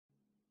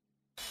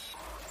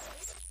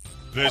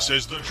This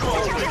is the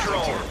Troll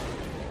Patrol,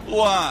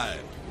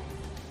 live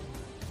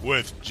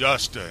with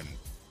Justin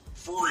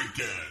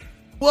Freakin'.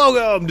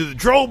 Welcome to the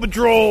Troll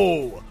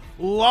Patrol,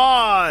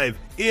 live.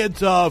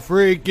 It's a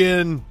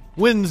freaking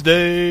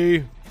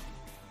Wednesday.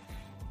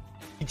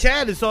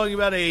 Chad is talking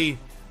about a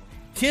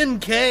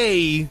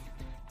 10K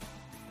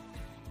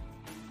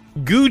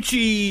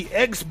Gucci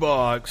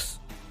Xbox.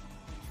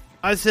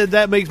 I said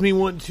that makes me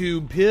want to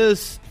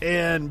piss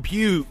and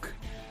puke.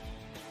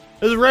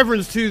 As a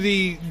reference to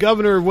the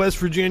governor of West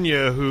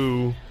Virginia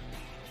who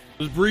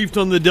was briefed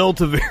on the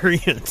Delta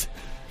variant.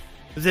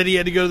 Said he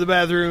had to go to the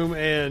bathroom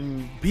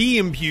and pee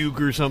and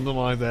puke or something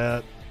like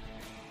that.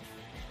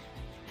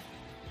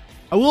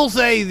 I will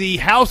say the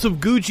House of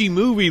Gucci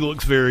movie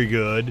looks very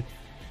good.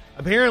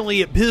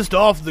 Apparently it pissed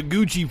off the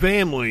Gucci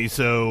family,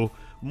 so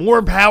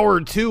more power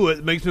to it.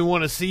 It makes me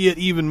want to see it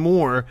even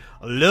more.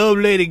 I love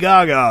Lady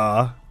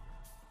Gaga.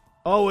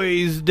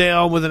 Always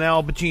down with an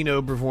Al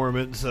Pacino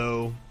performance,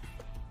 so...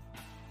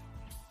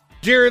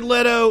 Jared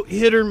Leto,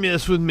 hit or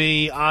miss with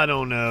me, I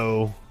don't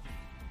know.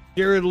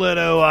 Jared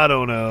Leto, I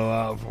don't know.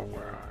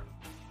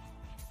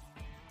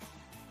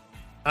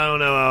 I don't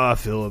know how I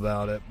feel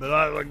about it, but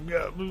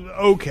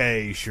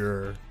okay,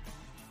 sure.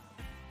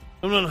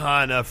 I'm not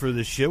high enough for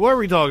this shit. What are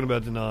we talking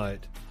about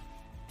tonight?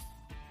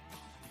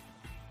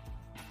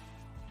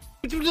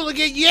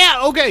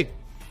 Yeah, okay.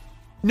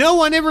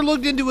 No, I never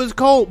looked into his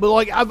cult, but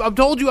I've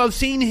told you I've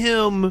seen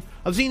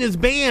his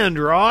band,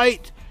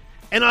 right?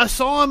 And I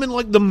saw him in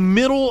the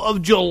middle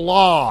of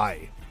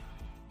July.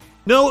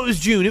 No, it was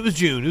June. It was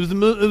the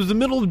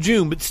middle of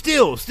June, but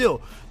still,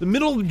 the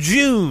middle of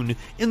June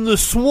in the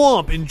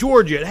swamp in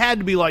Georgia. It had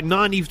to be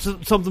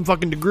 90-something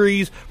fucking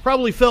degrees.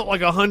 Probably felt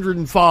like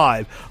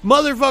 105.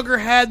 Motherfucker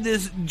had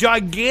this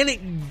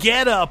gigantic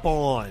getup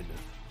on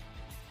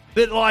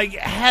that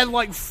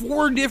had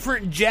 4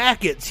 different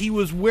jackets he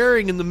was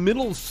wearing in the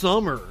middle of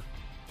summer.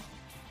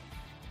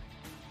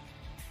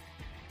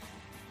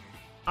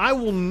 I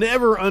will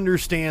never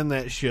understand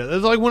that shit.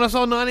 It's like when I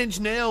saw 9 Inch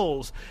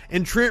Nails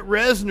and Trent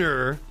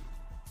Reznor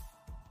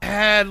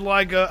had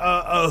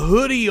a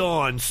hoodie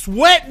on,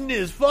 sweating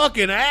his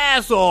fucking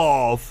ass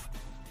off,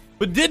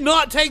 but did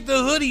not take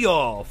the hoodie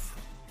off.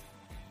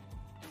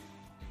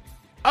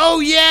 Oh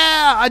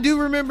yeah, I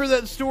do remember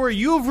that story.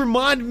 You have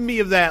reminded me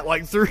of that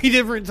 3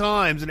 different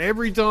times, and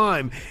every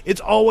time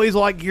it's always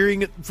like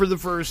hearing it for the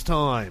first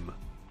time.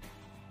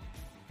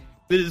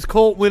 That his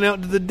cult went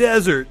out to the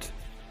desert.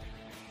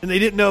 And they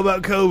didn't know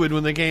about COVID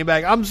when they came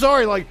back. I'm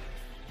sorry,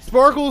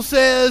 Sparkle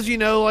says,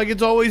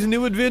 it's always a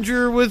new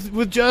adventure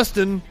with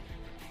Justin.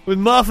 With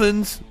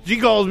Muffins. She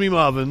calls me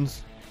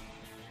Muffins.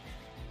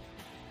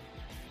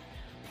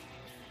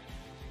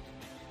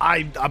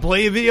 I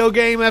play a video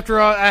game after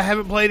I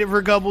haven't played it for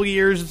a couple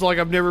years. It's like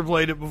I've never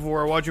played it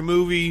before. I watch a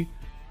movie,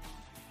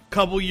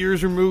 couple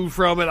years removed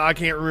from it. I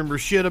can't remember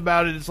shit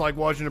about it. It's like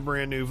watching a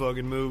brand new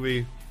fucking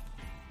movie.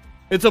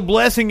 It's a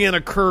blessing and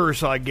a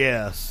curse, I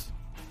guess.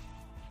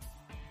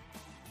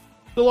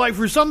 So,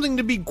 for something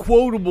to be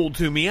quotable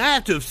to me, I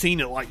have to have seen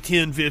it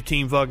 10,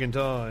 15 fucking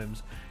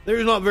times.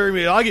 There's not very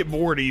many. I get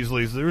bored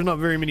easily, so there's not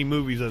very many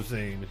movies I've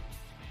seen.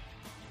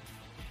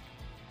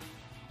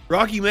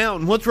 Rocky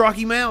Mountain. What's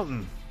Rocky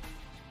Mountain?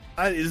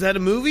 Is that a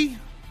movie?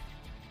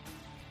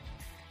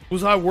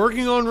 Was I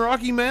working on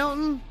Rocky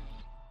Mountain?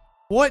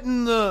 What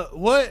in the...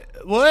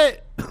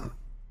 What?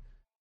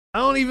 I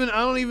don't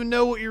even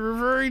know what you're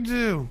referring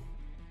to.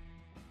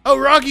 Oh,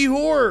 Rocky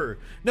Horror.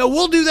 No,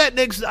 we'll do that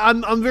next.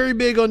 I'm very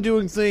big on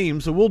doing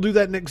themes, so we'll do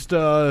that next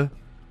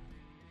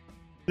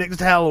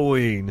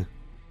Halloween.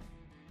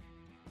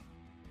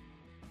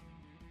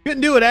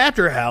 Couldn't do it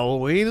after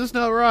Halloween. That's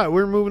not right.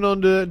 We're moving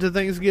on to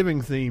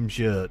Thanksgiving theme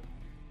shit.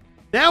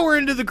 Now we're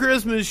into the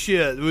Christmas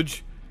shit,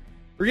 which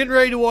we're getting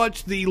ready to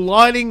watch the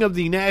lighting of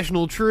the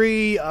national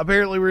tree.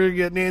 Apparently, we're gonna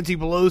get Nancy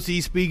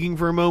Pelosi speaking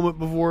for a moment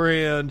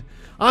beforehand.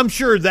 I'm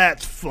sure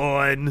that's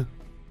fun.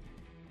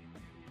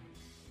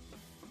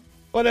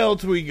 What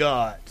else we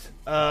got?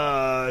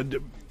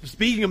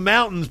 Speaking of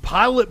mountains,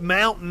 Pilot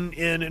Mountain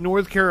in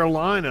North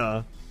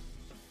Carolina.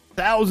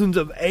 Thousands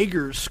of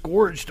acres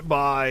scorched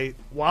by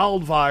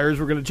wildfires.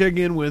 We're going to check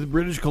in with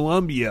British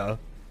Columbia,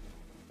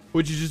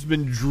 which has just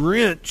been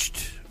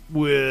drenched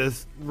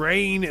with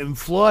rain and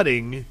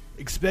flooding,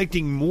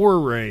 expecting more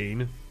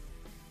rain.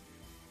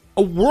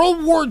 A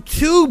World War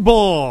II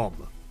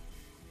bomb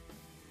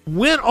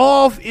went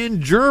off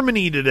in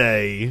Germany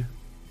today.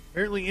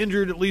 Apparently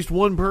injured at least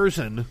one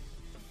person.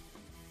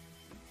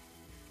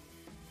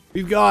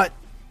 We've got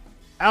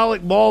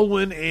Alec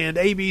Baldwin and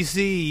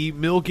ABC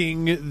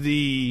milking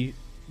the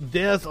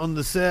death on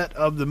the set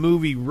of the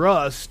movie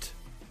Rust.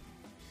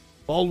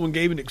 Baldwin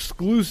gave an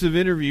exclusive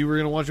interview. We're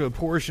going to watch a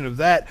portion of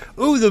that.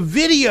 Ooh, the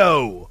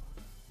video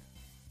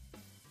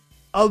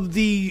of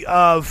the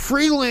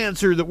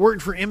freelancer that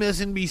worked for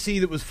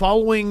MSNBC that was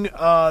following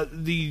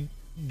the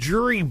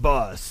jury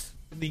bus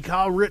in the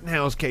Kyle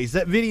Rittenhouse case.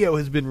 That video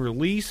has been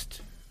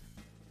released.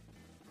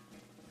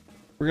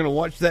 We're going to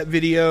watch that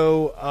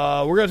video.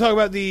 We're going to talk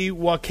about the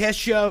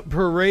Waukesha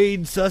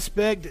parade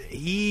suspect.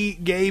 He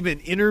gave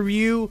an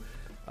interview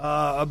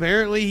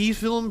apparently he's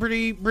feeling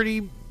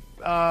pretty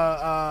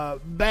bad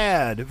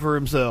for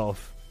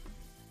himself.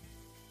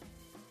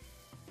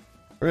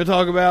 We're going to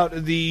talk about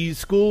the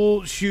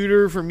school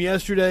shooter from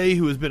yesterday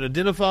who has been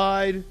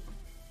identified.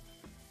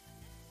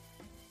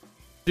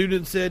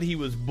 Student said he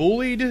was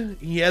bullied.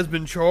 He has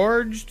been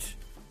charged.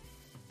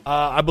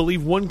 I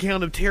believe 1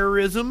 count of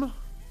terrorism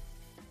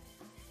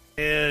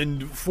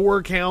and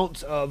 4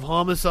 counts of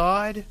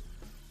homicide.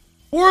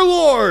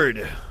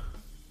 Warlord!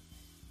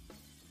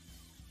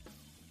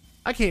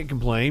 I can't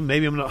complain.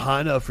 Maybe I'm not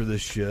high enough for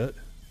this shit.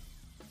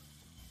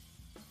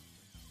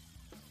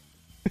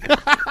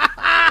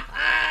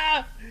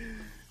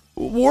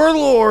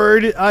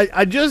 Warlord,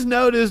 I just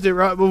noticed it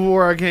right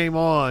before I came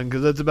on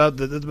because that's about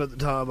the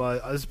time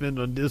I spend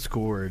on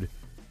Discord.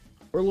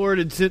 Warlord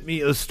had sent me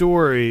a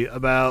story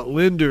about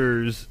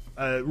lenders.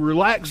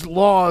 Relaxed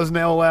laws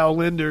now allow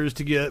lenders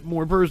to get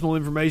more personal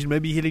information,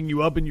 maybe hitting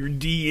you up in your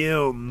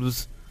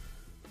DMs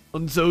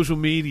on social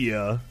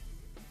media.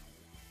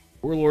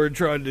 Warlord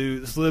tried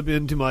to slip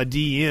into my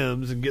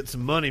DMs and get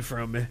some money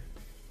from me.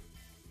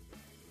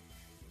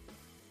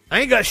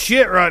 I ain't got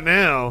shit right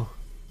now.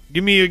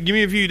 Give me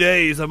a few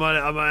days. I might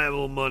have a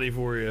little money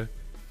for you.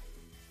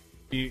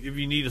 If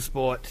you need a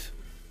spot.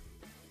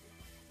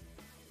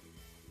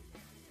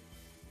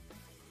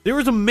 There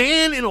was a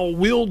man in a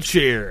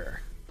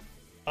wheelchair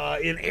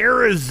in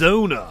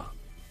Arizona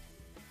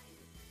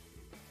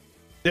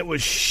that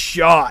was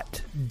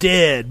shot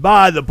dead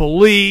by the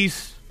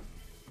police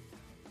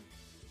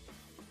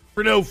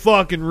for no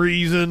fucking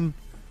reason.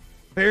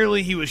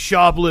 Apparently he was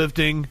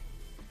shoplifting.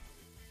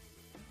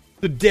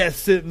 The death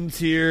sentence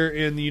here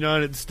in the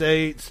United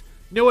States.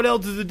 You know what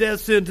else is a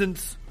death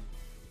sentence?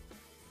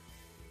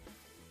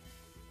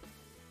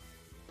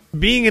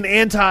 Being an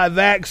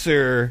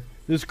anti-vaxxer,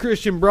 this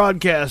Christian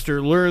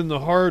broadcaster learned the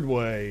hard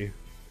way.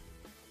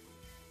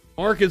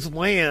 Marcus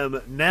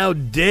Lamb, now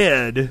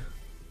dead.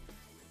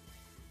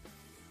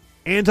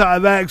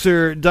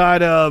 Anti-vaxxer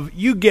died of,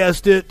 you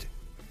guessed it,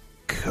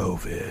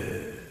 COVID.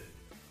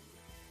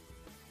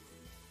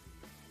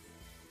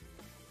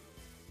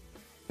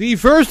 The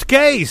first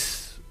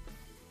case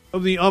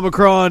of the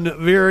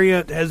Omicron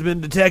variant has been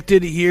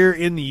detected here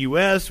in the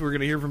U.S. We're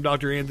going to hear from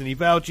Dr. Anthony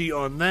Fauci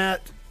on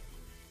that.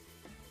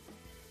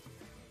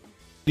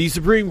 The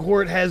Supreme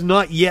Court has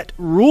not yet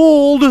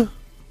ruled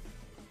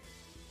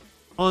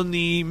on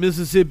the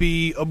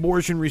Mississippi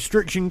abortion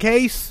restriction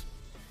case.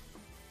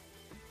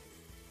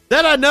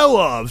 That I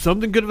know of.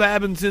 Something could have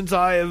happened since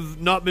I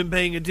have not been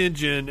paying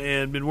attention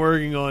and been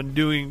working on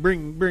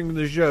bringing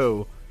the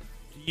show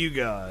to you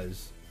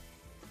guys.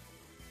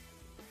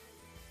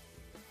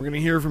 We're going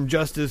to hear from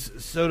Justice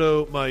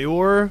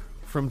Sotomayor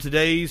from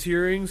today's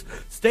hearings.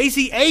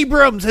 Stacey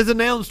Abrams has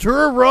announced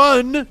her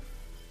run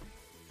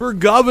for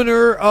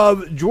governor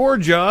of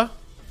Georgia.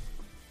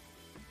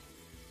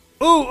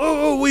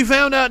 We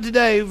found out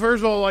today,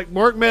 first of all, like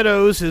Mark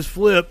Meadows has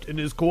flipped and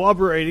is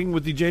cooperating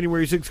with the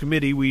January 6th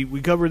committee.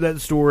 We covered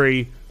that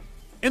story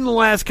in the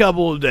last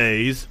couple of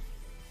days,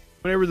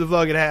 whenever the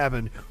fuck it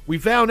happened. We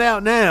found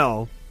out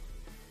now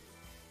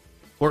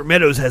Mark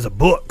Meadows has a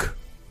book.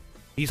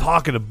 He's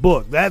hawking a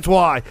book. That's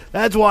why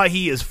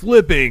he is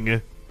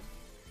flipping,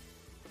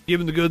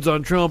 giving the goods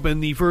on Trump.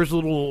 And the first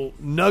little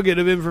nugget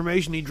of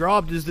information he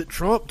dropped is that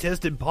Trump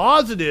tested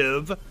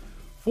positive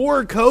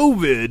for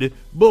COVID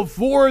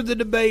before the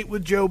debate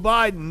with Joe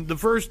Biden, the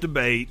first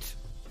debate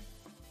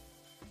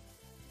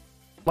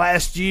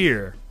last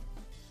year.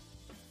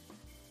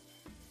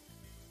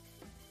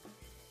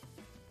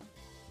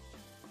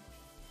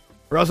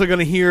 We're also going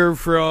to hear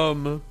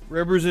from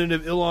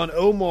Representative Ilhan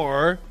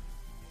Omar,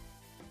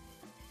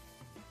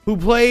 who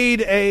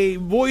played a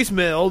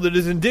voicemail that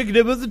is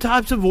indicative of the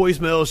types of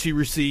voicemails she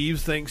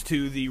receives thanks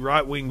to the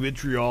right-wing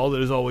vitriol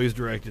that is always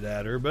directed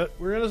at her. But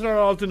we're going to start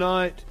off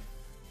tonight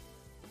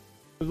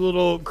with a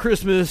little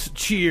Christmas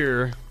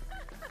cheer.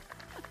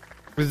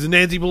 This is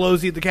Nancy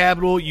Pelosi at the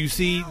Capitol. You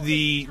see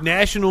the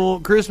national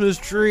Christmas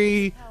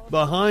tree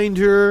behind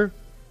her.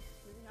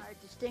 Our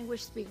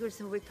distinguished speakers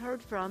who we've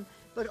heard from,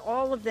 but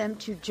all of them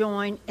to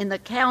join in the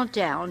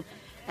countdown.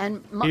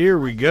 And here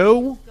we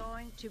go.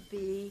 Going to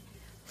be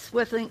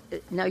swiftly.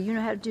 Now you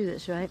know how to do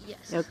this, right?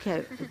 Yes.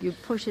 Okay. You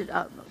push it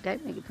up. Okay.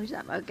 Make it push it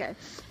up. Okay.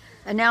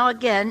 And now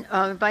again,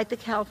 invite the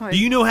California.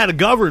 Do you know how to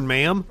govern,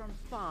 ma'am? From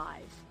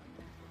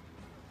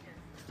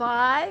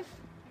 5,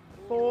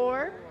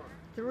 4,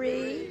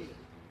 3,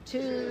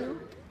 2,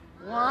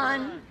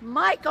 1.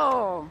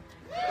 Michael.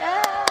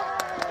 Yay!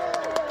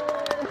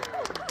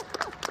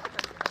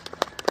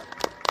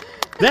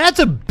 That's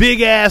a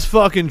big ass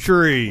fucking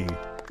tree.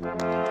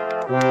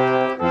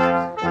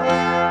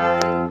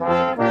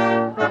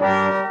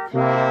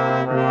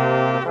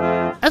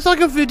 That's like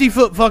a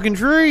 50-foot fucking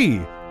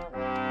tree.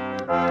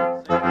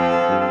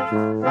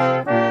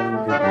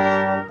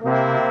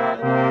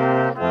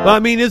 But I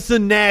mean, it's the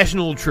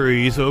national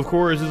tree, so of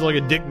course it's like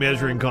a dick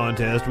measuring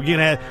contest. We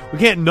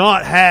can't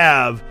not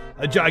have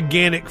a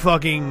gigantic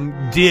fucking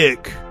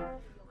dick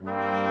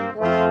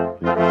out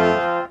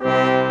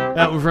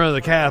in front of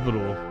the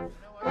Capitol.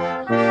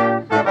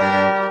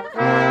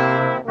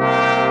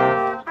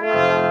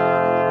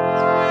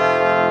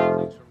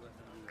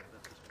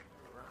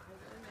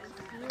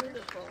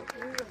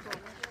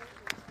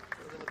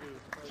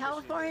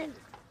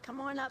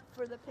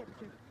 for the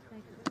picture.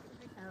 Thank you.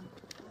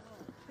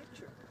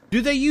 Picture.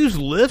 Do they use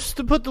lifts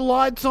to put the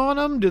lights on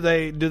them? Do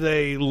they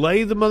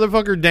lay the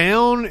motherfucker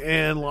down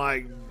and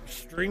like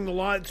string the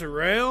lights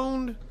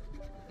around?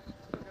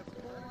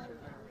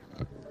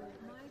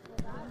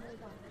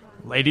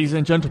 Ladies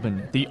and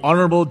gentlemen, the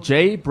Honorable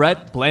J.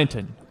 Brett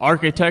Blanton,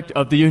 Architect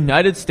of the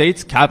United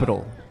States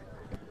Capitol.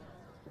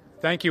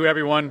 Thank you,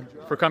 everyone,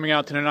 for coming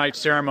out to tonight's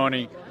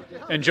ceremony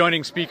and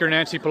joining Speaker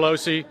Nancy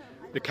Pelosi,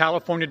 the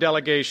California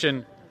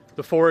delegation,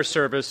 the Forest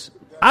Service.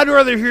 I'd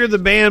rather hear the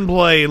band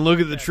play and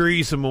look at the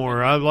tree some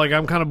more.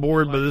 I'm kind of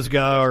bored by this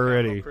guy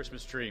already.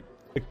 Christmas tree.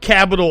 The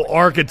Capitol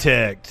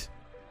Architect.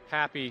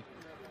 Happy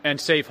and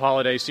safe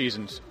holiday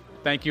seasons.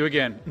 Thank you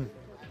again.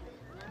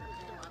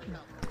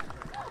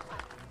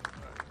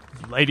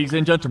 Ladies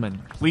and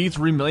gentlemen, please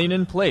remain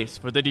in place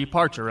for the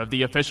departure of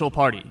the official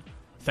party.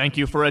 Thank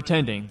you for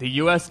attending the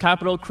U.S.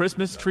 Capitol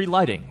Christmas tree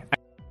lighting.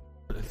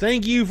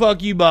 Thank you,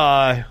 fuck you,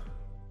 bye.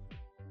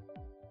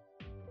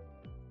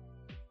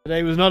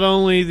 Today was not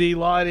only the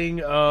lighting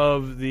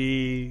of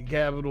the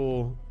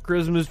Capitol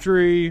Christmas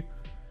tree,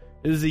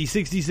 it is the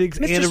 66th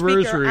Mr.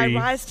 anniversary Speaker, I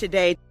rise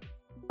today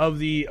of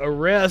the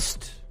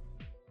arrest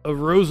of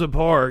Rosa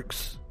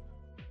Parks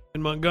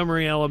in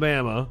Montgomery,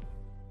 Alabama.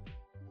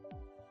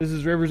 This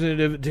is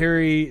Representative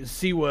Terry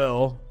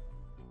Sewell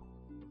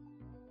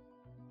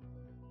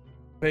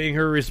paying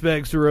her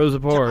respects to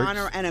Rosa Parks. to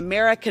honor an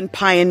American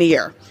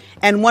pioneer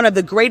and one of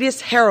the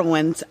greatest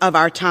heroines of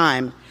our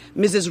time,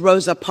 Mrs.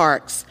 Rosa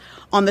Parks,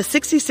 on the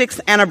 66th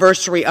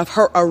anniversary of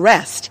her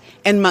arrest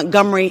in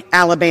Montgomery,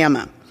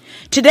 Alabama.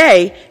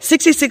 Today,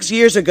 66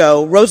 years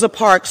ago, Rosa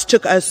Parks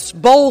took a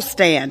bold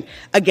stand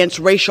against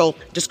racial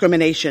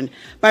discrimination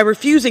by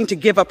refusing to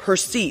give up her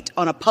seat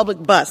on a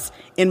public bus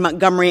in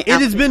Montgomery, Alabama.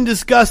 It has been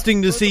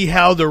disgusting to see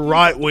how the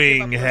right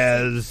wing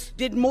has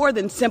did more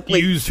than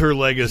simply used her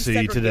legacy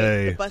desegregate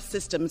today. the bus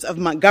systems of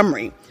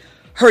Montgomery.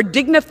 Her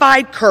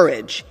dignified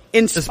courage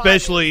inspired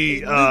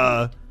Especially, a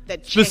movement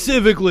that changed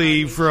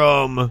specifically our nation.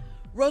 from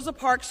Rosa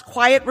Parks'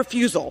 quiet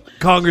refusal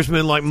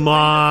congressmen like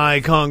my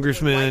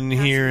congressman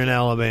here in on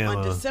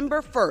Alabama.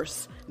 December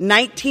 1st,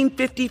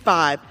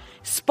 1955,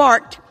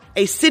 sparked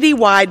a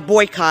citywide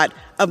boycott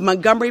of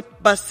Montgomery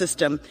bus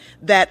system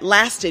that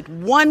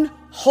lasted one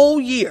whole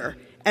year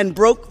and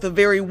broke the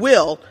very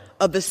will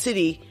of the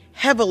city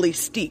heavily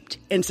steeped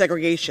in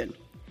segregation.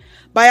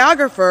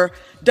 Biographer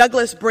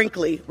Douglas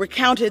Brinkley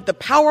recounted the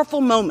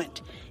powerful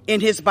moment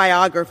in his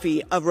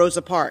biography of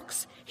Rosa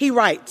Parks. He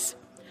writes,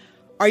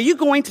 "Are you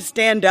going to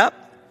stand up?"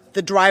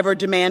 the driver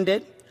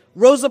demanded.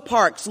 Rosa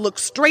Parks looked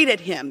straight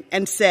at him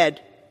and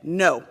said,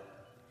 "No."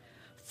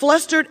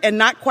 Flustered and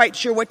not quite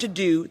sure what to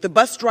do, the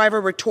bus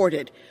driver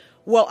retorted,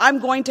 "Well, I'm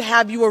going to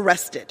have you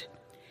arrested."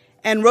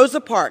 And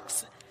Rosa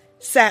Parks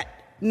sat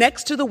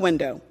next to the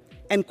window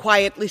and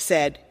quietly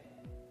said,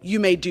 "You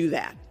may do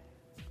that."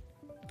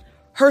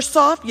 Her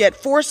soft yet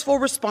forceful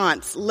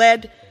response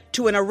led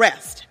to an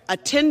arrest, a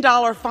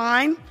 $10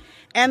 fine,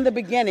 and the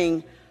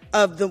beginning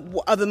of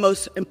the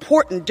most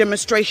important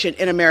demonstration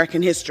in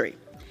American history.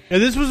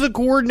 And this was a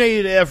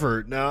coordinated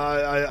effort. Now,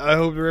 I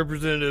hope the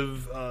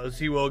Representative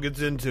Sewell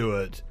gets into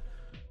it.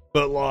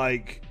 But,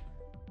 like,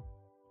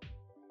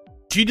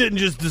 she didn't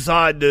just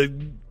decide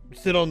to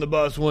sit on the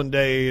bus one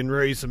day and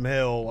raise some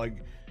hell.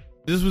 Like,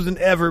 this was an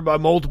effort by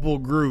multiple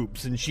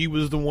groups, and she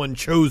was the one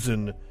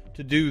chosen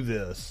to do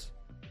this.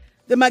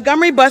 The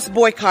Montgomery bus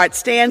boycott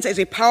stands as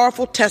a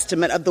powerful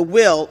testament of the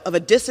will of a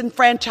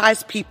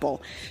disenfranchised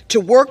people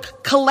to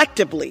work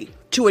collectively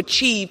to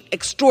achieve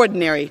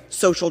extraordinary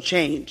social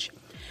change.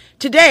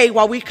 Today,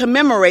 while we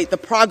commemorate the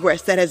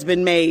progress that has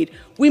been made,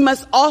 we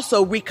must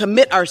also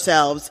recommit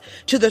ourselves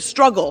to the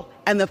struggle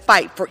and the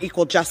fight for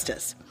equal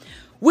justice.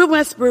 We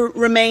must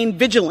remain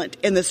vigilant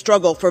in the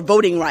struggle for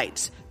voting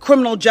rights,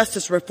 criminal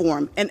justice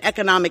reform, and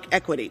economic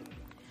equity.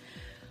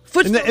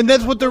 And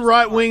that's what the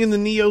right wing and the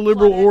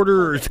neoliberal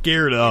order are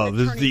scared of,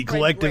 is the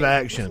collective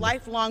action. His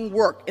lifelong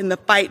work in the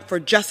fight for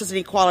justice and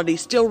equality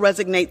still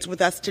resonates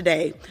with us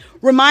today,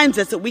 reminds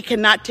us that we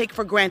cannot take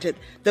for granted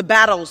the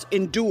battles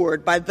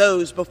endured by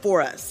those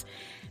before us,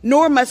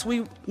 nor must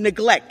we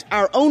neglect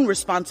our own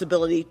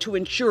responsibility to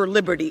ensure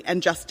liberty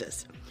and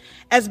justice.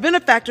 As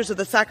benefactors of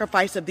the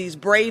sacrifice of these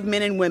brave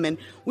men and women,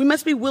 we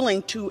must be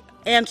willing to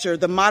answer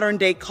the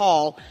modern-day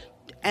call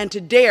and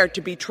to dare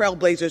to be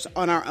trailblazers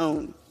on our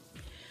own.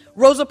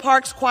 Rosa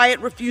Parks'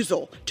 quiet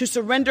refusal to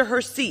surrender her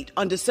seat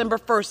on December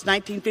 1st,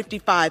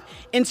 1955,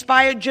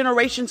 inspired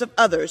generations of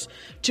others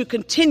to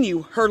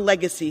continue her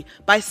legacy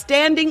by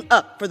standing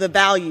up for the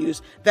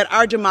values that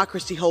our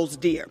democracy holds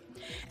dear.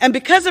 And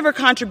because of her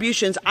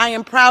contributions, I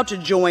am proud to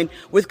join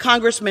with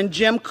Congressman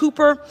Jim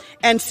Cooper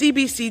and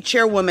CBC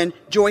Chairwoman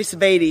Joyce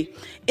Beatty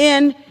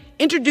in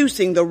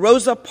introducing the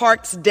Rosa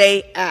Parks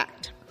Day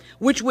Act,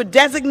 which would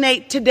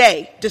designate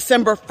today,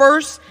 December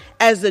 1st,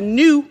 as the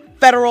new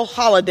federal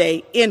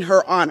holiday in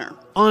her honor.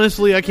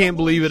 Honestly, I can't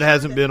believe it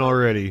hasn't been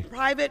already.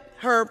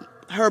 Her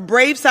her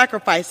brave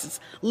sacrifices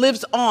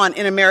lives on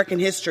in American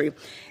history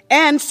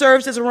and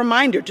serves as a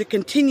reminder to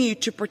continue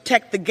to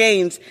protect the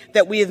gains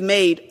that we have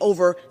made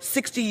over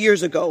 60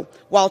 years ago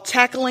while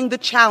tackling the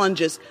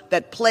challenges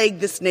that plague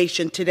this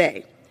nation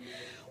today.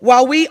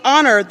 While we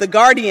honor the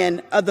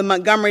guardian of the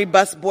Montgomery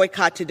bus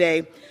boycott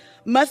today,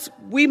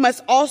 we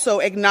must also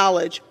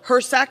acknowledge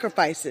her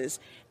sacrifices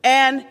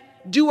and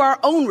do our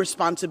own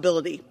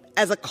responsibility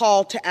as a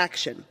call to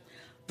action.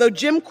 Though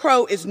Jim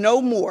Crow is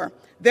no more,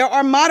 there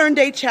are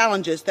modern-day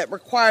challenges that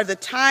require the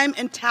time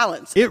and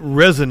talents. It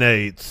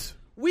resonates.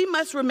 We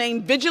must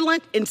remain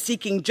vigilant in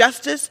seeking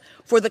justice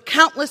for the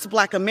countless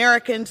Black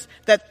Americans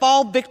that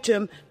fall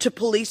victim to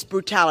police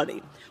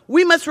brutality.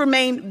 We must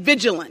remain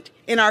vigilant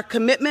in our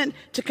commitment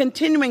to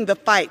continuing the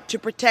fight to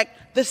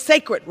protect the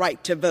sacred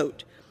right to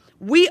vote.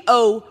 We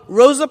owe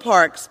Rosa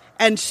Parks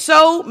and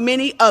so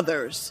many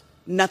others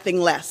nothing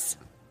less.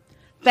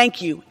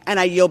 Thank you, and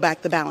I yield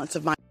back the balance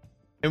of my...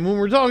 And when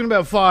we're talking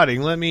about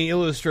fighting, let me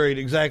illustrate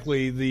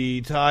exactly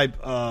the type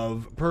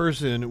of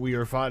person we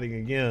are fighting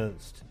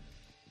against.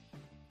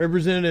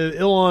 Representative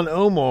Ilhan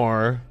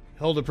Omar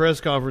held a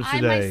press conference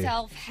today. I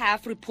myself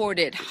have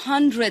reported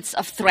hundreds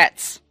of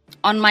threats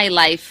on my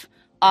life,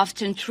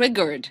 often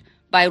triggered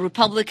by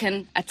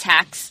Republican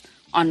attacks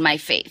on my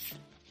faith.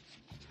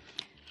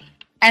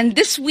 And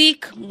this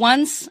week,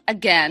 once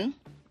again,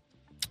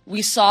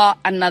 we saw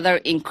another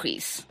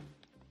increase.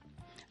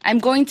 I'm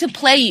going to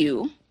play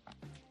you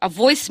a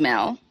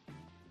voicemail.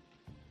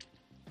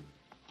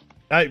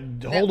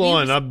 Hold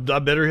on, I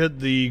better hit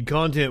the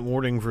content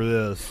warning for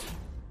this.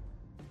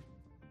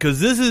 Because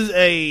this is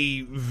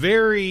a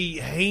very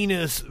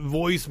heinous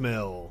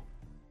voicemail.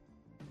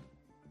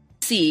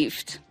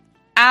 Received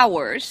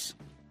hours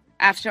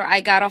after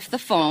I got off the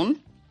phone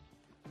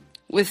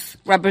with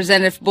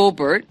Representative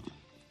Boebert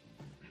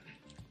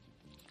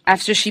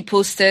after she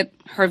posted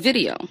her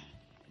video.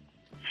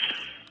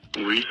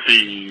 We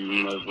see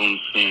you, Muslim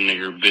sin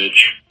nigger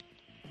bitch.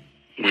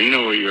 We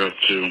know what you're up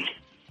to.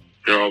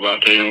 You're all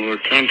about taking over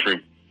the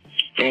country.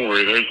 Don't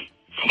worry, there's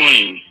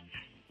plenty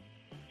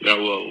that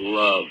will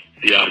love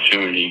the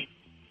opportunity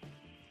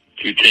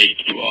to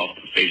take you off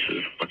the face of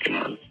the fucking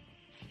earth.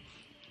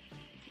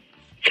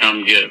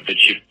 Come get it,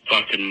 bitch, you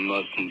fucking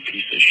Muslim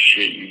piece of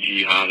shit,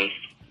 you jihadist.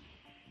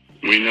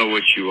 We know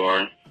what you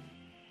are.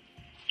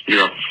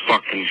 You're a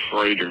fucking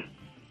traitor.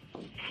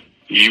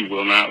 You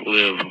will not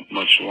live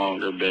much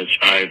longer, bitch.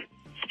 I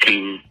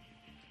can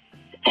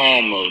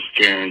almost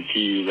guarantee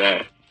you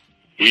that.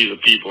 We the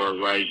people are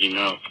rising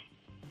up,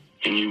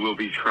 and you will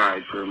be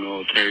tried for a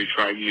military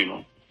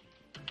tribunal,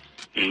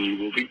 and you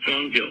will be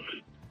found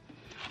guilty.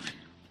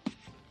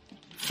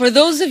 For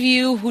those of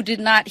you who did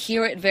not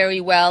hear it very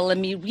well, let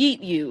me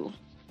read you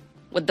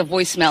what the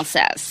voicemail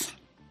says.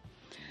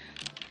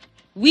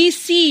 We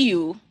see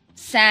you,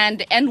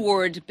 sand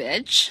N-word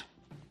bitch.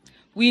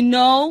 We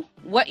know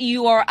what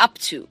you are up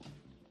to.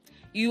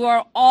 You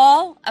are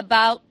all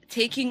about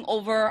taking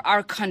over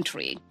our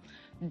country.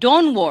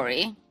 Don't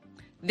worry.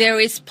 There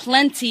is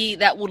plenty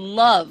that would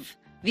love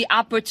the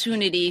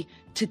opportunity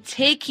to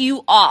take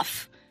you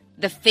off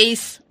the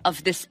face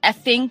of this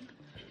effing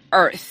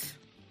earth.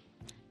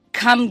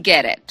 Come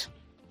get it.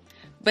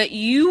 But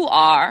you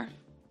are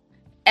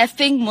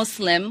effing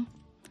Muslim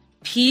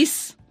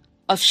piece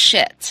of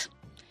shit.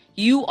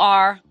 You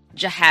are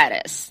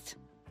jihadist.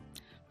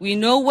 We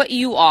know what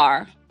you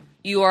are.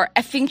 You are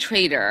effing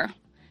traitor,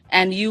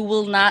 and you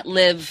will not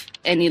live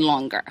any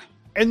longer.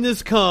 And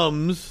this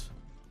comes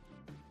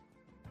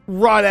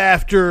right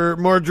after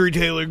Marjorie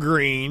Taylor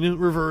Greene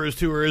refers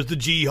to her as the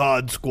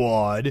Jihad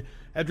Squad,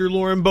 after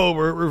Lauren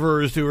Boebert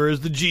refers to her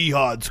as the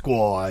Jihad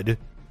Squad.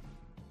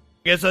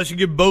 I guess I should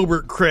give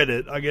Boebert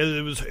credit. I guess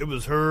it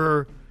was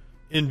her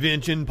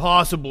invention,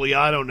 possibly.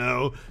 I don't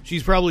know.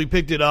 She's probably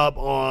picked it up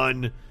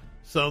on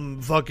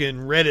some fucking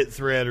Reddit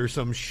thread or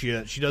some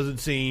shit. She doesn't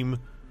seem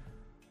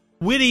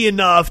witty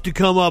enough to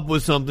come up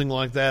with something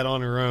like that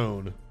on her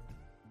own.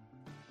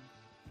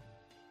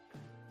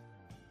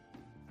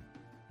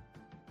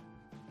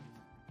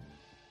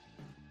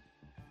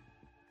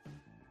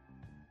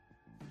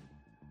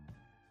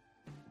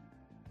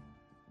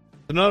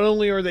 So not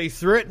only are they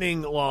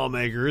threatening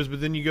lawmakers,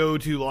 but then you go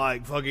to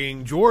like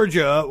fucking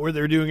Georgia, where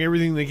they're doing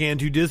everything they can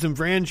to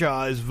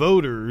disenfranchise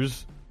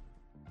voters.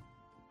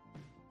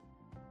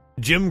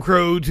 Jim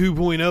Crow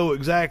 2.0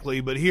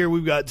 exactly, but here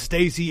we've got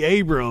Stacey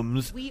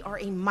Abrams. We are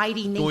a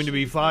mighty nation going to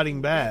be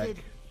fighting back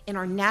in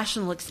our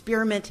national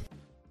experiment.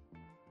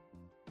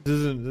 This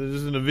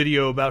isn't a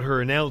video about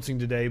her announcing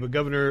today, but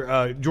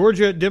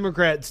Georgia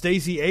Democrat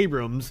Stacey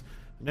Abrams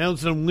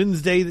announced on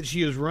Wednesday that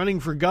she is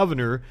running for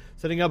governor,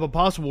 setting up a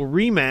possible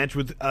rematch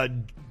with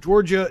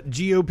Georgia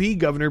GOP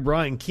Governor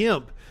Brian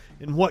Kemp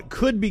in what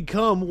could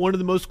become one of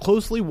the most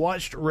closely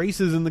watched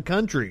races in the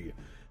country.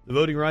 The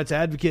voting rights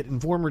advocate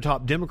and former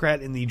top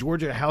Democrat in the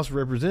Georgia House of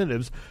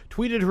Representatives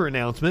tweeted her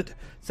announcement,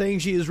 saying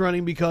she is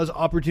running because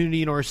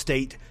opportunity in our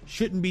state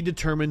shouldn't be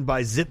determined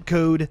by zip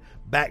code,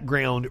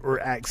 background, or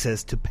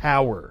access to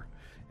power.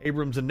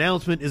 Abrams'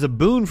 announcement is a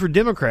boon for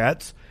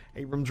Democrats,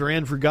 Abrams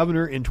ran for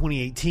governor in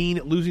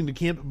 2018, losing to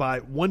Kemp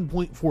by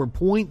 1.4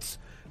 points,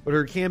 but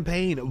her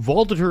campaign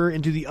vaulted her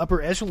into the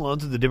upper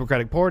echelons of the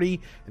Democratic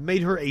Party and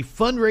made her a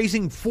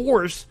fundraising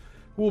force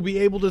who will be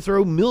able to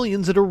throw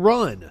millions at a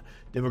run.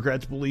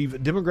 Democrats believe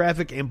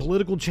demographic and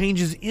political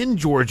changes in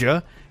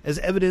Georgia, as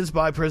evidenced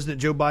by President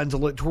Joe Biden's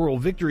electoral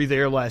victory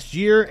there last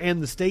year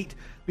and the state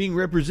being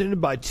represented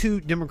by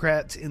 2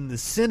 Democrats in the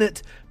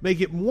Senate, make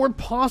it more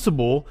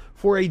possible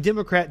for a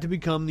Democrat to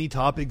become the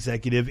top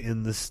executive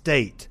in the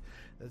state.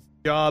 That's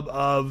the job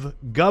of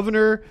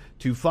governor,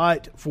 to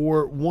fight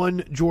for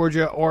one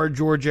Georgia, our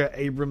Georgia,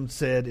 Abrams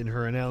said in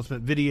her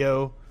announcement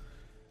video.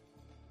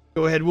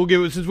 Go ahead, we'll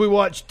give it, since we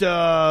watched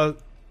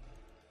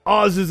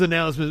Oz's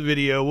announcement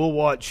video, we'll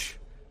watch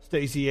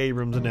Stacey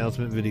Abrams'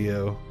 announcement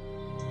video.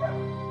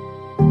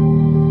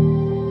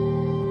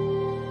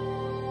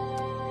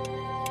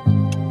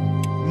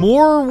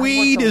 More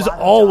weed is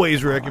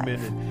always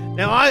recommended.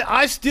 Now,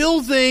 I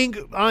still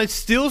stand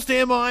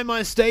behind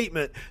my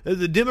statement that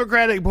the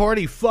Democratic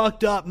Party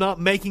fucked up not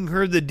making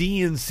her the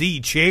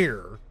DNC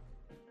chair.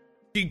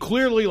 She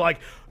clearly,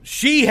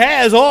 she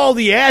has all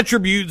the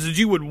attributes that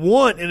you would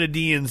want in a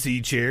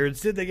DNC chair.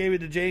 Instead, they gave it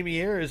to Jamie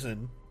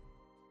Harrison.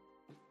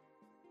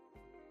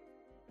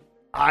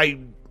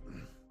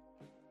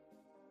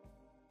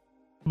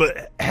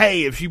 But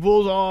hey, if she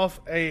pulls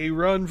off a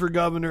run for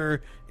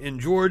governor in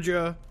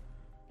Georgia,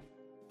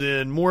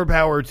 then more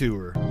power to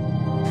her.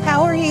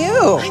 How are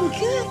you? I'm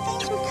good.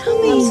 Thanks for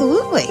coming.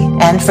 Absolutely.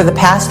 And for the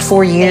past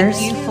 4 years,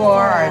 thank you for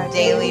our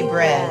daily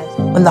bread.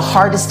 When the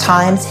hardest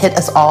times hit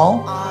us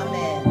all,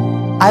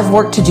 Amen. I've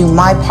worked to do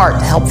my part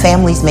to help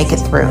families make it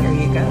through. Here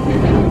you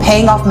go.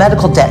 Paying off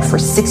medical debt for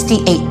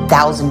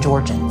 68,000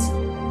 Georgians.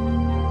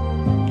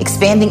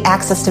 Expanding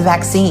access to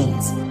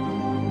vaccines.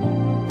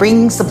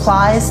 Bringing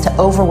supplies to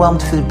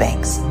overwhelmed food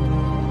banks.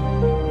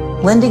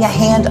 Lending a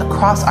hand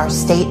across our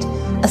state,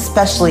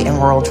 especially in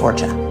rural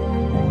Georgia.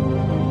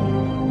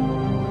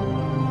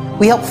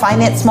 We help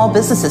finance small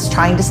businesses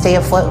trying to stay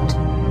afloat.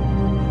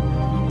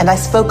 And I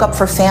spoke up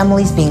for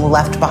families being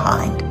left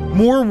behind.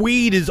 More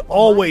weed is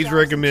always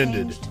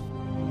recommended.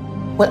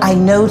 What I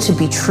know to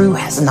be true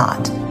has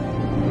not.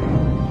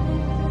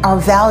 Our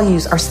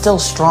values are still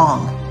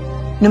strong.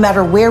 No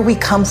matter where we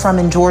come from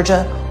in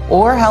Georgia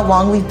or how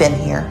long we've been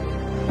here,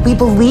 we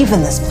believe in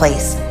this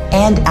place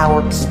and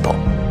our people.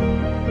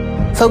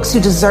 Folks who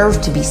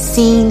deserve to be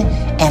seen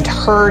and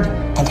heard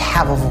and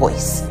have a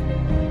voice.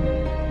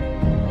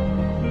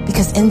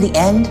 Because in the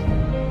end,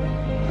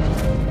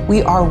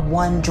 we are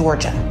one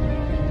Georgia.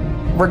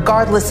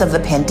 Regardless of the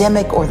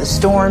pandemic or the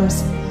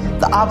storms,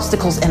 the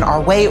obstacles in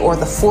our way or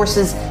the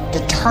forces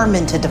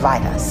determined to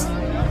divide us.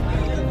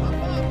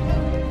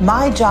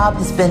 My job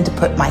has been to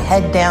put my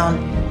head down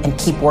and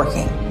keep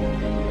working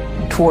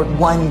toward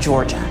one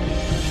Georgia.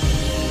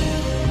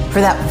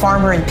 For that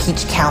farmer in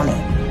Peach County.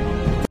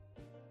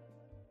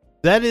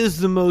 That is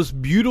the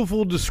most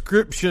beautiful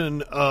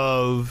description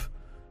of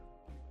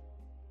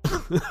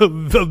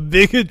the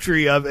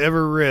bigotry I've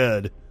ever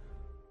read.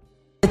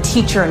 The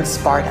teacher in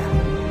Sparta,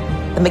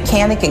 the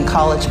mechanic in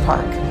College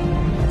Park,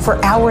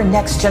 for our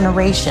next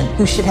generation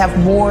who should have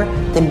more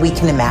than we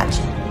can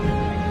imagine.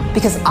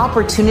 Because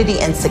opportunity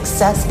and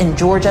success in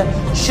Georgia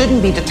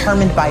shouldn't be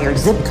determined by your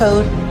zip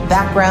code,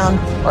 background,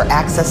 or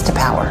access to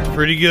power.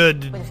 Pretty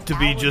good to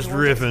be just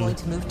riffing. Going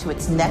to move to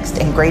its next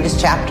and greatest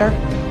chapter,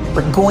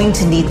 we're going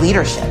to need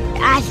leadership.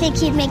 I think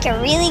he'd make a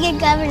really good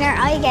governor.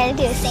 All you gotta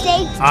do is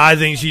stay. I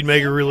think she'd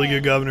make a really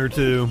good governor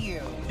too.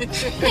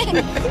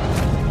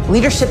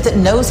 Leadership that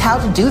knows how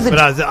to do the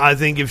job. But I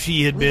think if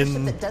she had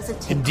been in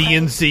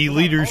DNC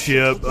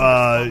leadership,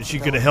 she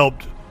could have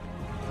helped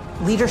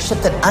leadership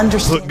that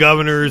understands, put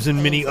governors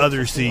in many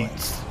other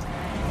seats,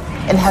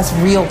 and has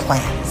real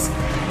plans.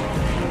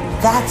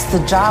 That's the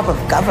job of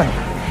governor,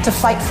 to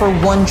fight for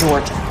one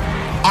Georgia,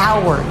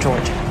 our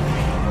Georgia.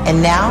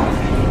 And now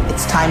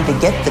it's time to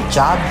get the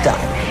job done.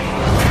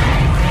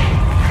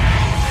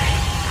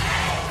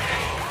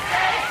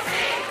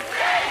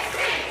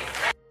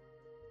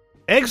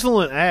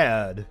 Excellent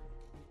ad.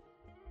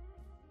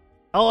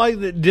 I like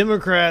that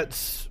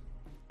Democrats'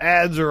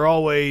 ads are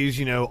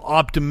always,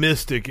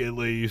 optimistic at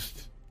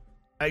least.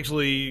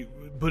 Actually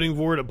putting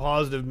forward a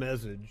positive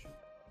message.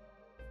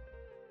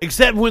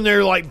 Except when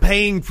they're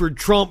paying for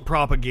Trump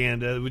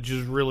propaganda, which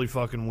is really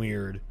fucking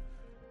weird.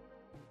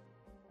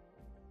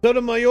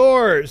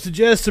 Sotomayor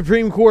suggests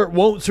Supreme Court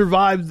won't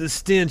survive the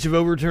stench of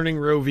overturning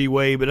Roe v.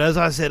 Wade, but as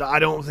I said, I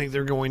don't think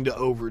they're going to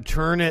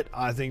overturn it.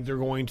 I think they're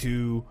going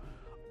to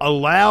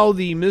allow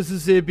the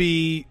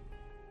Mississippi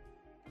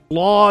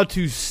law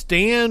to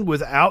stand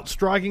without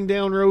striking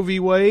down Roe v.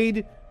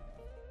 Wade.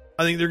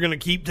 I think they're going to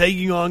keep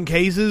taking on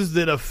cases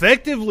that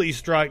effectively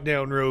strike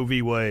down Roe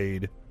v.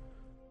 Wade,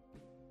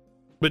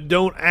 but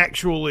don't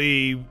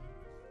actually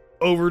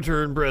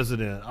overturn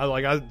precedent.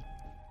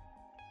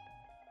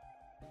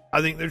 I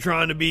think they're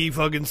trying to be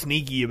fucking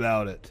sneaky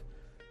about it.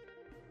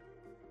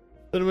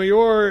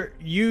 Sotomayor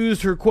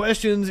used her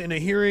questions in a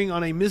hearing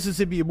on a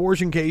Mississippi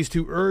abortion case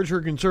to urge her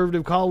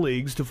conservative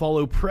colleagues to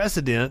follow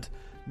precedent,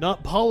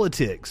 not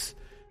politics.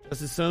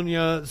 Justice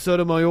Sonia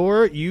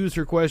Sotomayor used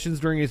her questions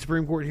during a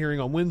Supreme Court hearing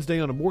on Wednesday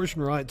on abortion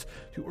rights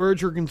to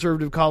urge her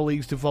conservative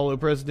colleagues to follow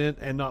precedent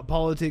and not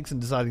politics in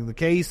deciding the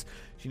case.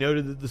 She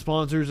noted that the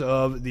sponsors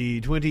of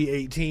the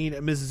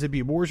 2018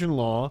 Mississippi abortion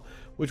law,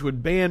 which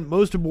would ban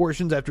most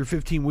abortions after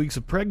 15 weeks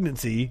of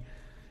pregnancy,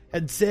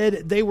 had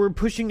said they were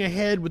pushing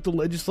ahead with the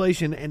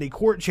legislation and a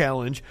court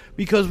challenge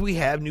because we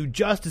have new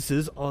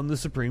justices on the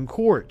Supreme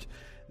Court.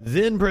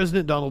 Then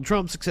President Donald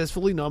Trump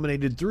successfully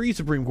nominated 3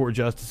 Supreme Court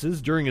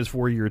justices during his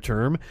 4-year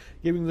term,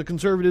 giving the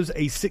conservatives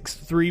a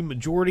 6-3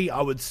 majority.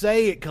 I would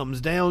say it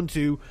comes down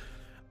to,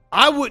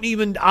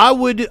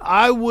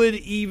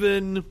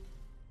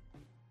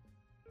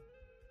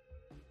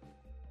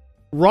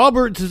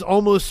 Roberts is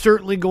almost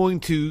certainly going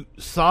to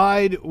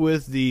side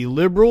with the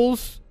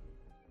liberals,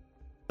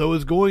 so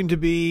it's going to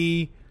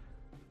be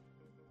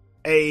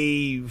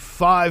a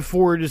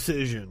 5-4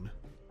 decision.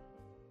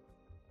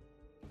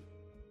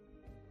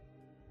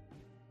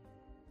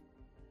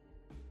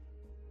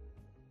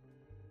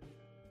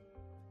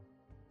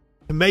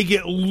 To make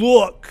it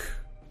look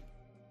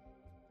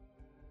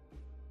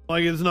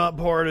like it's not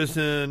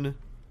partisan,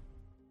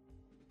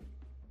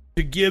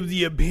 to give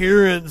the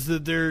appearance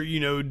that they're,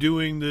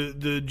 doing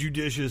the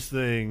judicious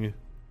thing.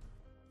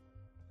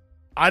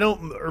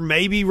 Or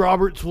maybe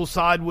Roberts will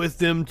side with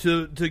them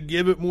to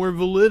give it more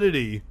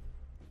validity.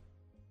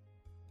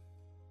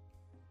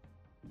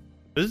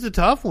 This is a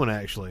tough one,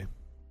 actually.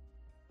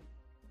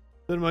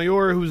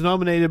 Sotomayor, who was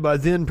nominated by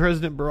then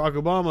President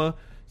Barack Obama,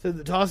 said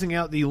that tossing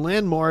out the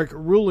landmark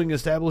ruling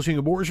establishing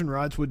abortion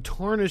rights would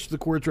tarnish the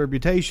court's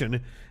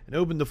reputation and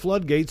open the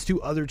floodgates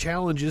to other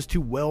challenges to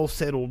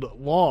well-settled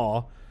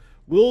law.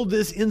 Will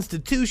this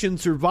institution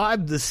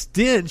survive the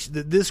stench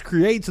that this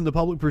creates in the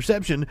public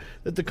perception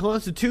that the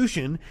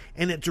Constitution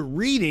and its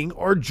reading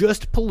are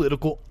just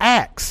political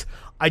acts?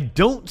 I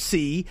don't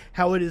see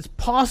how it is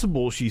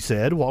possible, she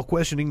said, while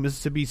questioning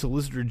Mississippi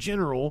Solicitor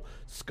General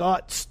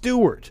Scott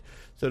Stewart.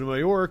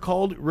 Sotomayor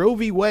called Roe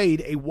v.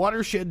 Wade a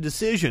watershed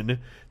decision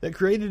that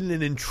created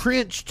and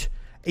entrenched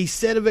a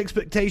set of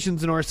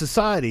expectations in our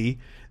society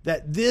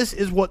that this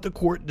is what the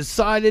court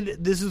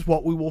decided, this is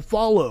what we will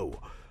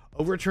follow.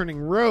 Overturning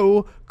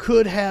Roe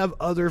could have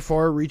other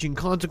far-reaching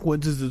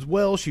consequences as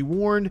well, she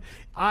warned.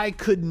 I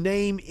could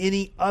name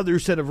any other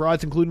set of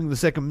rights, including the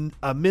Second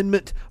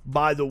Amendment,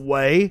 by the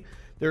way.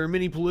 There are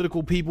many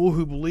political people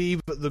who believe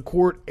the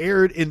court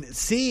erred in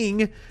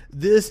seeing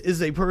this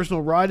as a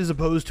personal right as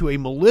opposed to a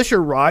militia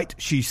right,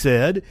 she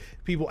said.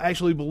 People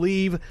actually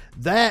believe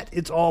that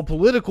it's all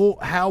political.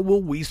 How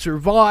will we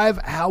survive?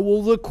 How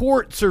will the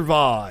court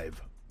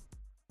survive?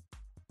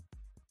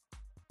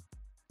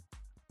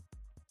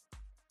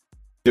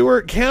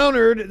 Stewart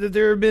countered that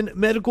there have been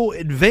medical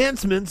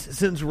advancements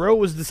since Roe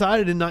was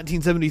decided in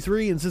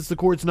 1973 and since the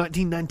court's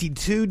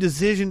 1992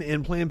 decision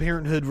in Planned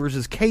Parenthood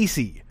versus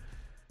Casey.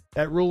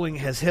 That ruling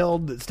has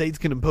held that states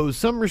can impose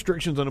some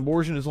restrictions on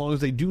abortion as long as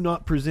they do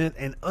not present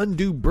an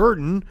undue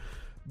burden,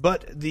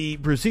 but the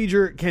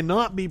procedure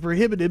cannot be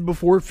prohibited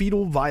before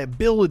fetal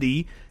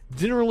viability,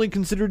 generally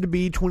considered to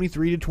be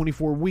 23 to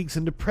 24 weeks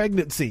into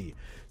pregnancy.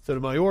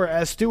 Sotomayor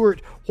asked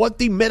Stewart what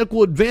the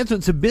medical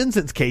advancements have been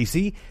since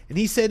Casey, and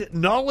he said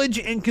knowledge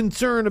and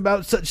concern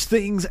about such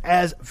things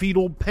as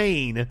fetal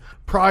pain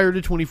prior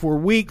to 24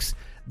 weeks,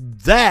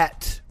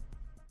 that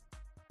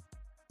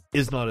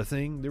is not a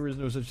thing. There is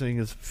no such thing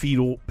as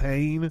fetal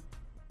pain.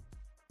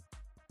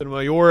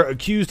 Sotomayor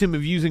accused him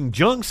of using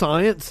junk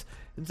science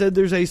and said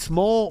there's a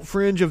small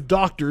fringe of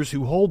doctors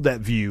who hold that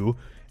view,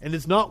 and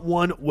it's not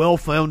one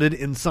well-founded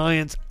in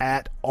science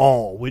at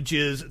all, which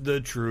is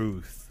the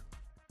truth.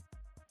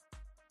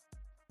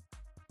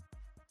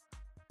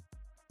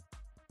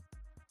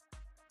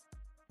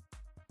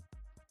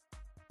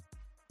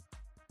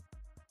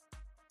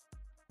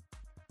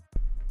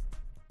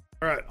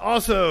 All right,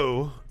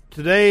 also,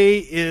 today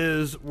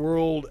is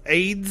World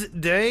AIDS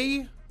Day.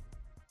 I'm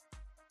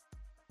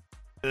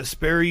going to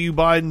spare you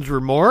Biden's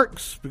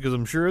remarks because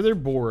I'm sure they're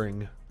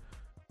boring.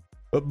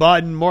 But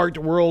Biden marked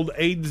World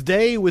AIDS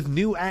Day with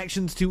new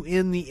actions to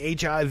end the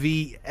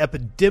HIV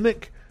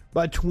epidemic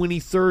by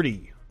 2030.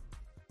 He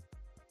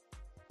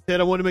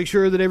said, I want to make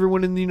sure that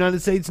everyone in the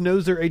United States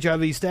knows their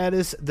HIV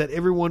status, that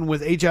everyone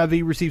with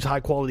HIV receives high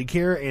quality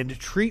care and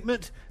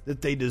treatment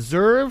that they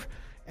deserve,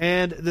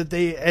 and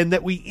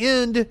that we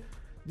end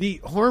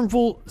the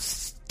harmful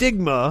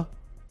stigma.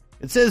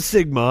 It says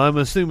sigma, I'm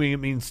assuming it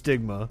means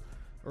stigma,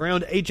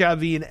 around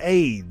HIV and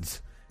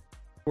AIDS.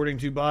 According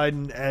to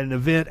Biden at an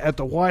event at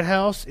the White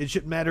House, it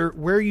shouldn't matter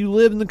where you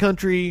live in the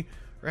country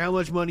or how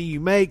much money you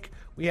make.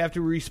 We have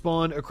to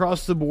respond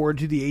across the board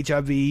to the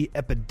HIV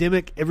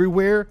epidemic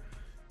everywhere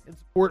and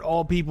support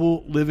all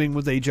people living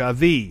with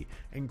HIV.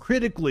 And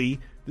critically,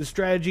 the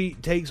strategy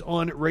takes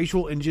on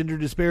racial and gender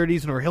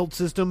disparities in our health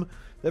system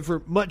that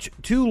for much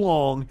too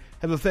long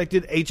have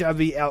affected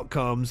HIV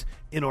outcomes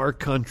in our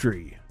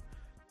country.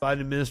 The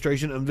Biden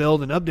administration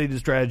unveiled an updated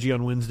strategy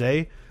on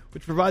Wednesday,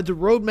 which provides a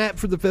roadmap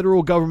for the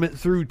federal government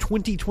through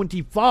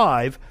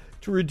 2025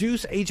 to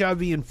reduce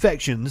HIV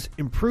infections,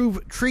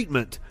 improve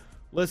treatment,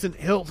 lessen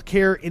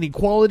healthcare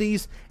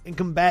inequalities, and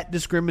combat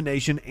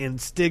discrimination and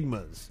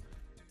stigmas.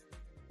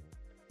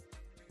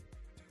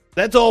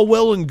 That's all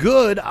well and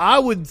good. I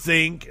would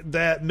think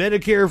that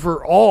Medicare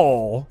for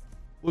all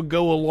would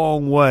go a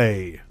long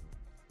way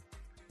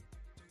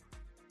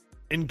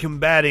in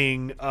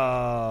combating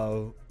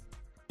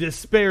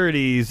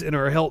disparities in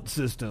our health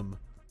system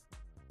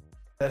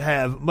that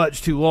have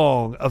much too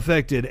long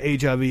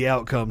affected HIV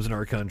outcomes in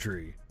our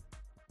country.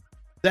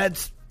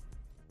 That's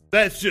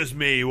just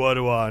me. What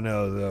do I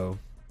know, though?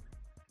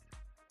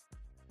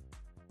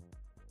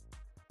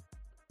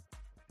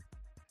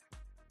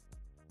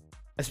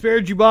 I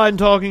spared you Biden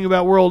talking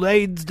about World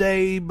AIDS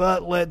Day,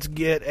 but let's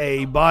get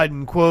a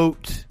Biden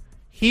quote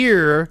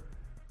here.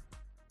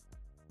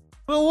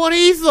 Well, what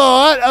he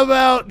thought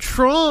about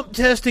Trump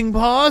testing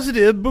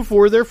positive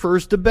before their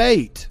first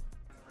debate.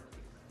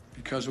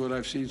 Because of what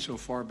I've seen so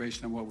far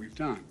based on what we've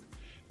done.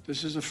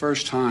 This is the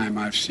first time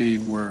I've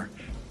seen where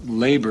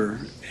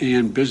labor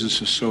and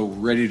business is so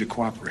ready to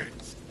cooperate.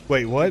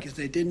 Wait, what? Because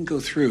they didn't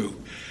go through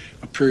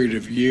a period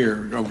of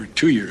over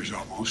 2 years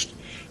almost,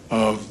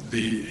 of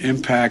the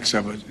impacts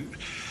of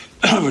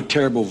a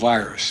terrible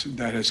virus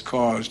that has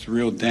caused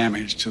real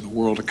damage to the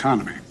world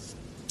economy.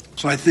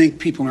 So I think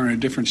people are in a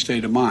different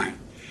state of mind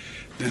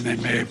than they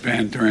may have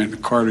been during the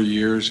Carter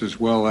years, as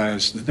well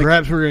as the...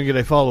 Perhaps we're going to get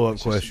a follow-up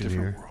question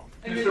here.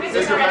 Mr.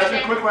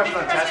 President, quick question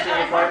on testing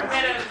requirements.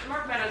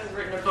 Mark Meadows has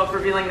written a book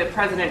revealing that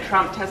President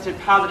Trump tested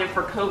positive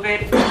for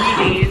COVID 3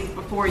 days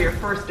before your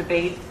first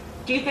debate.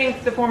 Do you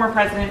think the former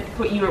president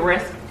put you at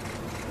risk?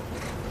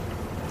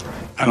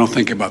 I don't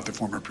think about the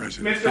former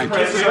president. Mr.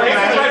 President,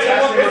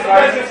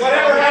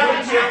 whatever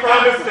happened to your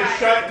promise to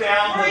shut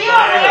down the virus? Were you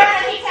aware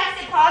that he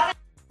tested positive?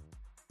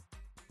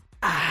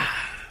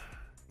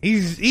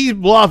 He's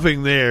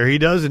bluffing there. He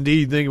does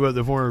indeed think about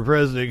the former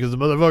president because the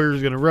motherfucker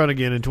is going to run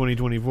again in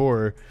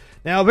 2024.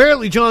 Now,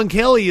 apparently John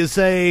Kelly is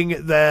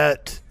saying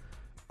that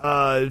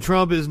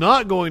Trump is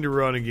not going to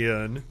run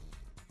again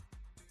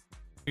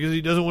because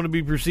he doesn't want to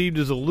be perceived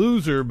as a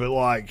loser, but,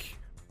 like,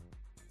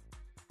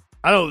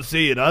 I don't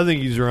see it. I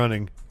think he's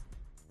running.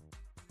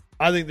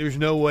 I think there's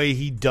no way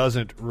he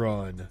doesn't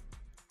run.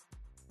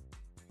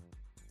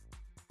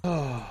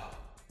 So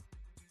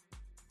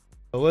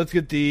let's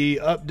get the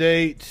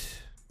update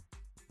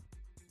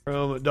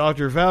from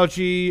Dr.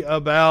 Fauci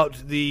about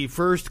the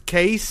first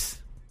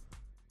case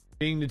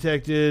being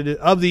detected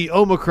of the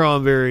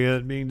Omicron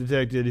variant being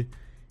detected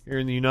here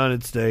in the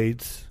United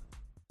States.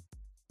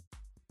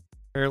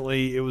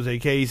 Apparently, it was a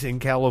case in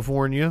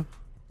California.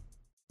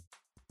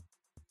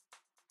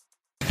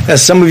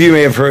 As some of you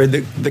may have heard,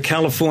 the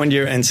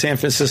California and San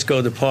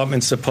Francisco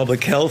Departments of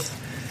Public Health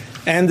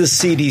and the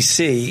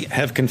CDC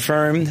have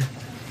confirmed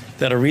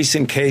that a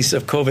recent case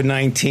of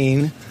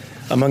COVID-19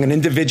 among an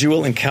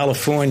individual in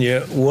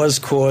California was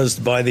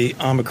caused by the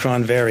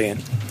Omicron variant.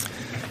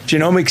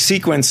 Genomic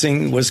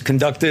sequencing was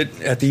conducted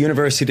at the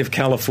University of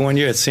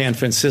California at San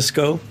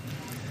Francisco,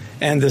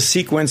 and the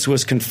sequence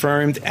was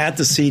confirmed at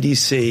the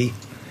CDC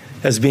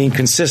as being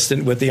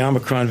consistent with the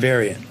Omicron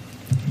variant.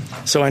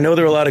 So I know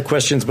there are a lot of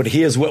questions, but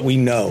here's what we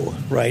know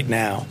right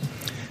now.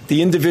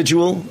 The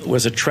individual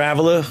was a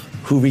traveler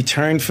who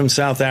returned from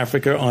South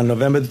Africa on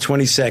November the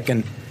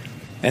 22nd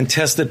and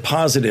tested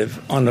positive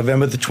on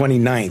November the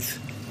 29th.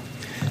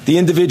 The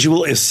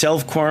individual is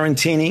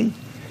self-quarantining,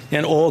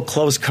 and all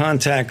close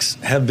contacts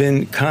have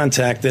been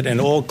contacted, and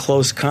all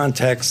close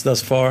contacts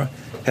thus far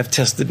have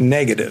tested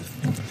negative.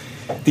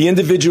 The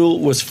individual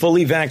was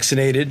fully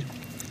vaccinated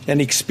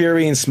and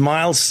experienced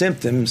mild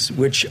symptoms,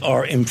 which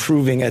are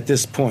improving at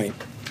this point.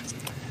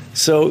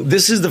 So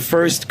this is the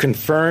first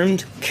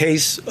confirmed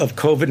case of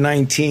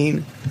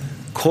COVID-19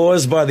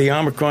 caused by the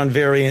Omicron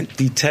variant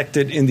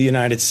detected in the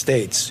United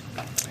States.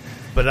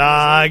 But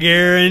I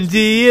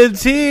guarantee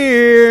it's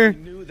here. We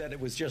knew that it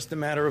was just a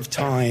matter of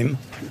time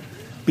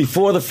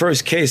before the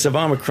first case of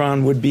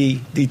Omicron would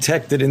be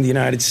detected in the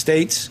United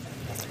States.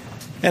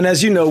 And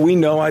as you know, we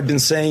know, I've been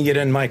saying it,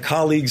 and my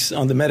colleagues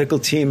on the medical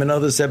team and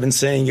others have been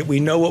saying it, we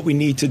know what we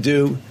need to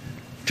do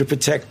to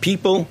protect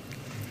people.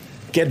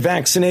 Get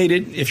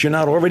vaccinated. If you're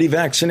not already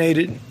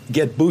vaccinated,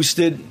 get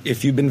boosted.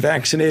 If you've been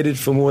vaccinated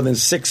for more than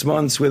 6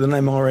 months with an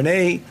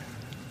mRNA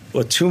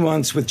or 2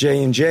 months with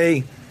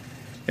J&J,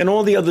 and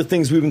all the other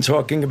things we've been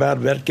talking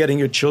about getting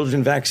your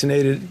children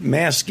vaccinated,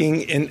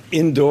 masking in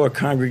indoor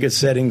congregate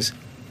settings,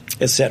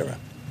 etc.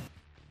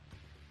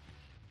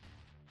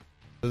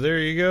 So there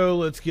you go.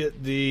 Let's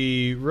get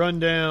the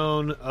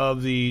rundown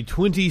of the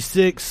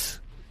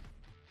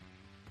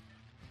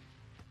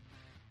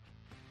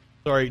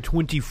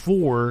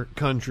 24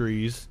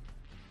 countries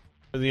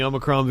where the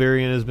Omicron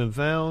variant has been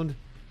found.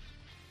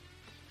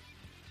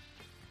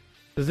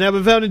 It has now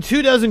been found in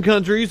 24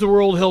 countries. The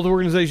World Health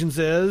Organization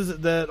says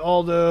that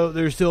although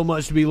there's still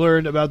much to be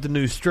learned about the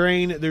new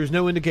strain, there's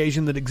no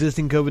indication that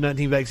existing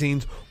COVID-19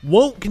 vaccines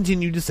won't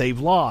continue to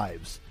save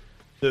lives.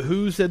 The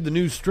WHO said the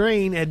new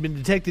strain had been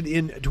detected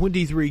in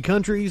 23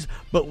 countries,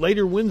 but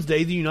later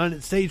Wednesday, the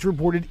United States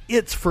reported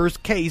its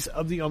first case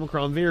of the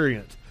Omicron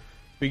variant.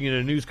 Speaking at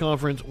a news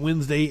conference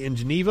Wednesday in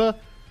Geneva,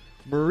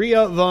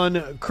 Maria von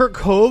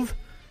Kerkhove,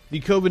 the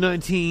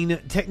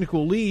COVID-19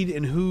 technical lead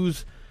in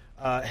WHO's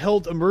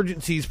Health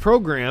Emergencies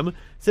Program,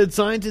 said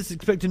scientists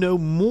expect to know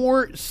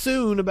more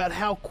soon about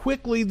how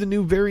quickly the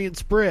new variant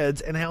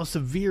spreads and how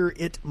severe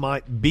it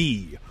might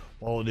be.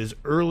 While it is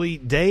early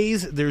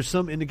days, there's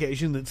some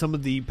indication that some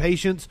of the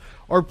patients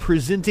are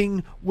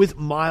presenting with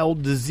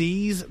mild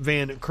disease,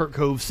 Van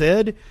Kerkhove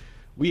said.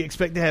 We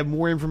expect to have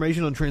more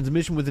information on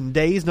transmission within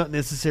days, not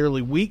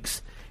necessarily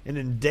weeks, and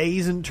in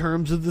days in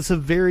terms of the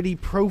severity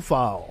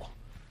profile.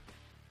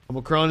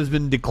 Omicron has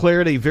been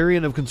declared a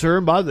variant of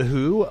concern by the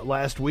WHO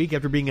last week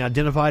after being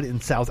identified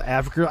in South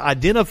Africa.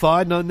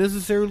 Identified, not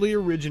necessarily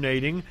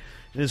originating,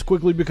 and has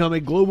quickly become a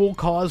global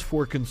cause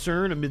for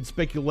concern amid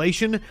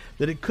speculation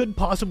that it could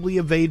possibly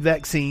evade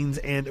vaccines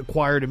and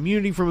acquired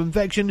immunity from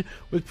infection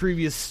with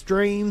previous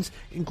strains,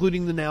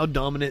 including the now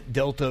dominant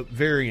Delta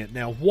variant.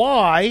 Now,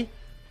 why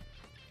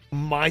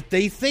might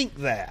they think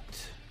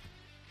that?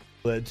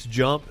 Let's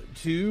jump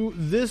to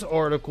this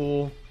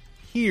article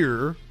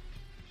here,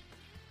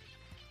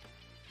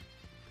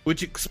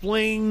 which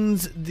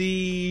explains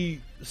the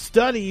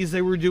studies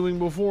they were doing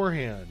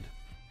beforehand.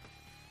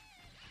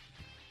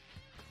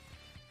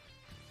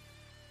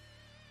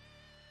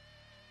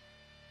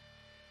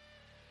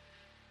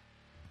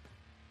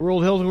 The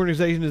World Health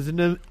Organization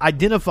has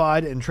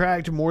identified and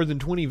tracked more than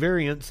 20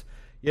 variants,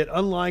 yet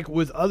unlike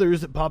with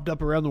others that popped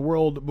up around the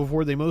world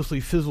before they mostly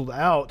fizzled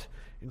out,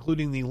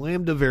 including the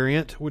Lambda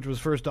variant, which was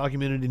first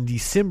documented in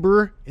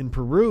December in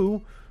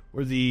Peru,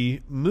 or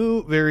the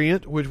Mu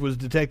variant, which was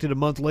detected a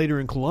month later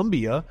in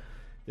Colombia,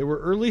 there were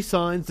early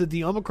signs that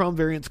the Omicron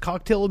variant's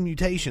cocktail of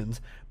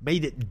mutations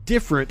made it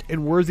different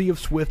and worthy of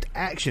swift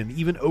action,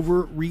 even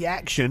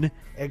overreaction,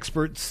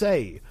 experts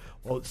say.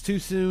 While it's too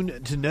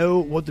soon to know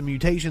what the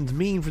mutations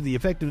mean for the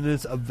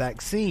effectiveness of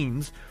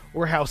vaccines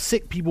or how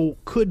sick people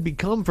could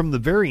become from the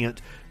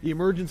variant, the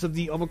emergence of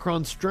the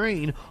Omicron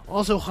strain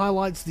also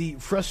highlights the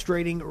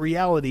frustrating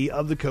reality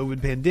of the COVID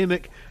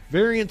pandemic.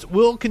 Variants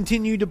will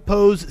continue to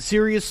pose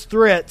serious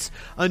threats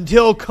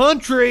until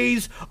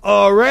countries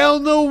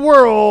around the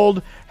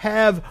world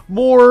have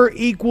more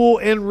equal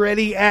and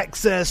ready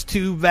access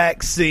to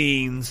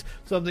vaccines,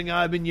 something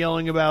I've been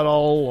yelling about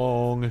all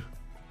along.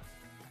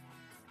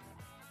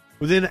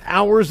 Within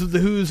hours of the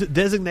WHO's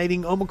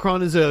designating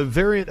Omicron as a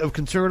variant of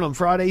concern on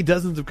Friday,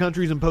 dozens of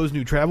countries imposed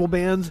new travel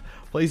bans.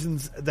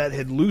 Places that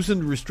had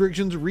loosened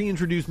restrictions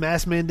reintroduced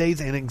mask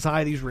mandates, and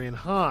anxieties ran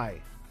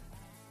high.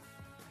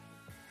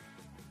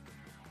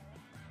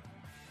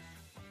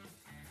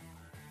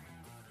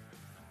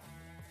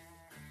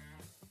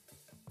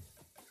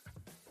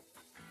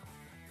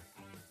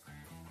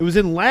 It was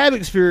in lab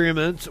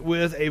experiments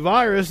with a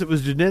virus that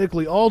was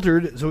genetically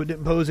altered so it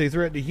didn't pose a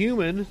threat to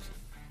humans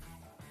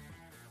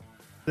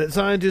that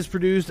scientists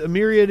produced a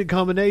myriad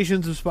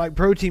combinations of spike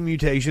protein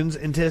mutations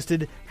and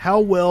tested how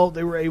well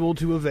they were able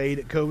to evade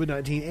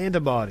COVID-19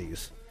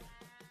 antibodies.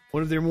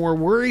 One of their more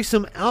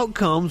worrisome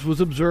outcomes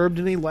was observed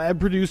in a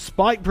lab-produced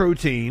spike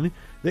protein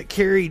that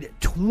carried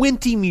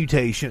 20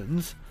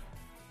 mutations,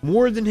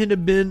 more than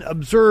had been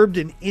observed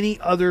in any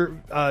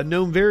other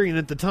known variant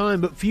at the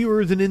time, but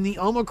fewer than in the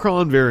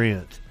Omicron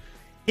variant.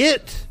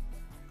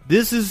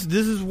 This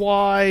is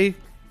why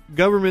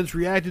governments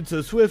reacted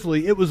so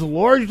swiftly. It was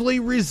largely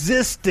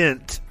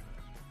resistant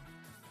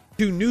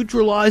to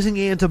neutralizing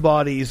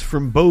antibodies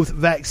from both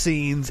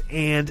vaccines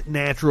and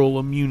natural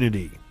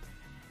immunity.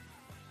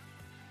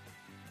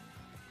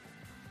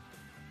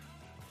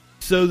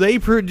 So they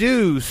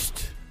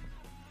produced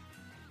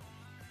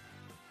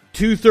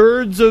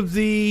 2/3 of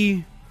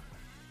the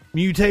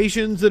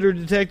mutations that are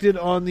detected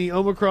on the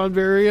Omicron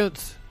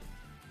variant,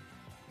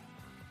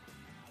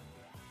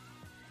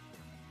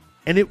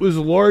 and it was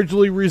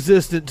largely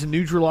resistant to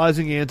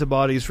neutralizing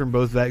antibodies from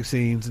both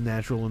vaccines and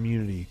natural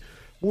immunity.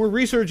 More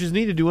research is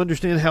needed to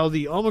understand how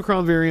the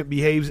Omicron variant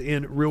behaves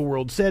in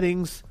real-world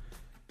settings.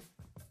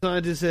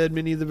 Scientists said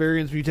many of the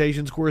variant's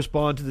mutations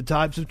correspond to the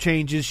types of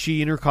changes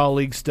she and her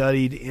colleagues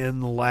studied in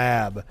the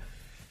lab.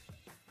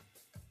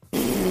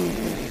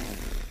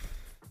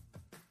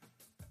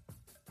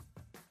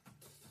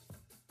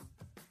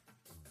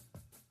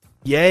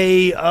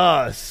 Yay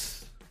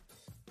us.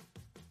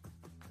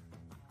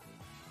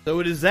 So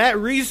it is that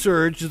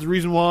research is the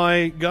reason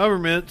why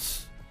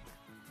governments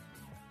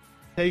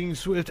taking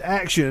swift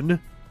action.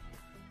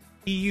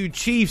 EU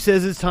chief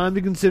says it's time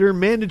to consider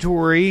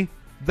mandatory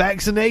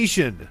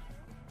vaccination.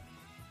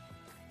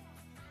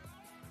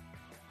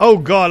 Oh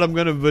God, I'm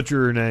going to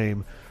butcher her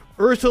name.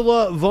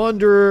 Ursula von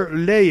der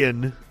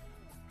Leyen.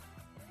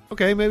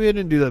 Okay, maybe I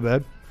didn't do that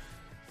bad.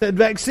 Said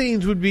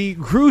vaccines would be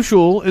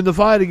crucial in the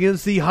fight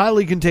against the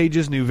highly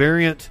contagious new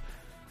variant.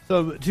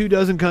 Some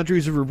 24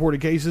 countries have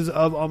reported cases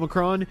of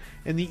Omicron,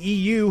 and the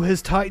EU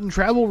has tightened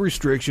travel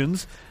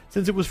restrictions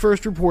since it was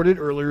first reported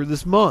earlier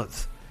this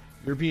month.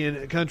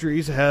 European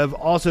countries have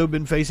also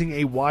been facing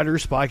a wider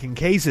spike in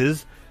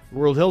cases. The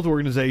World Health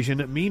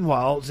Organization,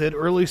 meanwhile, said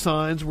early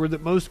signs were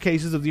that most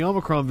cases of the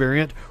Omicron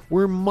variant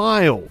were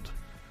mild.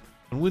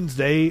 On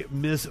Wednesday,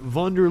 Ms.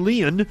 von der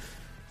Leyen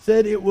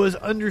said it was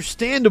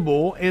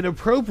understandable and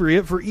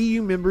appropriate for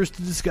EU members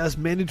to discuss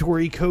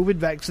mandatory COVID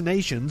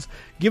vaccinations,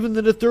 given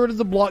that a third of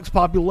the bloc's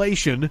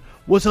population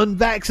was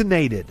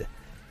unvaccinated.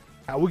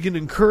 How we can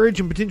encourage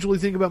and potentially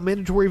think about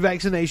mandatory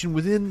vaccination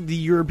within the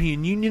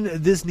European Union,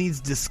 this needs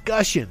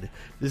discussion.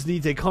 This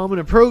needs a common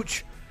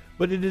approach,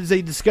 but it is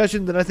a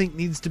discussion that I think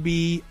needs to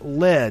be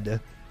led.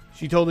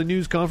 She told a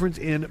news conference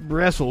in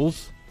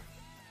Brussels.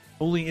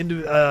 Only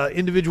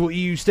individual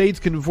EU states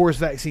can enforce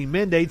vaccine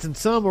mandates, and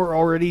some are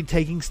already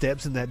taking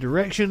steps in that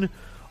direction.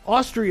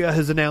 Austria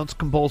has announced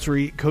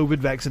compulsory COVID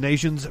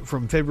vaccinations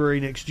from February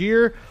next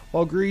year,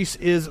 while Greece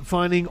is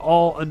fining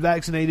all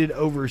unvaccinated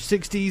over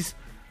 60s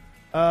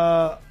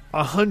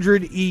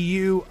 100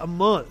 EU a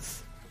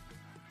month.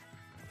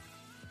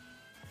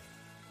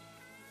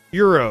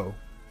 Euro,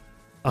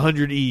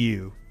 100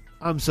 EU.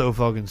 I'm so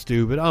fucking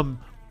stupid. I'm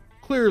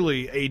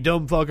clearly a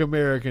dumb fuck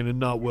American and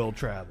not well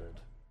traveled.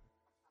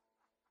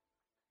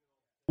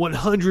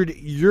 100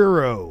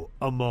 euro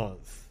a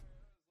month.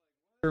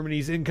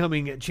 Germany's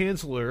incoming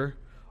Chancellor,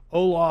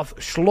 Olaf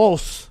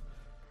Scholz,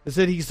 has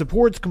said he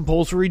supports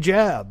compulsory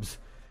jabs.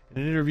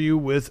 In an interview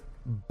with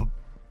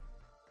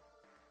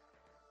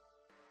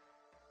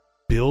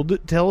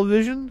Bild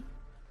Television,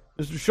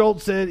 Mr.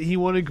 Scholz said he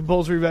wanted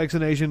compulsory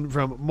vaccination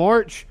from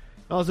March.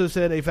 Also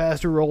said a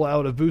faster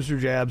rollout of booster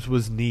jabs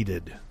was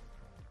needed.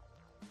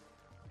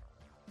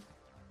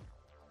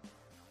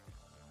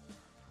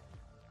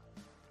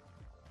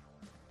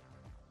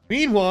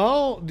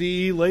 Meanwhile,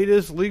 the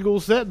latest legal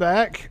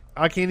setback,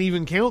 I can't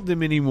even count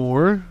them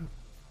anymore.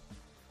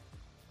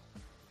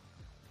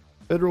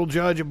 Federal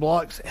judge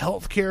blocks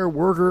healthcare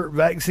worker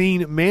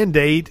vaccine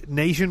mandate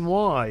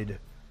nationwide.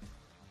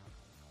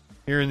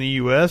 Here in the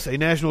U.S., a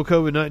national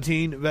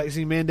COVID-19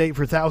 vaccine mandate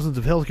for thousands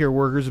of healthcare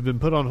workers have been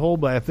put on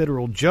hold by a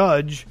federal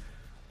judge.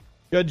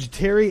 Judge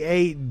Terry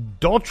A.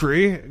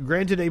 Daughtry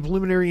granted a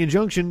preliminary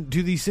injunction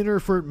to the Center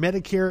for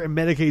Medicare and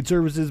Medicaid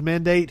Services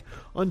mandate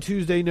on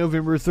Tuesday,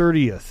 November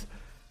 30th.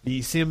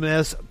 The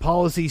CMS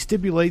policy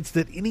stipulates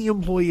that any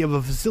employee of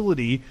a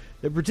facility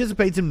that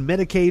participates in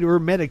Medicaid or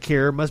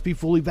Medicare must be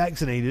fully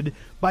vaccinated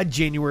by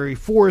January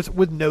 4th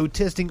with no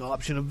testing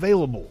option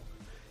available.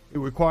 It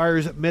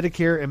requires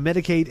Medicare and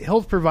Medicaid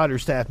health provider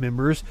staff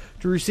members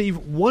to receive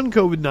one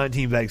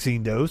COVID-19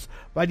 vaccine dose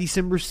by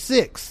December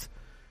 6th.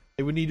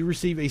 They would need to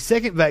receive a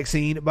second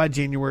vaccine by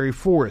January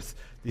 4th.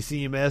 The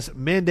CMS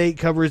mandate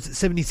covers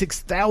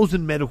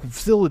 76,000 medical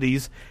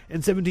facilities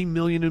and 17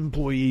 million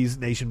employees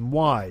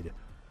nationwide.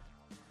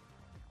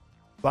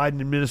 The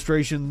Biden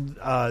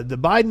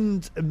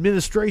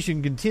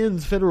administration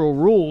contends federal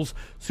rules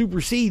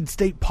supersede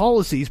state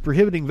policies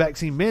prohibiting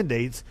vaccine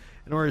mandates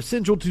and are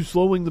essential to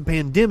slowing the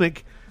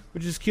pandemic,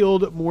 which has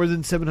killed more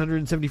than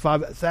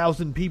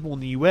 775,000 people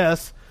in the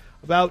U.S.,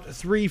 About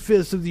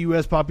 3/5 of the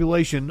U.S.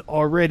 population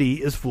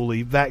already is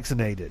fully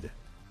vaccinated.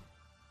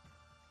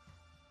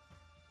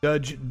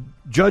 Judge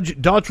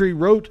Daughtry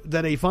wrote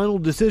that a final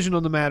decision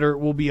on the matter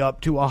will be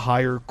up to a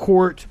higher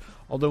court.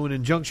 Although an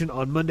injunction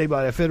on Monday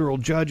by a federal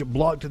judge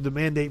blocked the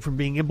mandate from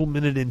being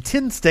implemented in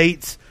 10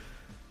 states,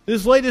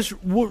 this latest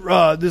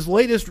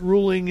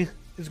ruling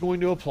is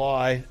going to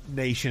apply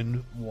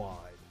nationwide.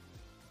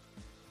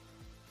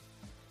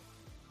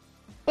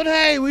 But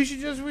hey, we should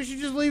just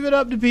leave it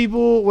up to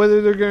people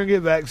whether they're going to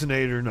get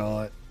vaccinated or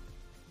not.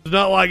 It's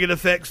not like it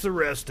affects the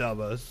rest of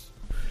us.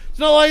 It's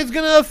not like it's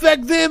going to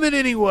affect them in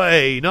any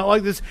way. Not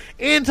like this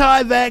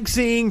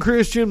anti-vaccine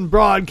Christian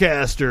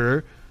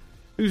broadcaster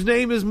whose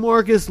name is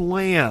Marcus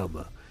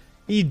Lamb.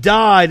 He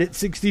died at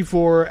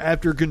 64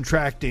 after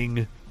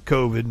contracting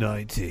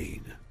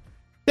COVID-19.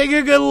 Take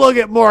a good look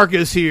at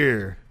Marcus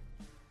here.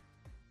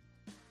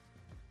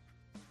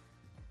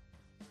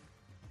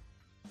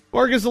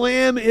 Marcus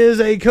Lamb is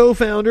a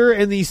co-founder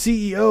and the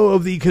CEO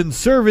of the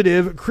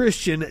conservative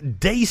Christian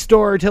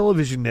Daystar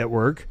television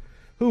network,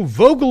 who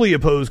vocally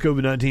opposed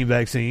COVID-19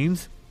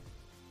 vaccines.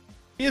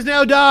 He has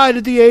now died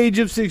at the age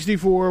of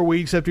 64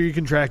 weeks after he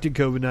contracted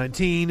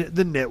COVID-19,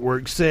 the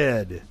network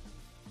said.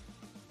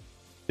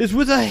 It's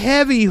with a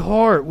heavy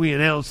heart we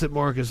announce that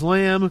Marcus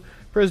Lamb,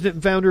 president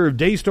and founder of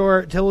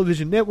Daystar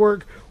Television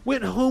Network,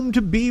 went home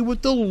to be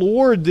with the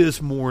Lord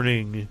this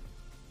morning.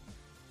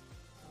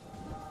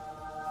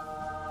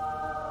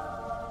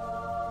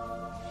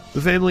 The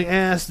family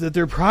asked that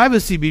their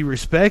privacy be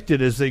respected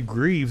as they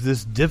grieve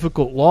this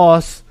difficult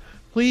loss.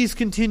 Please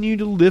continue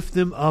to lift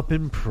them up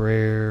in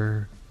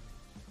prayer.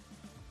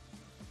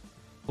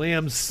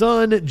 Lamb's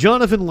son,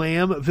 Jonathan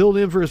Lamb, filled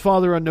in for his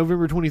father on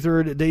November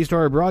 23rd at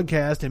Daystar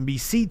broadcast and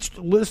beseeched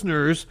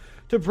listeners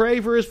to pray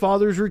for his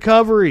father's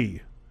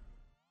recovery.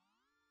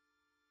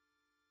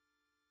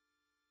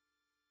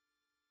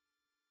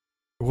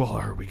 Well,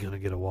 are we going to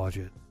get to watch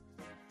it?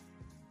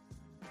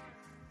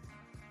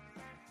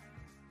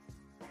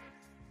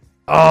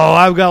 Oh,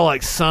 I've got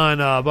to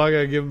sign up. I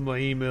got to give him my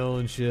email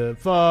and shit.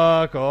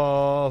 Fuck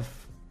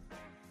off.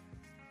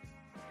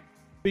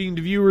 Speaking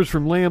to viewers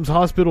from Lamb's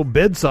hospital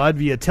bedside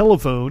via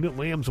telephone,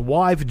 Lamb's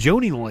wife,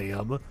 Joni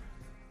Lamb,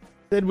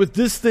 said with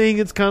this thing,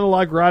 it's kind of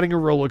like riding a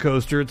roller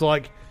coaster. It's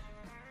like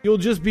you'll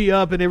just be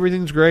up and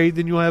everything's great.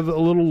 Then you'll have a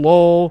little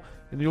lull,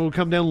 and you'll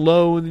come down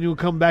low, and then you'll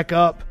come back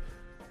up.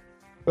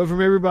 But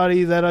from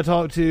everybody that I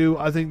talked to,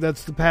 I think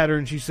that's the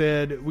pattern. She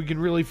said, we can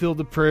really feel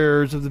the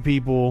prayers of the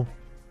people.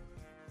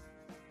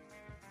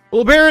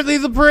 Well, apparently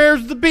the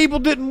prayers of the people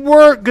didn't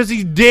work because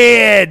he's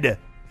dead.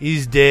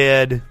 He's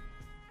dead.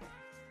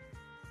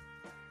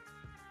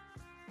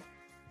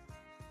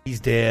 He's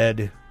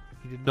dead.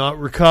 He did not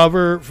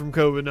recover from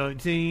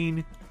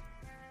COVID-19.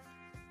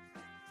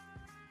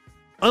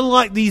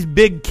 Unlike these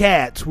big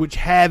cats, which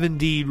have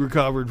indeed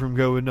recovered from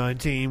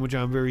COVID-19, which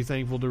I'm very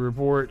thankful to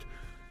report.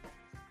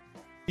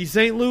 The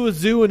St. Louis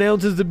Zoo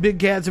announces that big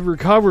cats have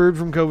recovered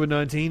from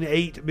COVID-19.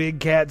 8 big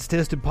cats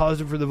tested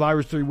positive for the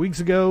virus 3 weeks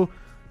ago.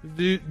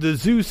 The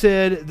zoo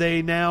said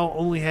they now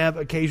only have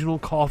occasional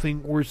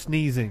coughing or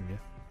sneezing.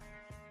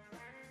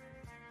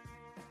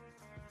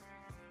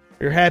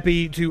 They're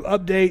happy to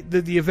update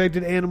that the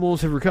affected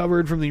animals have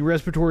recovered from the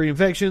respiratory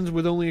infections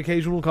with only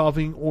occasional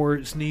coughing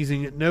or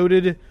sneezing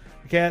noted.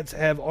 The cats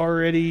have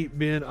already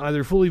been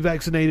either fully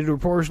vaccinated or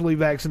partially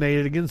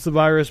vaccinated against the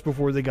virus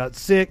before they got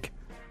sick.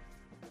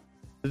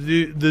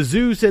 The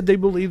zoo said they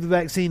believe the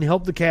vaccine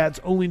helped the cats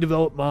only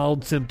develop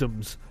mild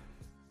symptoms.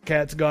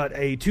 Cats got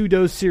a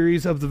 2-dose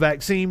series of the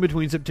vaccine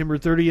between September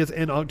 30th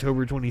and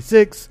October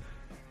 26th.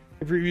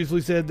 They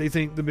previously said they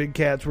think the big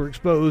cats were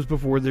exposed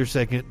before their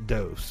second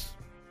dose.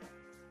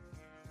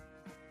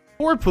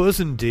 Poor puss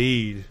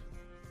indeed.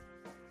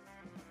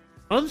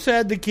 I'm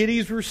sad the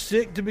kitties were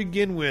sick to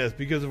begin with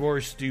because of our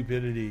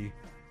stupidity.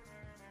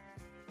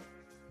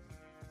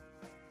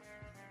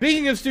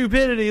 Speaking of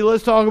stupidity,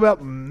 let's talk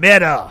about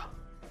Meta.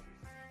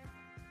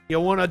 You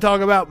want to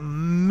talk about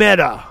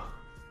Meta?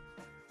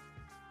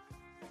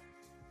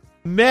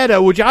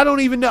 Meta, which I don't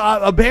even know.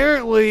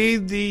 Apparently,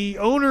 the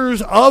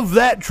owners of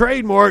that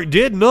trademark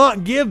did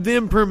not give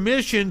them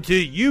permission to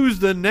use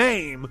the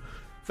name.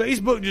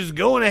 Facebook just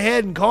going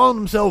ahead and calling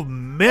themselves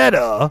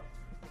Meta,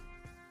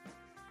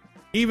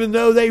 even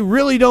though they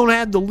really don't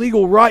have the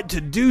legal right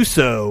to do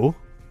so.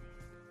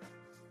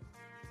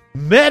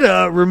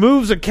 Meta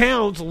removes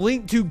accounts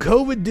linked to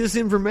COVID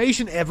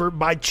disinformation effort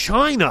by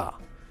China.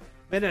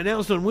 Meta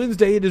announced on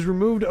Wednesday it has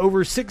removed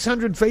over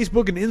 600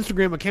 Facebook and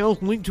Instagram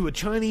accounts linked to a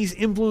Chinese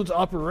influence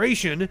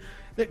operation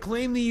that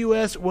claimed the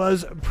U.S.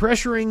 was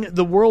pressuring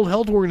the World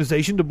Health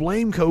Organization to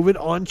blame COVID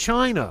on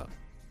China.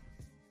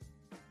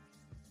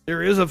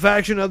 There is a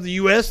faction of the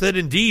U.S. that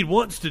indeed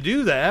wants to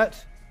do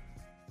that.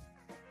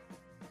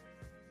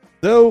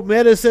 Though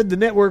Meta said the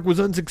network was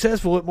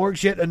unsuccessful, it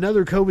marks yet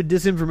another COVID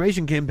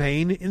disinformation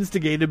campaign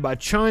instigated by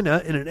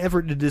China in an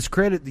effort to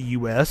discredit the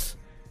U.S.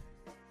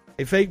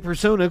 A fake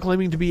persona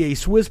claiming to be a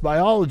Swiss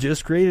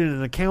biologist created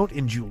an account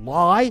in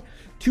July,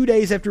 2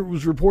 days after it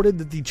was reported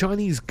that the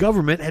Chinese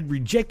government had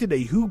rejected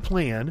a WHO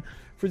plan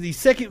for the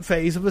second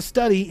phase of a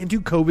study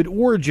into COVID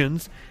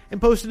origins and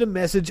posted a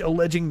message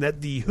alleging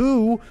that the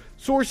WHO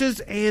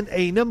sources and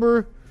a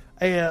number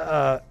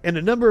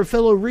of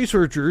fellow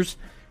researchers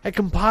had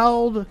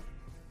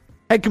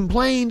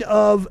complained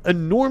of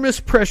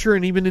enormous pressure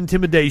and even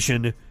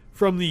intimidation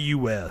from the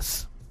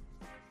U.S.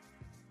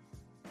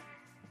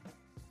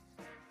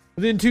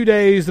 Within 2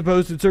 days, the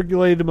post had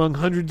circulated among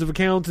hundreds of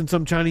accounts in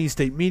some Chinese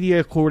state media,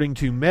 according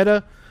to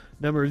Meta.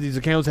 A number of these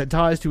accounts had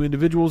ties to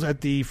individuals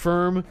at the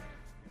firm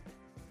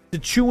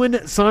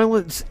Sichuan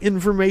Silence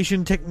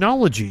Information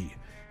Technology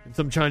and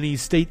some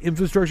Chinese state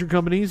infrastructure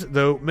companies,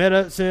 though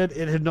Meta said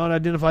it had not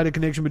identified a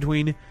connection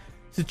between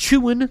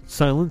Sichuan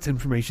Silence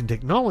Information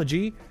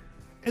Technology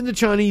and the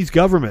Chinese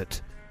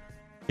government.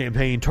 The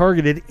campaign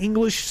targeted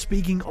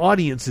English-speaking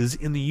audiences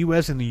in the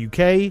U.S. and the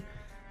U.K.,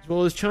 as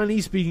well as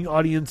Chinese-speaking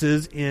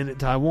audiences in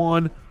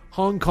Taiwan,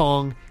 Hong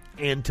Kong,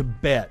 and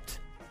Tibet.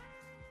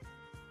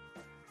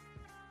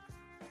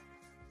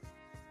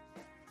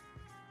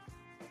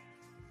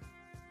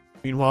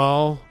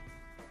 Meanwhile,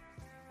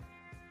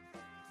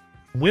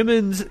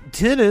 women's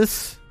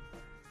tennis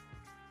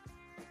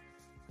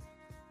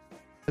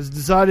has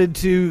decided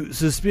to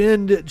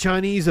suspend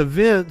Chinese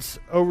events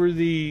over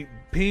the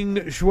Peng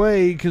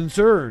Shuai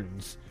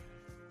concerns.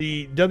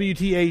 The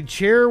WTA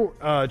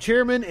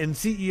chairman and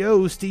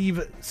CEO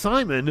Steve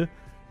Simon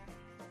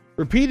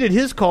repeated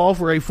his call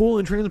for a full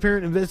and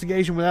transparent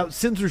investigation without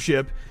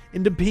censorship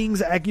into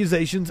Peng's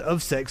accusations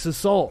of sex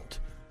assault.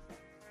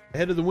 The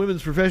head of the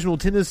Women's Professional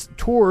Tennis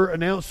Tour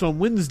announced on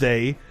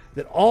Wednesday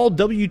that all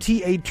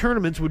WTA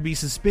tournaments would be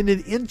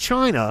suspended in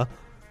China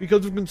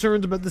because of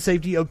concerns about the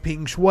safety of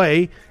Peng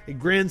Shuai, a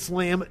Grand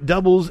Slam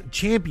doubles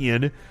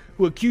champion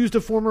who accused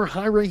a former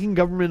high-ranking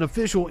government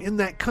official in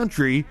that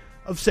country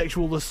of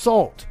sexual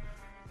assault.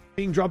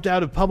 Peng dropped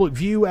out of public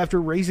view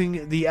after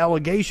raising the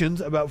allegations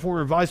about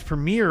former Vice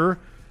Premier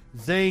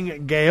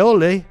Zhang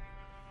Gaoli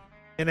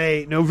in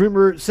a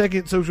November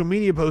 2nd social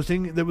media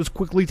posting that was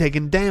quickly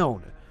taken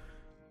down.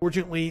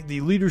 Fortunately,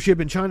 the leadership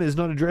in China has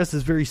not addressed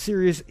this very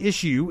serious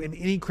issue in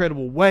any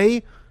credible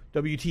way.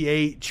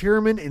 WTA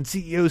chairman and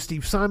CEO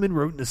Steve Simon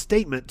wrote in a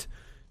statement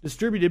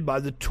distributed by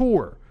the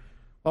tour.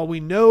 While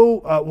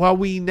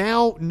we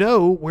now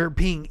know where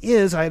Peng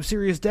is, I have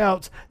serious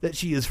doubts that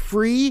she is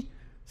free,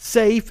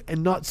 safe,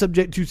 and not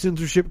subject to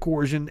censorship,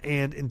 coercion,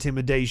 and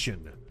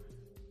intimidation.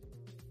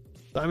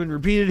 Simon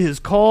repeated his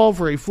call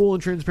for a full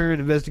and transparent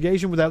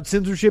investigation without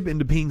censorship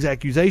into Ping's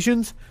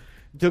accusations,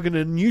 and took an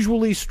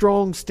unusually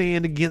strong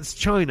stand against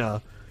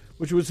China,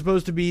 which was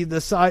supposed to be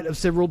the site of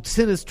several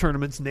tennis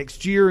tournaments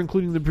next year,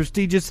 including the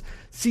prestigious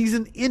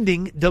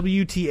season-ending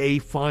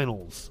WTA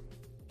Finals.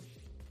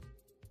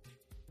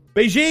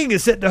 Beijing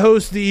is set to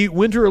host the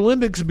Winter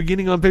Olympics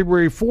beginning on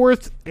February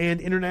 4th, and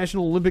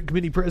International Olympic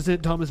Committee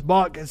President Thomas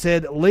Bach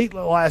said late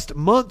last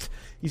month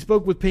he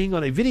spoke with Ping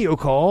on a video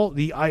call.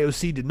 The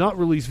IOC did not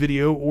release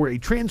video or a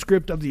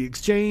transcript of the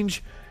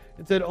exchange,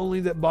 and said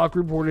only that Bach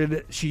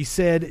reported she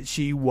said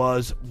she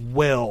was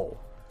well.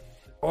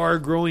 Are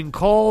growing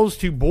calls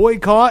to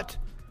boycott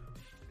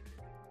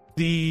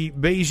the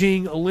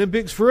Beijing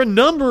Olympics for a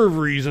number of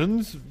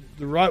reasons.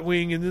 The right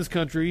wing in this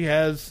country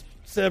has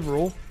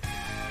several.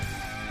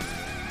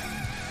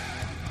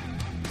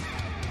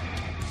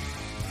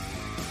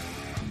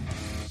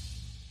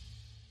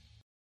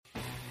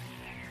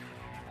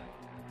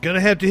 Gonna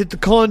have to hit the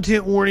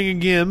content warning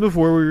again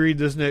before we read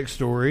this next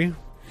story.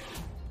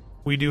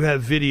 We do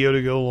have video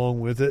to go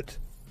along with it.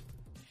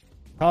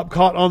 Cop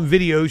caught on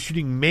video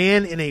shooting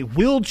man in a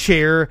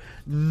wheelchair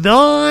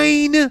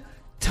 9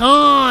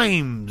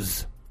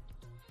 times.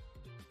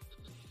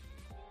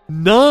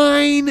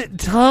 9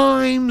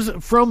 times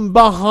from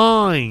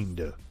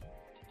behind.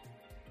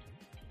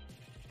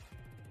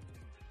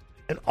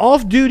 An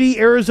off-duty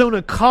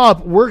Arizona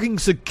cop working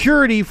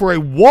security for a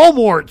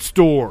Walmart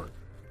store.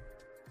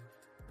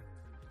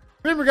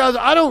 Remember, guys,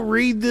 I don't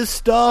read this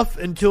stuff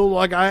until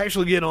I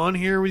actually get on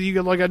here with you.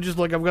 I've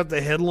got the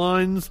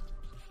headlines.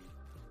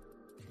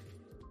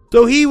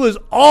 So he was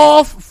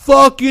off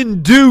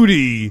fucking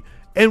duty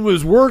and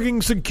was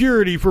working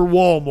security for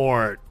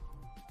Walmart.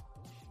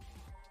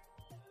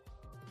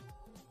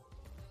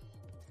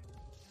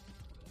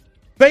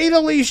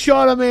 Fatally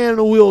shot a man in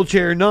a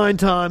wheelchair 9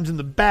 times in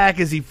the back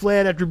as he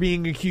fled after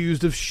being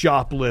accused of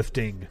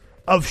shoplifting.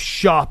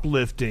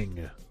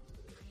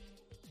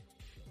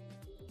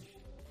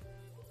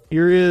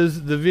 Here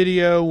is the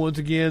video. Once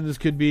again, this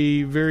could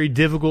be very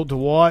difficult to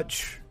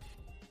watch.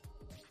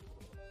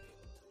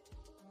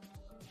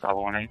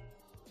 Bravo 1-8.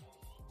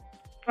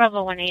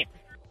 Bravo 1-8.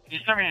 You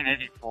sent me an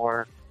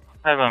 84.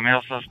 I have a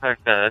male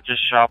suspect that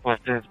just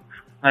shoplifted.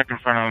 Right in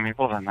front of me,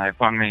 pulled a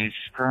knife on me. He's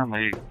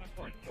currently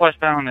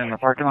westbound in the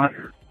parking lot.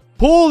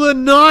 Pull the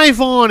knife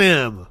on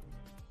him.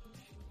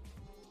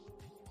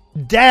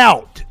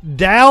 Doubt.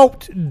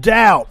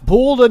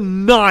 Pull the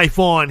knife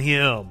on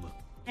him.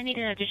 I need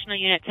an additional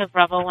unit to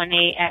Bravo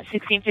 1-8 at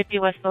 1650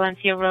 West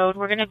Valencia Road.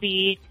 We're going to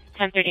be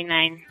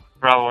 1039.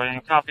 Bravo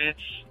 1-8, copy. It's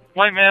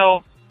white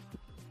male,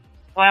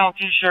 flannel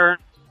t-shirt,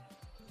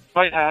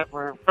 white hat.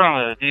 We're in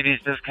front of the DD's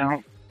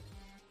discount.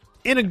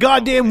 In a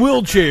goddamn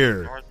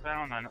wheelchair.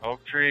 Northbound on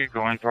Oak Tree,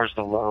 going towards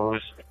the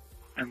Lowe's.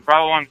 And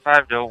Bravo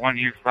 15 to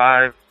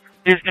 1U5.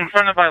 He's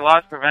confronted by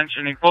loss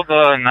prevention. He pulled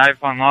the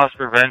knife on loss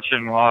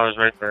prevention while I was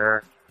right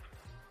there.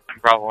 And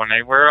Bravo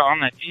 1-8. We're on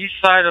the east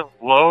side of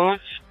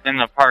Lowe's in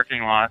the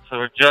parking lot, so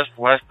we're just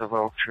west of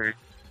Oak Tree.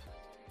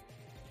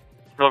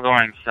 Still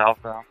going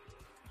southbound.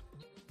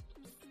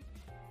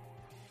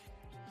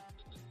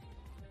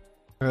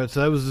 Alright,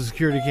 so that was the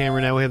security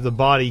camera. Now we have the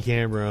body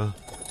camera.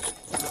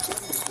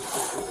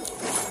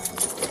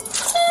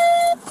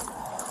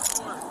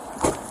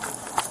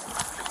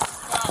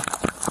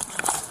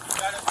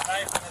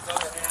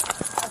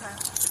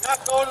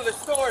 Not going to the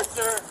store,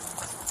 sir.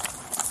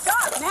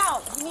 Stop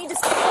now. You need to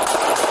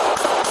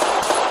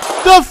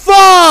The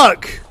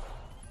fuck?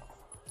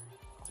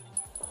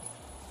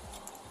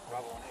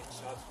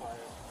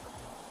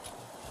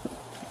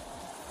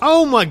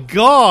 Oh my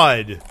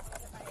god.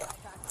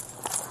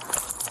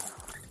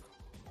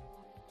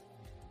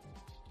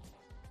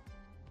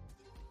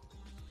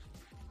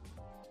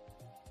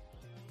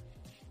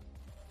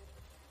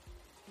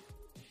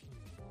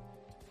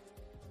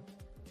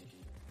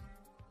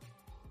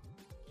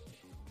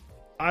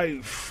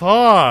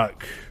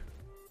 Fuck.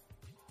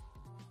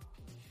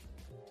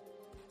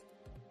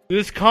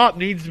 This cop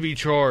needs to be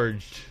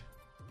charged.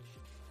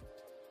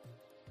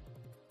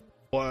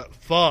 What?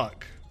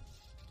 Fuck.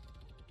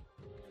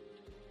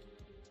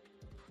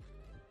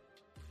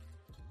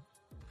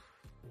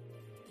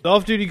 The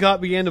off-duty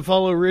cop began to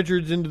follow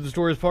Richards into the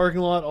store's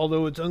parking lot,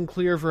 although it's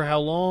unclear for how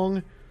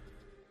long.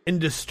 In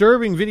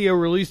disturbing video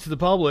released to the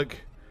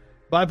public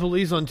by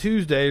police on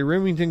Tuesday,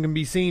 Remington can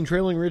be seen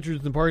trailing Richards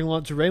in the parking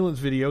lot surveillance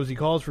video as he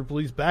calls for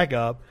police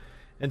backup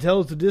and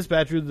tells the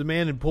dispatcher that the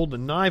man had pulled a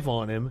knife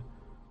on him.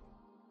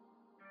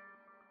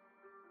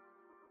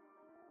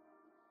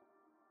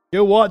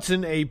 Joe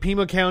Watson, a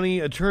Pima County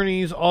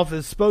Attorney's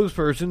Office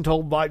spokesperson,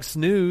 told Fox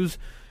News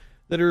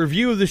that a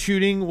review of the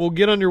shooting will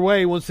get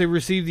underway once they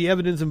receive the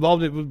evidence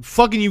involved.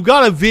 You've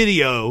got a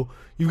video.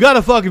 You've got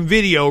a fucking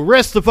video.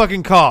 Arrest the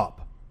fucking cop.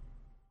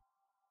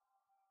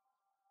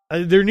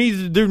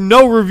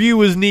 No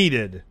review is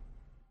needed.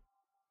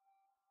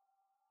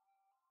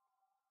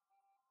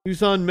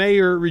 Tucson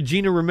Mayor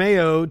Regina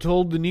Romeo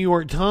told the New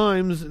York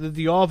Times that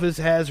the office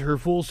has her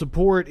full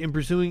support in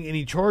pursuing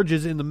any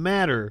charges in the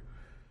matter.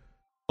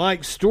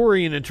 Mike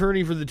Story, an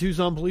attorney for the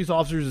Tucson Police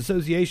Officers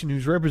Association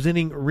who's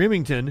representing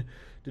Remington,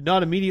 did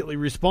not immediately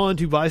respond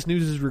to Vice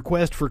News'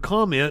 request for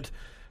comment,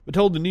 but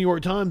told the New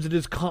York Times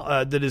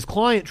that his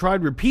client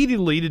tried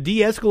repeatedly to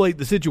de-escalate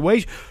the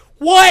situation.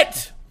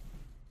 What?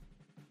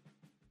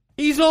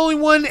 He's the only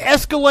one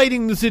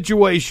escalating the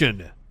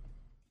situation.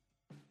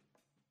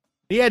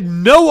 He had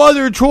no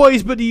other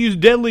choice but to use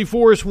deadly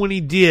force when he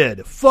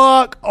did.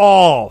 Fuck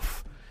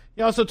off.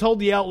 He also told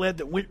the outlet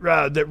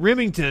that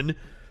Remington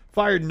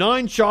fired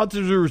 9 shots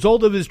as a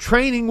result of his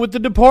training with the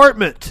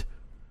department.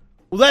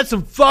 Well, that's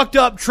some fucked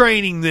up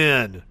training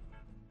then.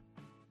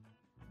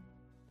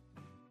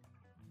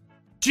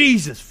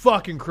 Jesus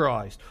fucking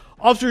Christ.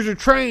 Officers are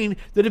trained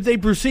that if they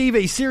perceive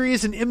a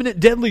serious and imminent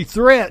deadly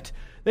threat,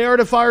 they are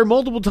to fire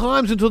multiple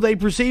times until they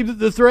perceive that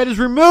the threat is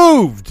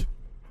removed.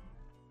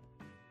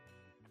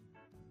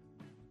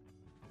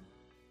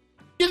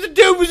 The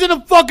dude was in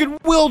a fucking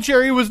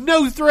wheelchair. He was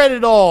no threat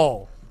at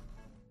all.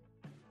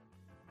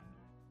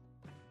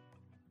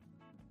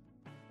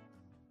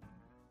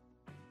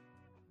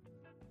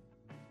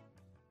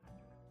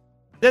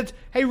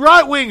 Hey,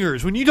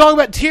 right-wingers, when you talk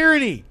about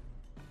tyranny,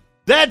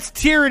 that's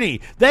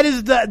tyranny. That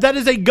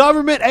is a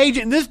government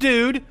agent. And this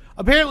dude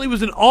apparently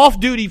was an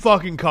off-duty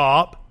fucking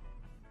cop.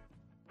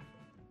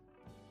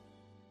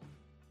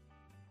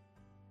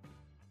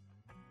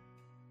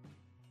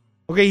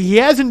 Okay, he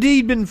has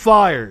indeed been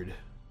fired.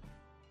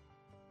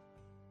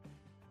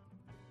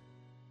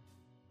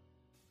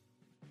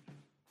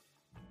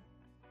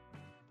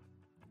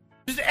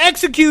 Just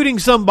executing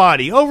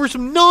somebody over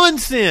some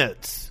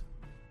nonsense.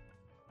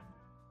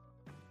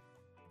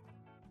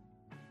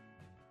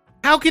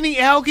 How can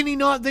he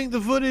not think the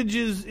footage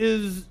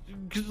is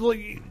cause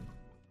like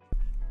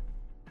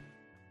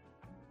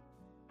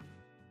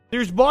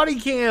there's body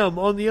cam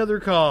on the other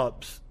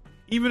cops.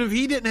 Even if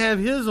he didn't have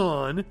his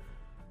on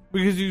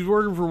because he was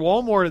working for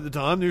Walmart at the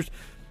time,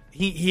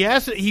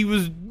 he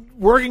was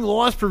working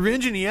loss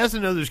prevention. He has to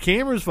know there's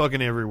cameras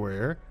fucking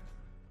everywhere.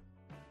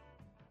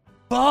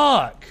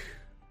 Fuck.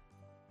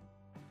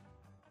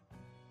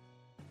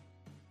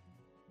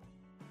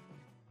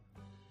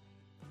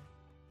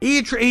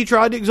 He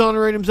tried to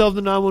exonerate himself of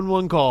the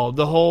 911 call,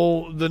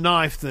 the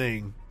knife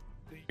thing.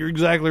 You're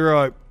exactly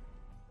right.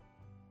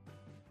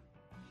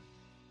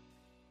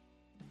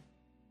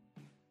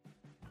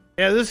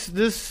 Yeah,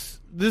 this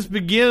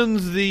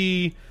begins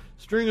the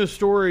string of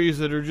stories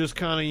that are just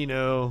kind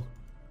of,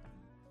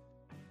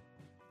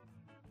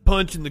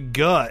 punch in the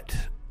gut.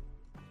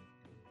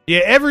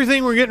 Yeah,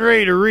 everything we're getting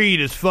ready to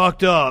read is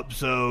fucked up,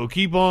 so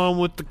keep on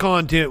with the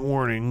content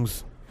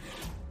warnings.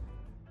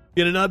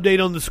 Get an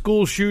update on the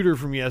school shooter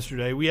from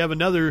yesterday. We have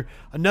another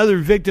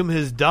victim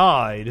has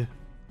died.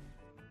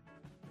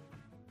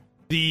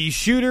 The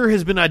shooter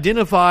has been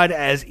identified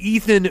as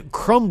Ethan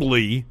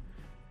Crumbly.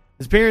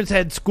 His parents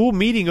had school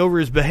meeting over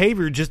his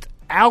behavior just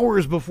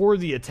hours before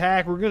the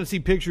attack. We're going to see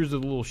pictures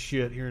of the little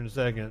shit here in a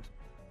second.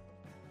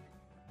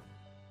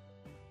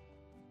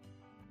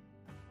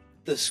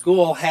 The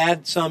school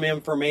had some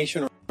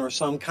information or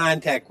some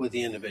contact with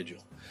the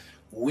individual.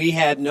 We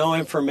had no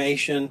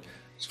information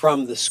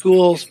from the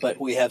schools, but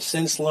we have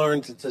since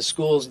learned that the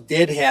schools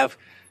did have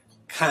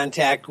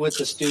contact with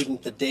the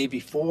student the day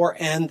before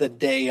and the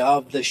day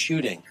of the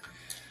shooting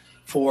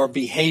for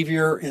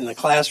behavior in the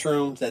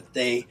classroom that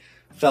they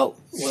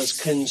felt was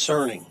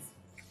concerning.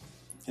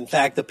 In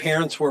fact, the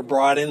parents were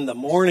brought in the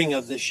morning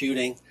of the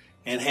shooting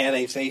and had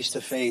a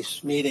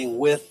face-to-face meeting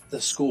with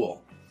the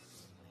school.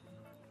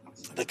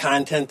 The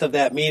content of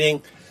that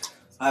meeting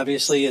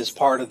obviously is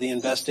part of the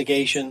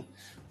investigation,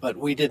 but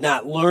we did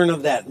not learn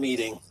of that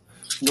meeting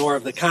nor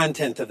of the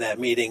content of that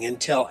meeting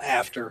until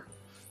after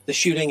the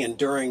shooting and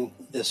during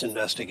this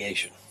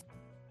investigation.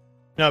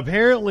 Now,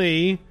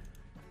 apparently,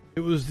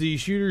 it was the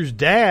shooter's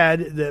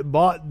dad that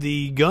bought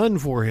the gun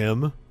for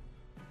him.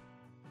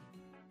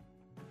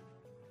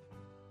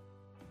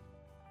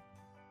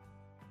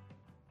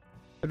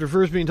 After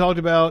first being talked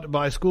about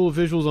by school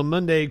officials on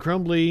Monday,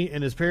 Crumbly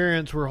and his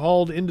parents were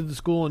hauled into the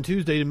school on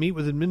Tuesday to meet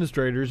with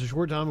administrators a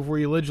short time before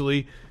he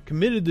allegedly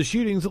committed the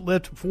shootings that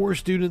left 4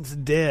 students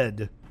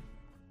dead.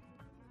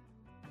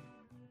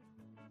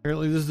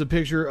 Apparently, this is a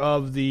picture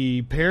of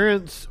the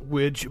parents,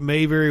 which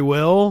may very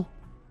well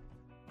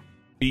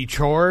be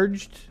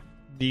charged.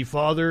 The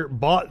father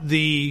bought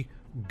the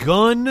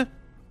gun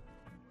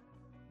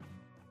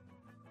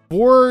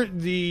for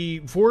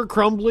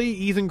Crumbly,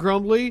 Ethan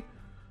Crumbly,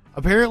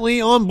 apparently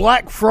on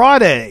Black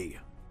Friday.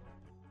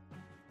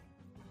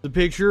 The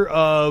picture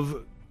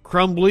of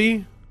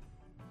Crumbly,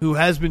 who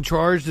has been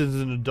charged as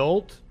an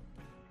adult.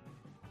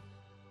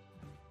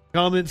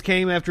 Comments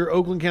came after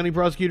Oakland County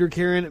Prosecutor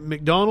Karen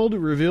McDonald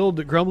revealed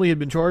that Crumbly had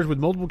been charged with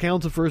multiple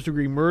counts of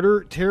first-degree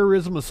murder,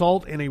 terrorism,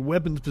 assault, and a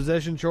weapons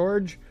possession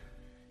charge.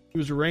 He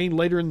was arraigned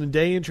later in the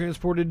day and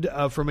transported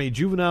from a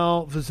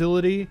juvenile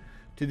facility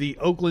to the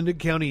Oakland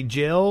County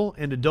Jail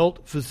and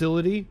Adult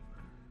Facility.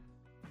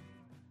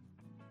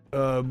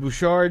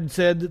 Bouchard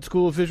said that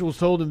school officials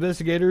told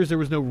investigators there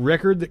was no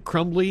record that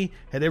Crumbley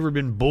had ever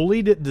been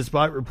bullied,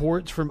 despite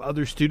reports from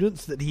other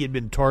students that he had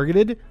been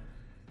targeted.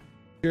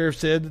 The sheriff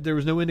said that there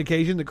was no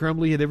indication that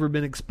Crumbley had ever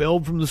been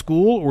expelled from the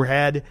school or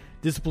had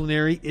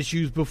disciplinary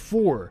issues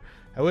before.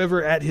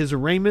 However, at his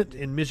arraignment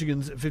in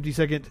Michigan's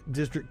 52nd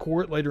District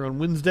Court later on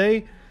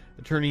Wednesday,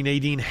 attorney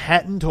Nadine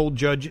Hatton told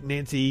Judge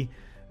Nancy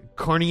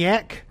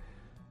Karniak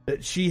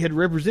that she had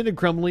represented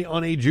Crumbley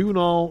on a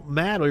juvenile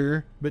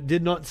matter but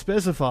did not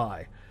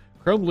specify.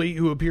 Crumbley,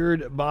 who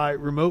appeared by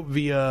remote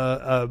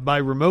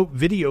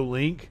video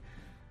link,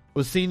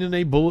 was seen in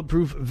a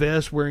bulletproof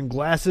vest wearing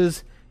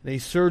glasses and a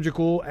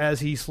surgical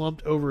as he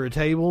slumped over a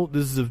table.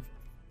 This is a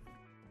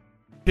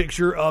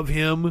picture of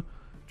him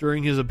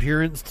during his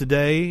appearance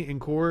today in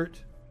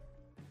court.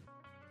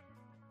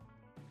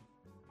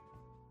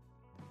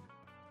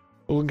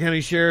 Oakland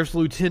County Sheriff's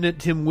Lieutenant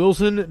Tim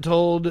Wilson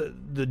told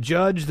the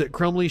judge that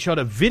Crumbley shot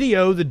a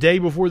video the day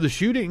before the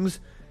shootings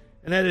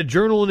and had a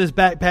journal in his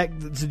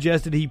backpack that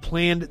suggested he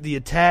planned the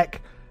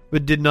attack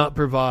but did not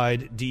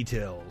provide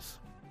details.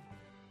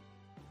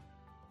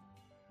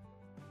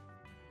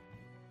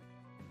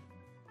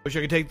 Wish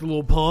I could take the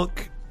little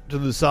punk to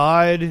the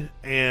side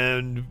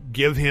and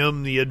give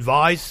him the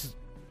advice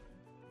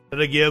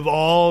that I give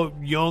all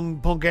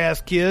young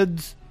punk-ass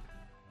kids.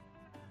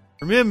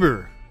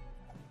 Remember,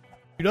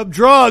 shoot up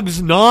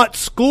drugs, not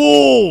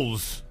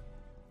schools.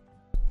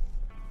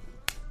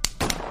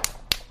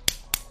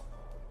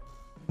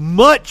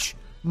 Much,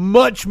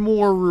 much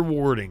more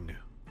rewarding.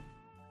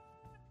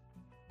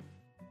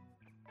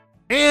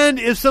 And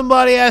if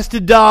somebody has to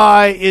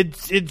die,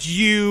 it's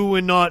you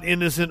and not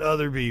innocent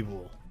other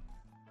people.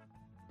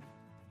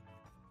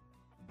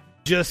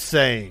 Just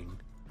saying.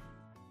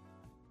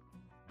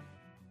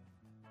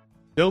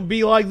 Don't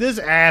be like this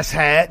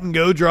asshat and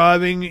go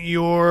driving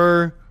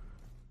your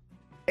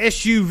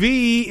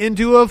SUV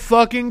into a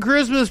fucking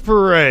Christmas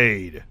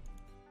parade.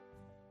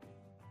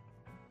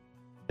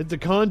 Hit the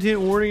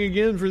content warning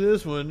again for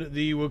this one.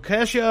 The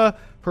Waukesha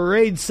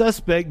parade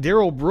suspect,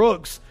 Daryl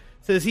Brooks,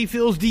 says he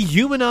feels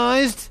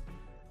demonized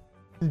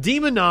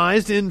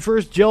in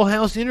first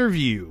jailhouse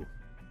interview.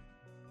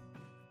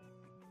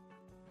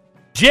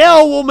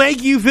 Jail will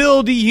make you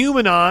feel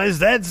dehumanized.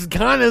 That's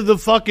kind of the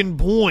fucking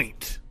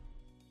point.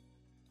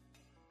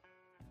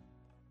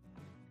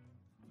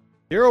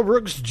 Daryl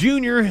Brooks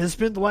Jr. has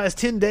spent the last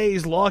 10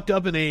 days locked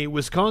up in a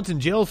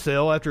Wisconsin jail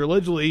cell after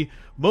allegedly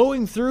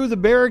mowing through the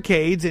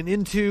barricades and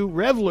into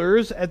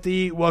revelers at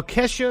the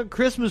Waukesha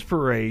Christmas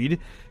parade,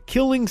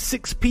 killing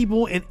 6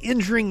 people and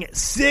injuring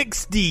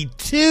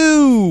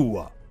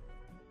 62.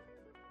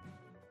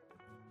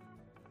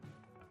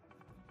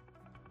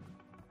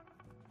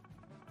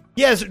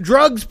 Yes,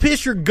 drugs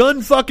piss your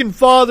gun fucking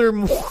father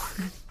more.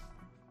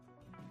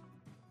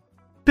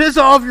 Piss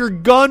off your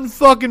gun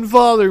fucking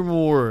father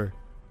more.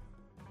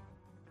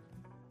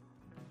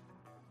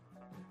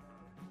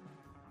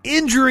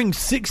 Injuring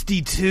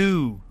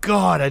 62.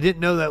 God, I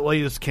didn't know that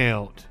latest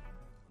count.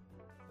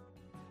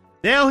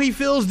 Now he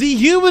feels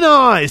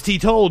dehumanized, he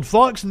told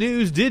Fox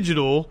News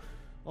Digital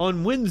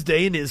on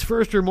Wednesday in his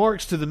first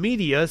remarks to the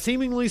media,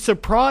 seemingly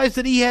surprised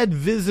that he had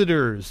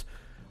visitors.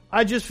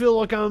 I just feel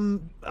like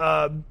I'm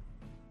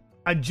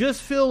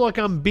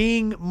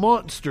being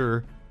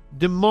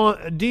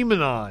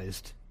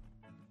demonized.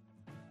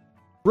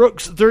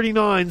 Brooks,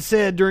 39,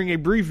 said during a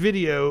brief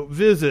video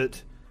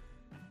visit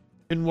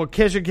in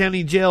Waukesha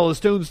County Jail, a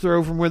stone's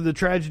throw from where the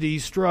tragedy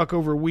struck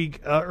over a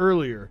week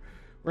earlier.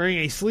 Wearing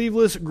a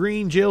sleeveless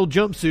green jail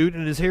jumpsuit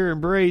and his hair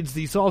in braids,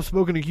 the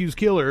soft-spoken accused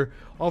killer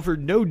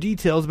offered no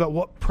details about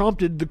what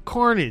prompted the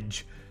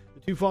carnage.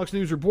 The 2 Fox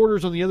News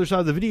reporters on the other side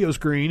of the video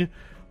screen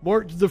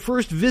marked the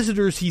first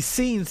visitors he's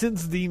seen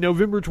since the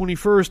November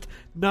 21st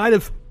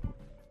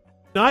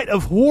night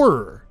of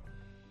horror.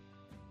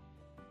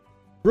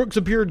 Brooks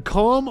appeared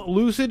calm,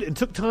 lucid, and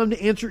took time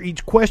to answer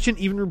each question,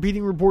 even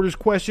repeating reporters'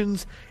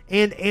 questions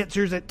and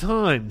answers at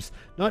times.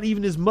 Not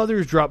even his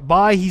mother's dropped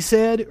by, he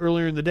said.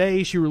 Earlier in the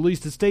day, she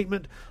released a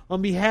statement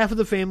on behalf of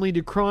the family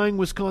decrying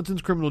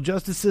Wisconsin's criminal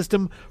justice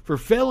system for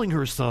failing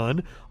her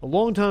son, a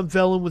longtime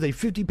felon with a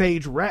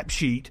 50-page rap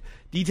sheet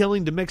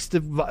detailing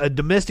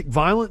domestic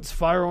violence,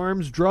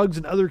 firearms, drugs,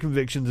 and other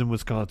convictions in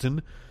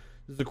Wisconsin.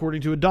 This is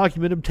according to a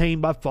document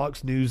obtained by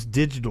Fox News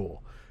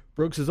Digital.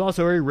 Brooks is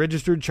also a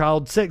registered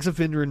child sex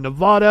offender in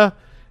Nevada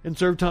and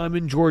served time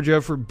in Georgia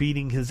for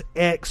beating his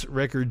ex,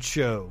 records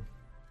show.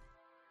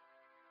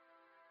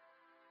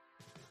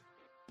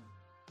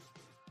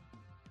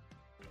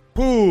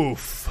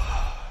 Poof.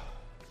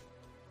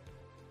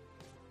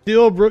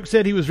 Still, Brooks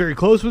said he was very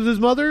close with his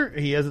mother.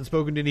 He hasn't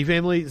spoken to any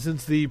family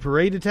since the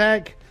parade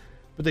attack,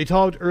 but they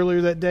talked earlier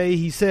that day,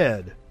 he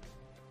said.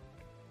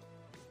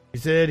 He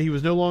said he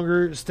was no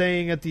longer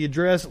staying at the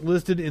address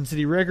listed in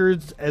city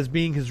records as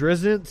being his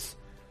residence.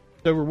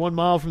 Over 1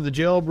 mile from the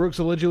jail, Brooks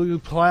allegedly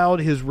plowed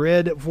his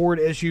red Ford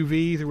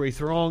SUV through a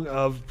throng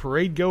of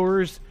parade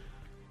goers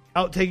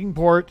out taking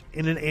part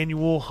in an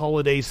annual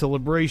holiday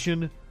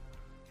celebration.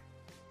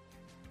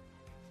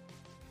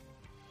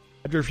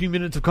 After a few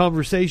minutes of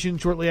conversation,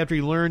 shortly after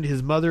he learned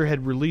his mother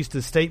had released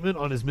a statement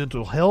on his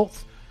mental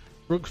health,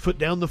 Brooks put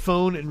down the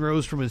phone and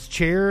rose from his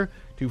chair.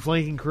 Two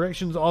flanking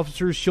corrections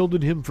officers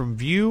shielded him from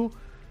view.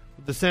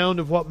 The sound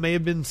of what may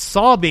have been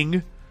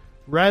sobbing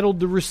rattled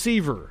the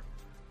receiver.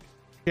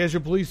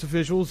 Casual police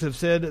officials have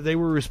said they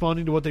were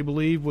responding to what they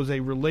believe was a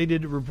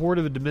related report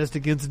of a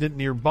domestic incident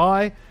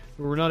nearby,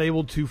 but were not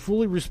able to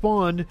fully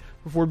respond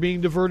before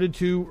being diverted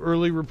to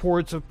early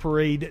reports of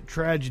parade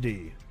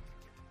tragedy.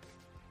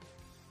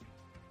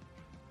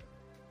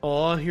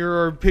 Here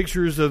are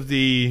pictures of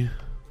the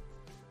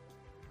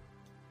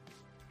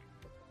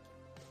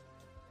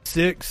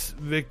 6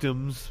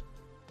 victims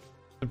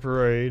in the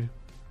parade.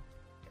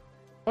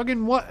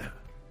 Fucking what?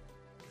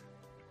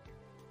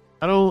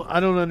 I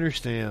don't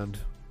understand.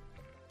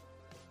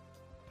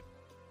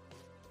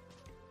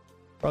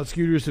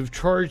 Prosecutors have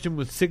charged him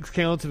with 6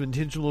 counts of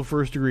intentional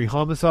first-degree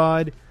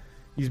homicide.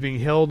 He's being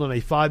held on a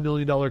 $5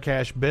 million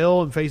cash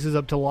bail and faces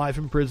up to life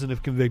in prison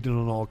if convicted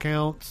on all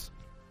counts.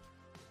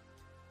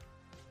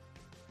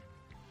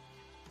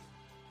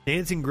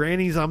 Dancing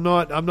grannies? I'm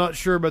not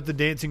sure about the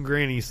dancing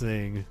grannies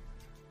thing.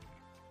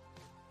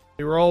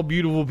 They were all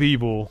beautiful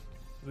people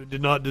that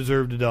did not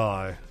deserve to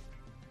die.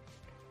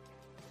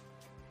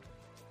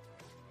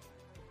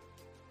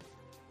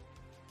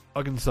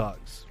 Fucking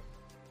sucks.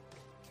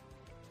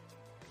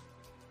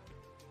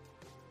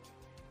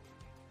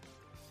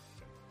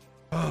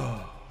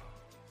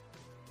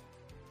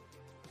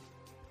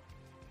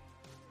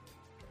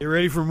 Get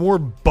ready for more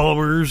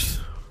bummers.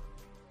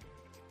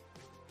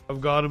 I've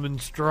got them in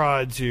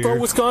strides here. From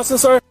Wisconsin,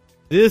 sir?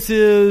 This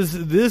is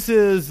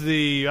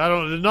the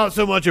not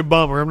so much a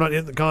bummer. I'm not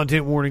hitting the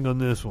content warning on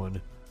this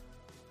one.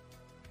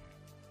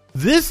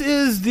 This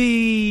is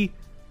the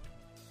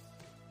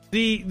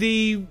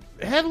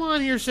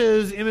headline here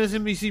says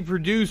MSNBC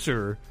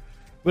producer,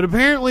 but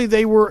apparently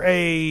they were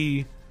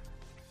a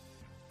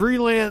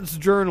freelance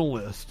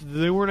journalist.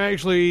 They weren't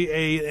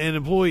actually an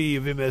employee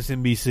of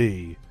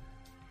MSNBC.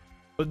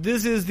 But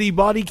this is the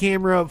body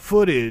camera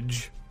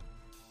footage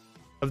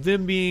of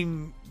them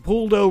being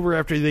pulled over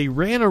after they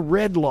ran a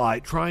red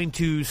light trying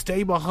to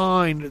stay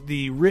behind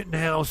the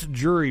Rittenhouse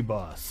jury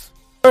bus.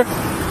 No.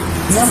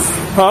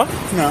 Huh?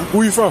 No.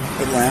 Where you from?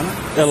 Atlanta.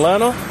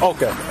 Atlanta?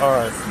 Okay, all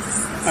right.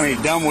 I mean,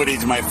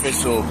 Dunwoody's my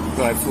official,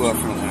 so I flew up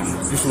from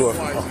Atlanta. You flew up.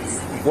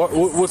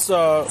 What's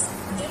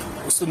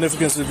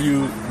significance of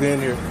you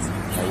being here?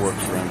 I work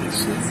for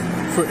NBC.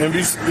 For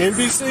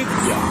NBC?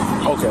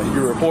 Yeah. Okay,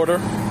 you're a reporter?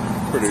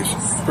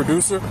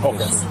 Producer. Okay.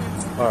 Yes,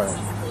 all right.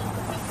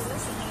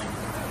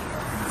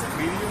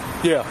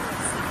 Yeah.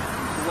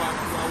 Why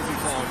was he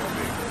calling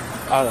me?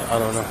 I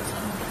don't know.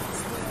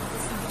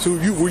 So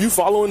were you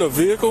following a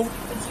vehicle?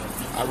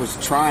 I was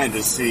trying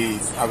to see.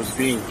 I was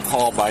being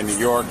called by New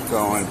York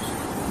going,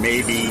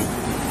 maybe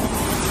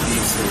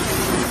these are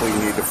people you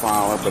need to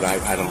follow, but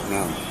I don't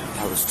know.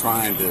 I was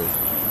trying to.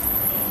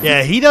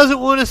 Yeah, he doesn't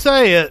want to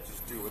say it.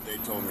 Just do what they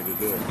told me to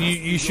do.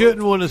 You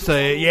shouldn't want to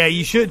say it. Yeah,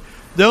 you should.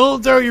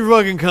 Don't throw your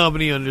fucking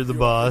company under the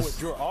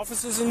bus. Your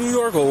offices in New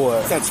York or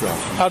what? That's right.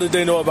 How did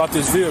they know about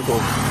this vehicle?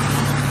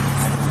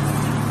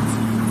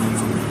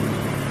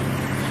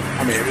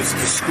 I mean, it was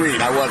discreet.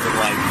 I wasn't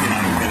going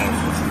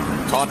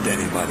to talk to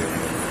anybody.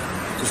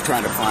 Just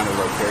trying to find a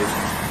location.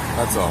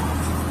 That's all.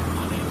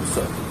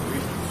 So,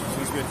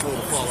 he's been told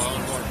to follow.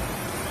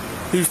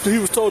 He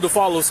was told to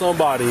follow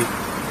somebody.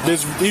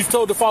 He's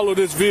told to follow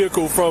this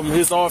vehicle from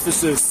his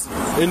offices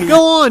in New York.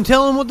 Go on,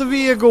 tell him what the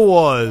vehicle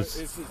was.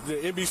 It's the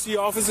NBC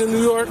office in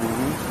New York.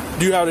 Mm-hmm.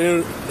 Do you have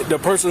the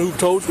person who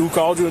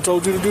called you and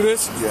told you to do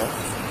this? Yeah.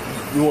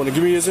 You want to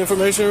give me his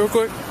information real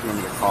quick? You want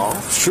me to call?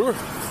 Sure.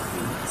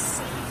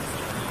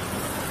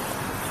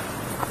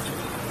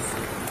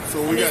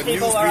 So we got news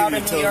media telling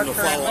them to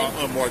follow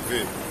unmarked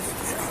vehicle.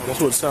 That's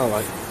what it sounds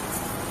like.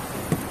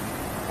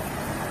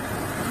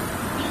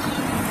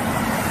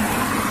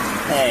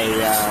 Hey,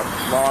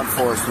 law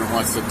enforcement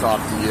wants to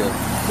talk to you.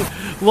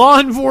 Law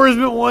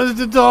enforcement wants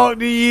to talk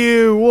to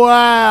you.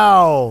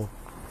 Wow.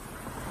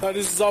 Hi,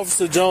 this is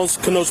Officer Jones,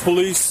 Kenosha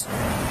Police.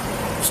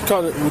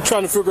 We're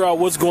trying to figure out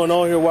what's going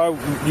on here, why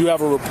you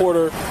have a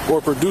reporter or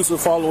a producer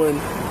following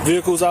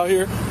vehicles out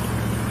here.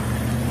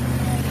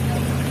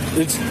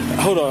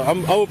 Hold on,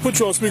 I'm going to put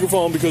you on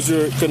speakerphone because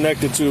you're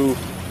connected to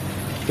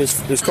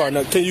this car.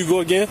 Now, can you go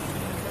again?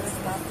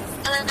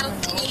 Hello,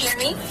 can you hear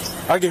me?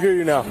 I can hear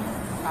you now.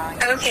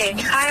 Okay.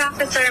 Hi,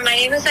 officer. My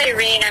name is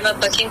Irene. I'm a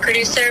booking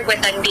producer with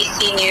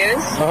NBC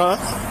News.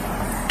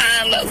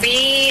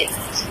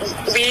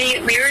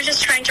 We were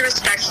just trying to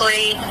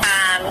respectfully,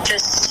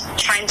 just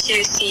trying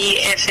to see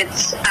if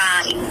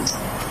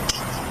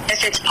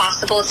it's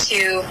possible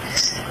to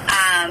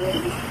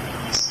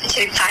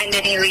find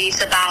any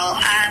leads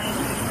about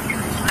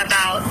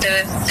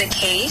the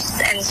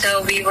case, and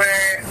so we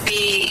were.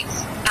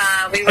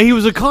 He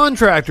was a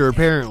contractor,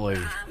 apparently.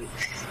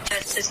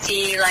 Just to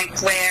see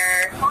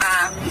where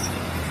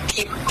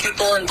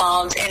people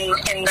involved in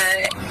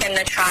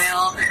the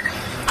trial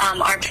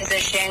our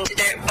positions.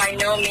 By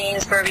no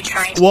means were we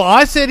trying to... Well,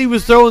 I said he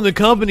was throwing the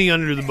company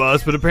under the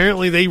bus, but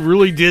apparently they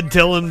really did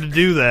tell him to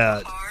do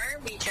that.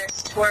 We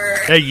just were...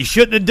 Hey, you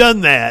shouldn't have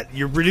done that.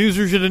 Your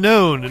producer should have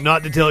known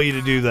not to tell you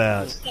to do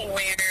that.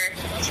 Where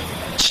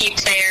key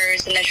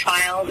players in the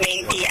trial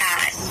may be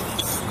at.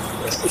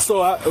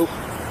 So,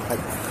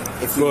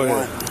 if you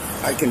want,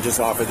 I can just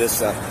offer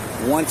this.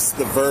 Once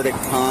the verdict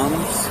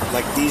comes,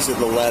 like these are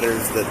the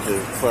letters that the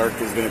clerk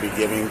is going to be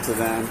giving to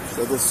them.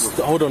 So this.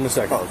 Hold on a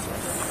second.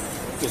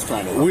 Just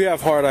trying to. We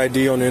have hard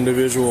ID on the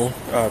individual.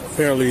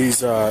 Apparently,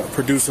 he's a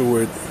producer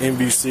with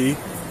NBC.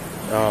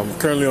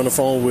 Currently on the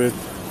phone with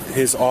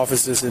his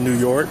offices in New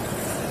York,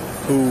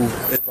 who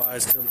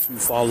advised him to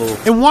follow.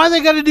 And why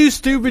they got to do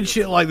stupid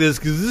shit like this?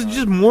 Because this is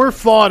just more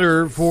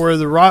fodder for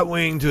the right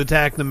wing to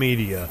attack the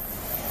media.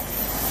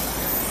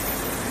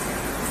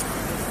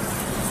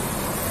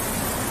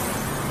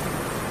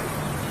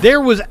 There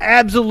was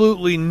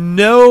absolutely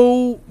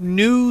no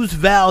news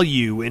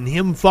value in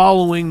him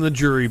following the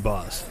jury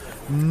bus.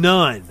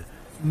 None.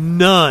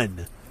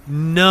 10-4.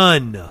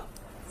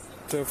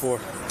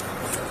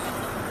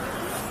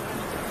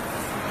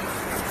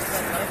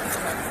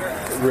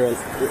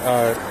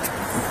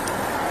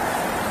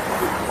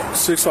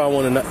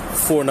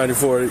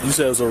 651-494. You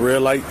said it was a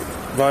red light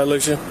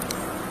violation?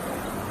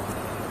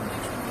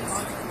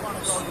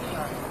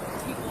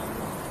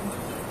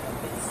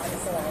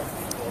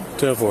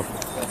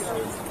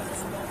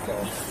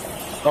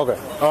 Okay.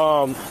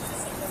 All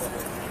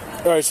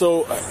right.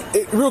 So,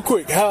 real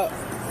quick, how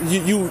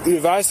you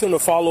advised him to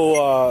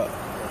follow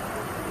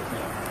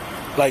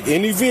like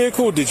any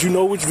vehicle? Did you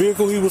know which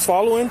vehicle he was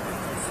following?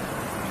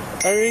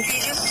 We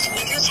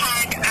just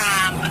had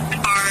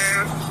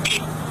our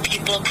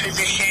people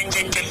positioned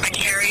in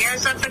different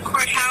areas of the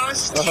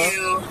courthouse to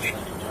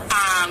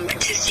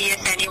see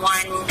if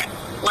anyone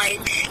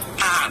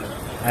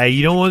Hey,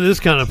 you don't want this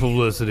kind of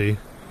publicity.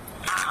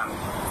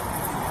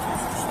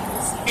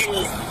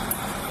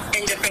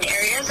 in different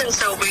areas, and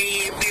so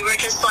we were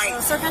just like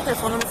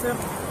following different.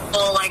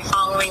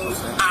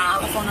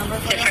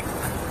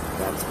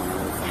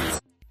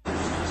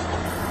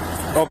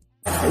 Well,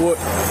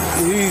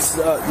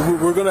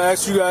 we're going to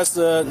ask you guys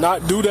to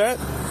not do that.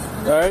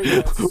 All right.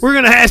 We're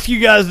going to ask you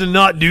guys to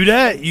not do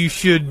that. You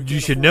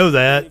should know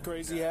that.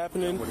 Crazy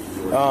happening.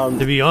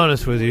 To be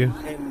honest with you.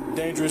 In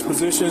dangerous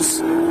positions.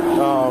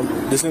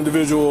 This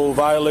individual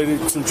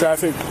violated some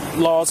traffic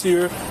laws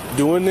here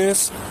doing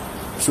this.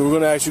 So we're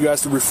going to ask you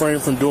guys to refrain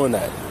from doing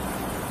that.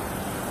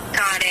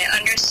 Got it.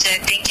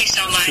 Understood. Thank you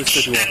so much.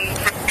 We're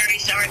very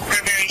sorry.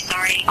 We're very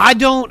sorry. I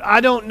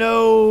don't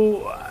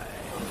know.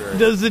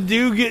 Does the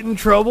dude get in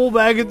trouble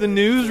back at the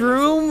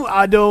newsroom?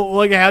 I don't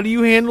like. How do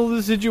you handle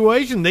the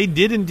situation? They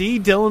did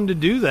indeed tell him to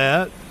do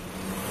that.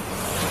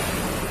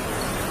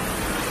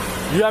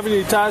 You have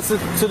any ties to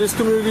this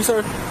community,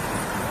 sir?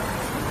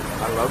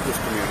 I love this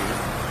community.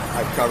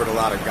 I've covered a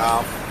lot of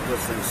golf,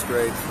 Whistling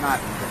Straits, not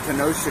the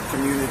Kenosha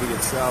community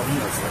itself.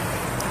 No, sir.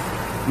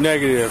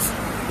 Negative.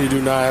 He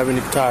do not have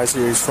any ties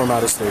here. He's from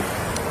out of state.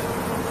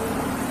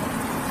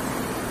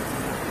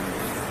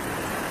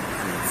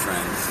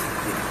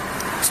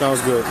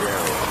 Sounds good.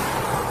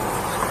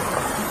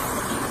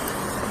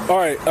 All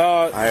right.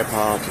 I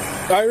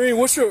apologize. Irene,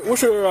 what's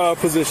your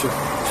position?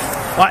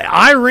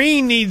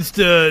 Irene needs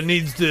to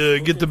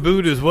get the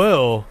boot as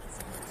well.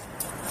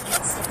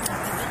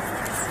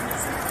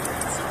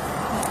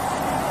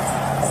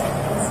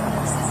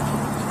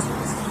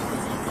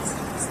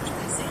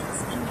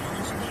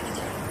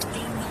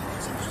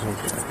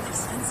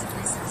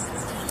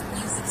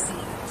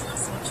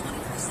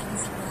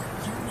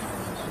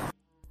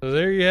 So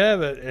there you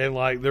have it. And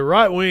like the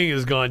right wing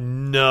has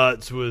gone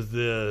nuts with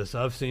this.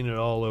 I've seen it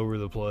all over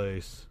the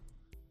place.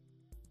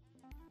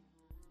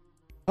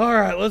 All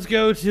right, let's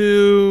go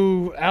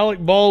to Alec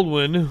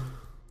Baldwin,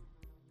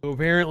 who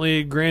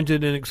apparently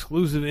granted an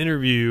exclusive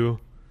interview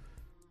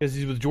because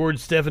he's with George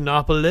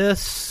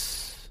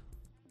Stephanopoulos.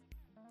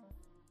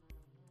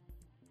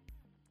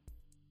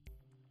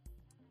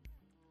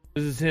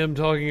 This is him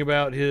talking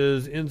about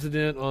his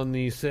incident on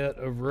the set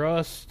of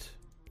Rust.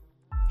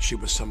 She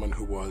was someone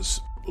who was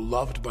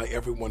loved by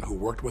everyone who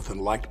worked with and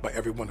liked by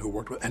everyone who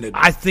worked with. And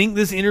I think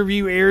this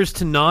interview airs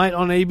tonight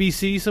on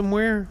ABC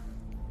somewhere.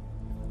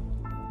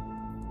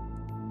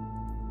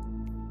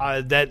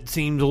 That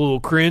seems a little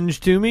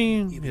cringe to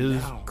me.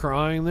 His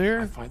crying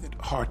there. I find it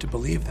hard to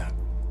believe that.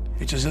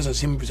 It just doesn't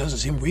seem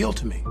real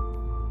to me.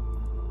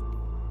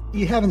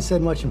 You haven't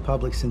said much in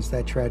public since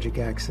that tragic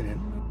accident.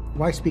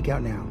 Why speak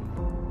out now?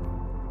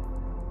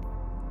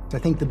 I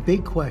think the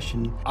big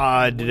question... Did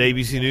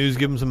ABC News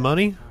give him some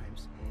money?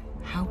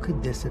 How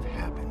could this have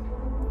happened?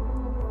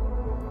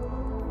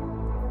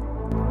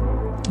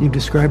 You've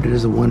described it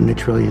as a 1 in a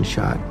trillion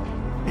shot,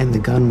 and the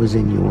gun was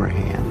in your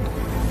hand.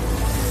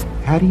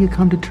 How do you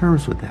come to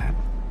terms with that?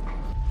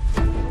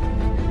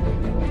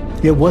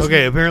 It wasn't...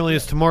 Okay, apparently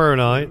it's tomorrow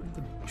night.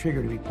 The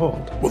trigger to be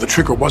pulled. Well, the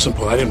trigger wasn't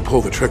pulled. I didn't pull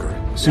the trigger.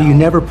 So you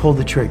never pulled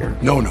the trigger?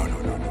 No.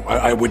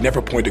 I would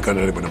never point a gun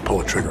at anyone and pull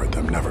a trigger at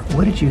them, never.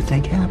 What did you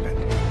think happened?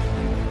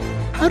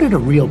 How did a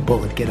real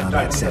bullet get on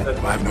that set?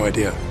 I have no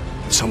idea.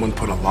 Someone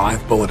put a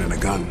live bullet in a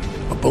gun.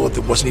 A bullet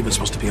that wasn't even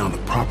supposed to be on the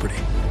property.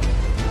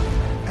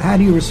 How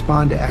do you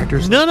respond to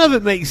actors? None of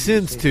it makes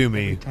sense to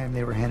me. Every time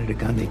they were handed a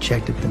gun, they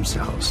checked it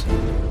themselves.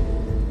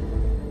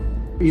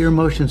 Your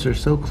emotions are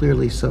so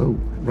clearly so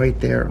right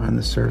there on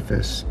the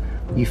surface.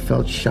 You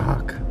felt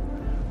shock.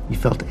 You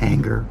felt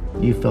anger.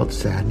 You felt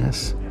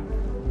sadness.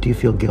 Do you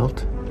feel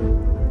guilt?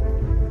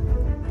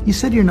 You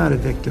said you're not a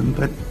victim,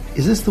 but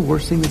is this the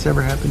worst thing that's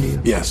ever happened to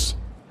you? Yes.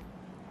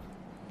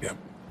 Yep.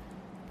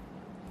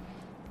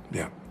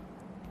 Yeah.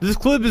 This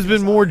clip has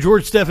been more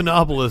George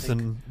Stephanopoulos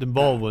than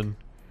Baldwin.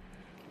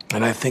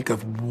 And I think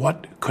of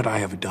what could I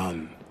have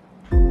done?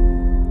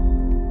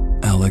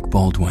 Alec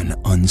Baldwin,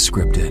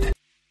 unscripted.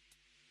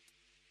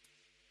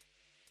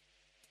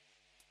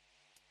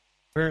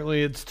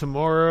 Apparently it's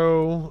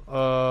tomorrow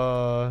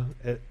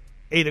at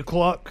 8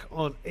 o'clock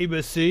on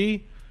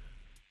ABC.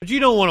 But you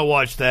don't want to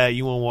watch that.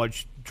 You want to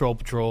watch Troll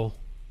Patrol.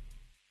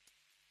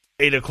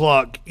 8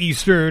 o'clock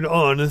Eastern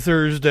on a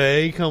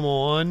Thursday. Come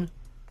on.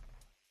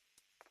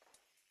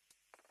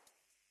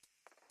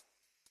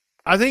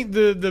 I think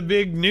the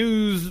big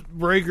news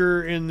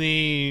breaker in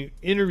the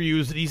interview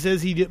is that he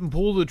says he didn't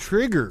pull the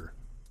trigger.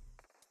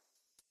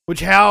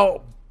 Which,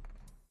 how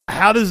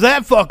does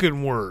that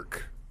fucking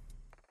work?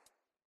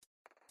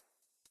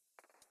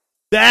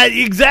 That,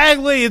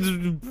 exactly.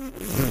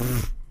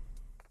 It's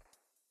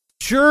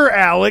sure,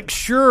 Alex,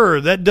 sure.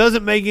 That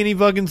doesn't make any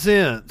fucking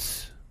sense.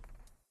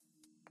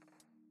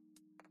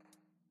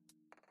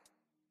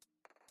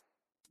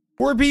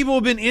 Four people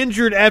have been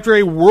injured after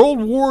a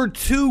World War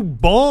II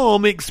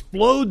bomb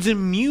explodes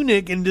in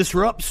Munich and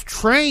disrupts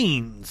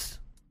trains.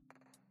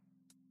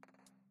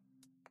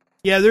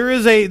 Yeah, there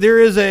is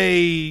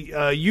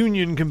a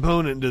union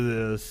component to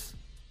this.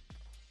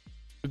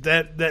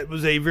 That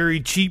was a very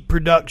cheap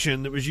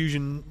production that was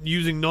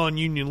using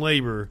non-union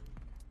labor.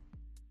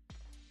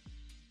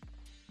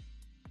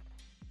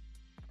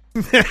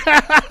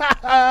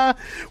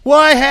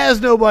 Why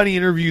has nobody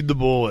interviewed the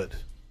bullet?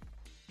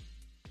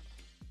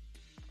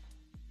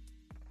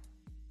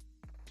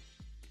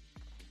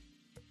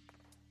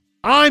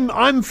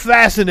 I'm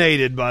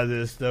fascinated by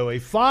this, though. A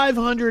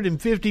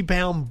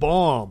 550-pound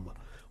bomb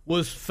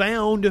was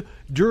found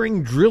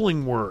during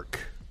drilling work.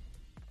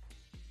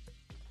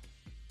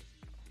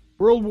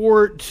 World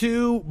War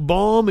II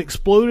bomb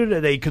exploded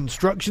at a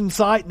construction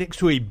site next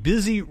to a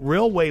busy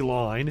railway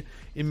line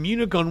in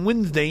Munich on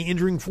Wednesday,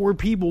 injuring 4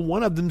 people,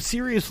 one of them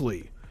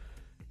seriously.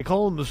 A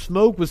column of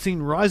smoke was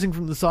seen rising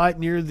from the site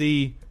near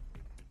the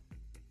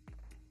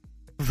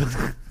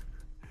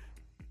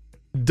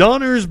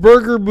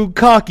Donnersberger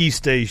Bukkake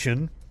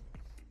station.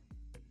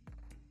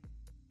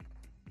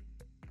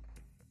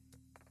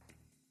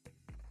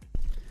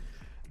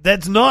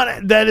 That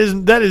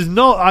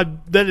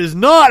is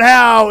not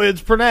how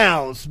it's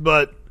pronounced,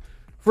 but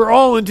for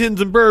all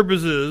intents and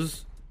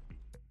purposes,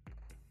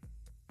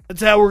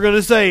 that's how we're going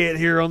to say it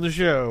here on the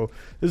show.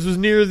 This was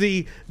near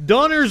the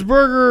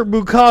Donnersberger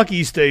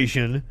Bukkake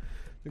station.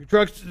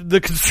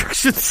 The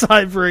construction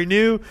site for a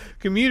new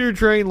commuter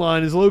train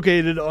line is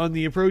located on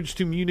the approach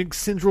to Munich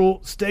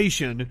Central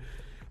Station,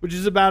 which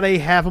is about a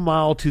half a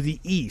mile to the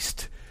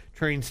east.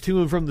 Trains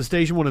to and from the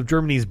station, one of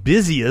Germany's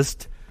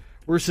busiest,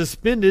 were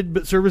suspended,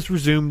 but service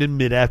resumed in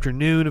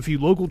mid-afternoon. A few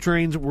local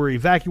trains were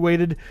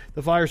evacuated.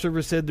 The fire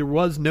service said there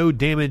was no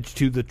damage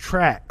to the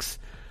tracks.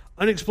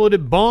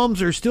 Unexploded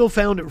bombs are still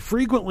found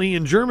frequently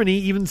in Germany,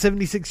 even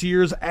 76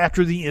 years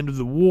after the end of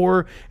the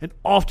war, and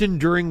often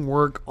during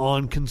work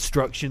on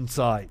construction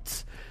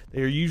sites.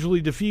 They are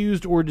usually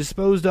diffused or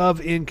disposed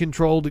of in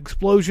controlled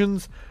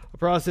explosions, a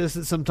process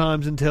that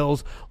sometimes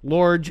entails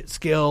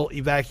large-scale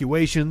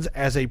evacuations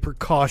as a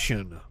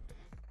precaution.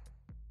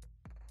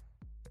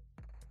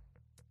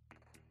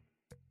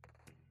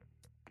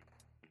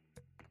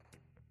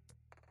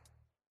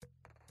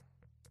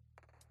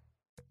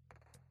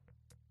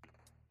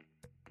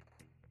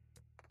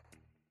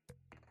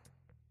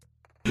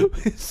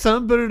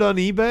 Son put it on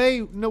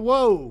eBay? No,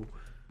 whoa.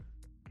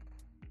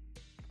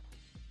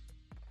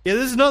 Yeah,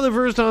 this is not the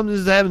first time this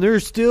has happened.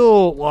 There's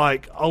still,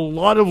 like, a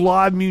lot of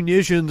live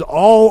munitions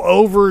all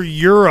over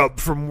Europe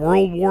from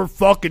World War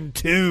fucking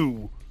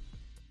II.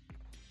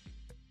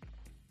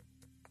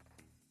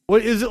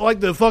 What is it, like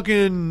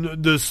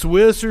the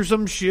Swiss or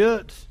some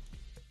shit?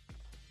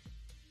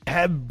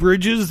 Have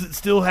bridges that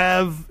still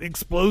have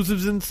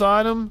explosives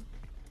inside them?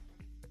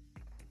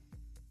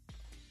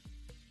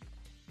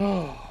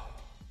 Oh.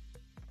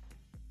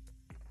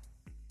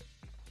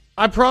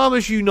 I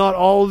promise you, not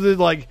all of the,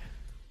 like,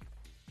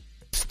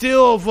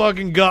 still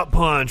fucking gut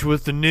punch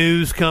with the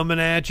news coming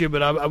at you,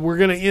 but we're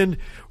gonna end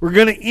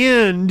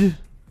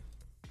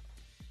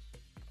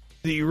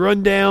the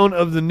rundown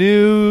of the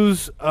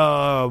news.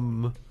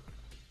 We're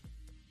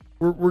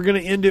gonna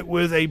end it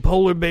with a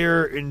polar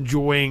bear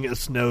enjoying a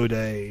snow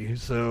day,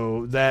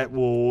 so that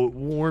will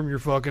warm your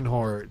fucking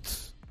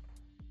hearts.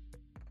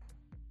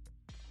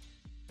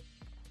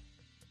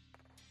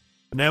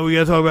 Now we got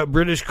to talk about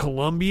British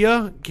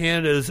Columbia.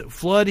 Canada's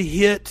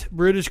flood-hit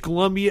British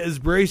Columbia is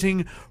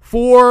bracing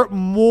for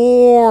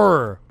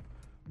more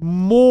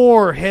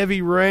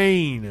heavy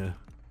rain.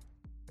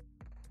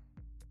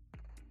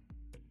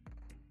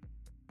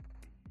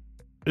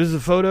 This is a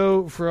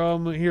photo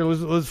from here.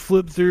 Let's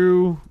flip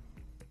through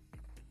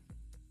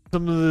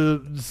some of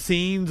the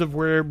scenes of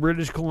where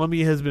British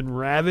Columbia has been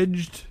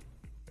ravaged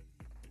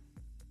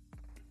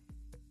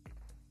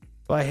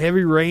by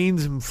heavy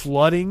rains and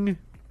flooding.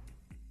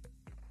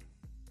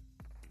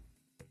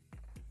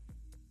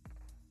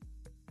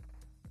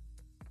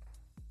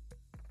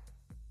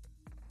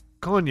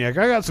 Cognac.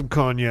 I got some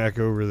cognac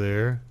over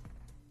there.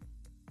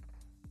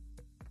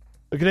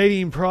 The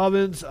Canadian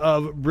province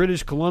of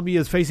British Columbia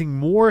is facing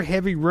more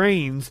heavy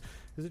rains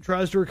as it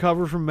tries to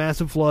recover from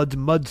massive floods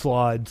and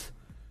mudslides.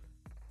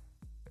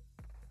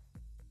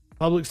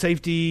 Public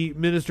Safety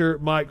Minister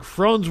Mike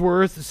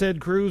Farnsworth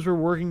said crews were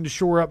working to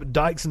shore up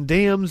dikes and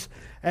dams,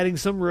 adding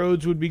some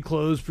roads would be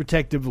closed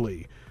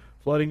protectively.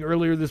 Flooding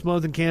earlier this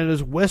month in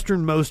Canada's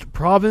westernmost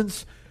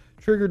province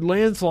triggered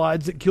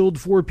landslides that killed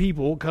 4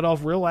 people, cut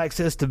off rail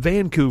access to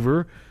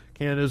Vancouver,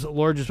 Canada's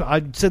largest...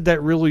 I said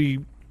that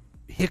really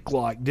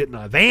hick-like, didn't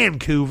I?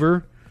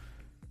 Vancouver,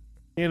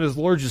 Canada's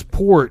largest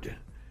port,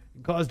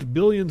 and caused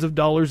billions of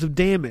dollars of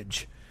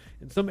damage.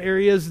 In some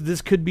areas,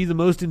 this could be the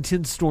most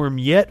intense storm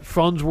yet,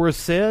 Farnsworth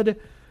said.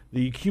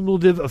 The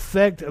cumulative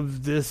effect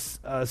of this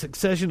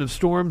succession of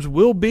storms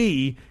will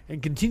be,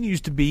 and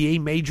continues to be, a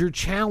major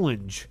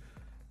challenge.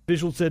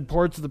 Officials said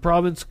parts of the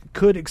province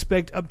could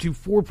expect up to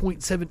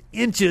 4.7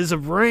 inches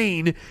of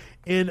rain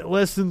in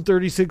less than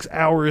 36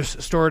 hours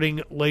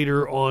starting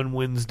later on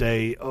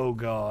Wednesday. Oh,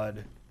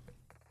 God.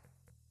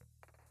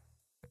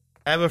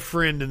 I have a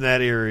friend in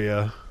that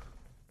area,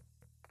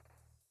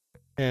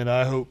 and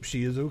I hope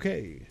she is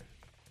okay.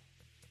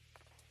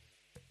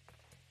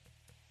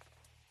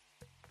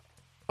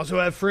 Also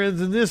have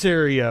friends in this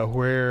area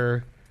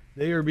where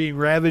they are being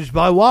ravaged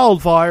by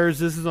wildfires.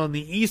 This is on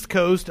the east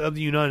coast of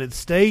the United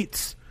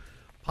States.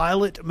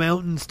 Pilot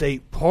Mountain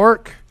State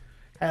Park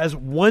has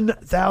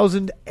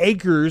 1,000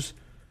 acres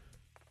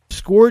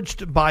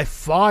scorched by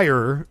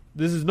fire.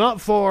 This is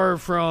not far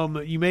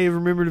from, you may have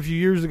remembered a few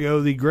years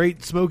ago, the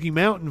Great Smoky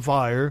Mountain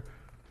Fire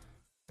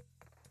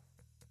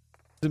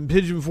in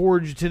Pigeon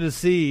Forge,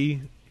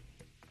 Tennessee.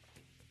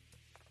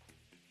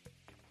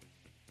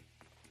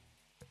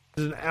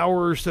 It's an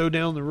hour or so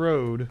down the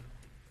road.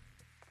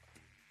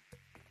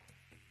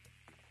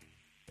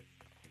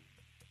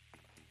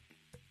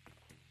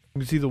 You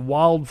can see the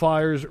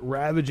wildfires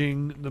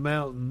ravaging the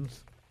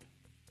mountains.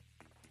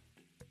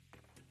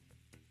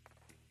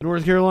 The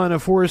North Carolina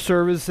Forest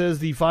Service says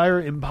the fire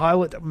in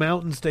Pilot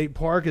Mountain State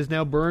Park has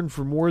now burned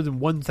for more than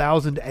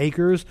 1,000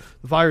 acres.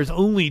 The fire is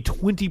only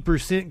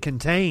 20%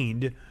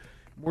 contained.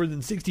 More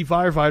than 60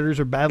 firefighters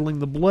are battling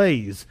the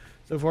blaze.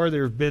 So far,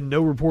 there have been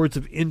no reports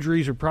of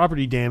injuries or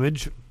property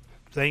damage,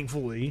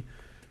 thankfully.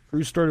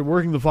 Crews started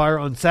working the fire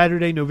on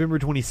Saturday, November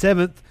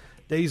 27th.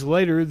 Days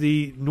later,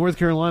 the North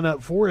Carolina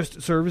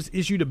Forest Service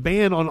issued a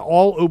ban on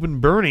all open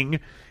burning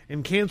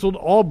and canceled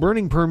all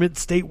burning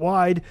permits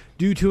statewide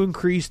due to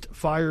increased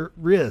fire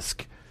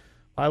risk.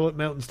 Pilot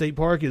Mountain State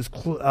Park is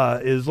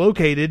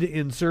located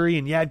in Surry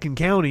and Yadkin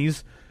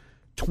counties,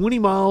 20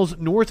 miles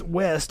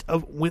northwest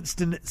of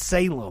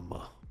Winston-Salem.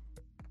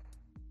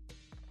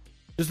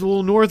 Just a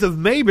little north of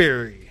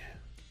Mayberry.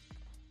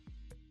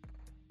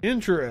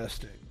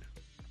 Interesting.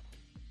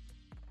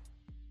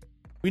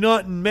 We're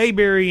not in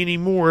Mayberry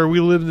anymore. We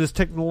live in this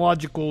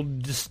technological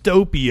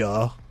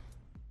dystopia.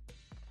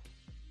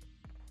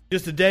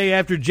 Just a day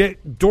after Jack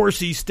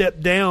Dorsey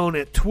stepped down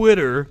at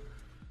Twitter,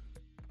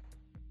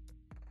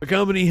 the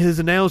company has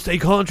announced a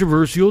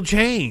controversial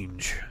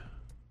change.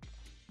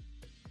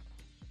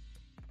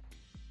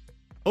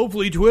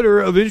 Hopefully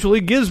Twitter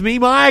eventually gives me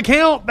my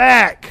account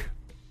back.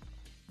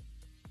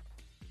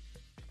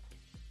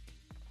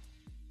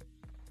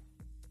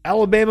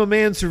 Alabama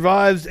man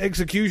survives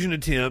execution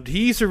attempt.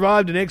 He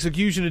survived an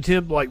execution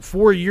attempt like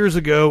 4 years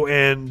ago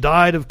and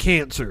died of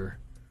cancer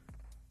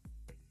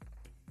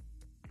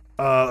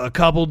a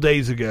couple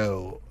days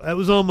ago. That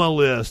was on my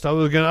list. I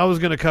was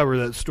gonna cover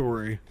that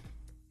story.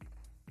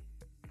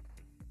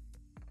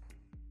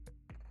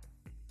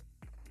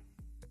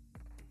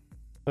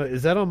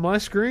 Is that on my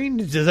screen?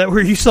 Is that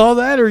where you saw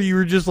that, or you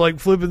were just like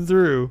flipping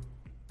through?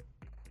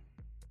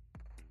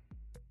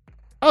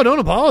 Oh, don't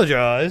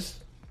apologize.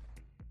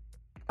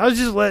 I was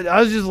just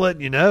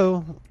letting you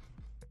know.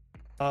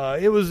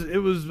 It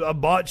was a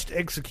botched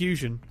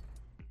execution.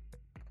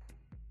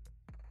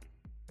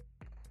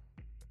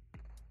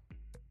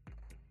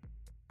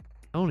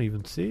 I don't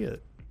even see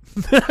it.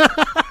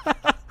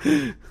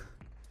 I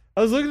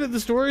was looking at the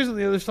stories on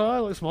the other side,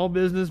 like small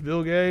business,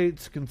 Bill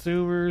Gates,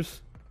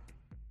 consumers,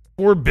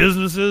 or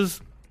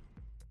businesses.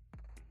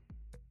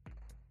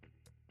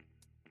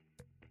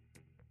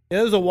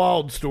 It was a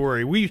wild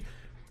story.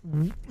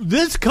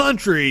 This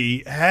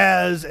country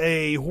has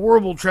a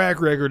horrible track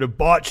record of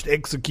botched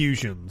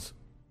executions.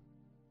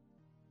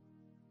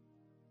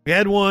 We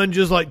had one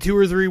just like 2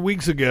 or 3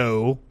 weeks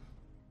ago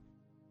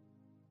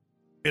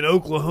in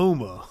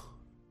Oklahoma.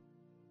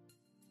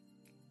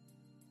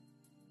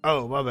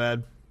 Oh, my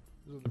bad.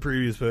 This is the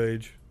previous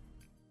page.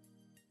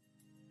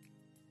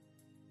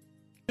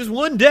 Just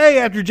one day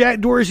after Jack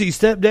Dorsey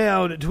stepped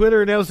down,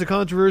 Twitter announced a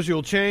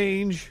controversial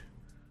change.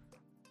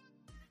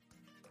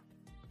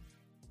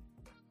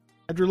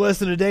 After less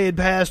than a day had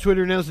passed,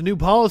 Twitter announced a new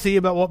policy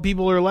about what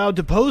people are allowed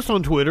to post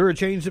on Twitter, a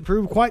change that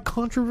proved quite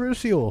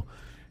controversial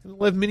and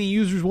left many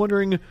users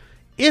wondering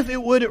if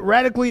it would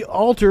radically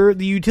alter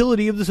the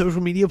utility of the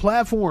social media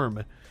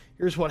platform.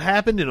 Here's what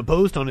happened in a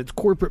post on its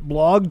corporate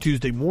blog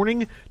Tuesday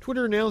morning.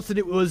 Twitter announced that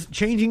it was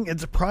changing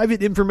its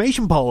private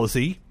information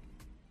policy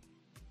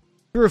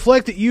to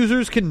reflect that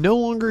users can no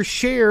longer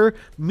share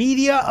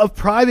media of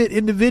private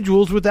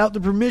individuals without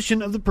the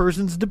permission of the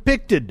persons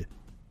depicted.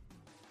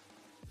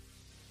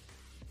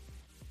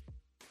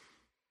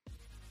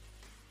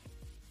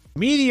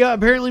 Media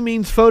apparently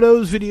means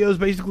photos, videos,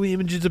 basically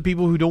images of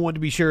people who don't want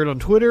to be shared on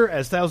Twitter,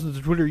 as thousands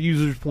of Twitter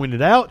users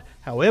pointed out.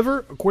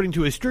 However, according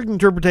to a strict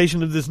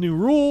interpretation of this new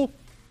rule,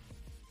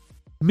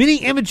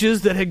 many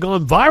images that had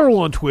gone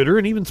viral on Twitter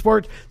and even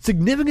sparked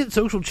significant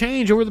social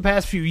change over the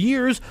past few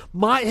years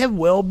might have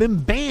well been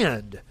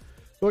banned.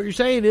 So what you're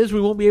saying is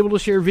we won't be able to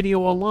share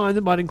video online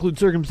that might include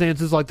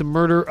circumstances like the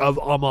murder of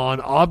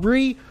Ahmaud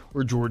Arbery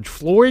or George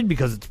Floyd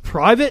because it's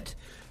private.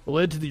 It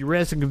led to the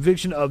arrest and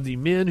conviction of the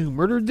men who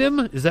murdered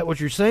them. Is that what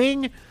you're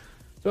saying?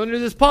 So under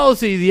this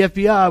policy, the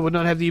FBI would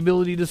not have the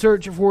ability to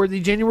search for the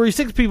January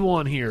 6 people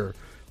on here.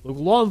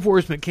 Local law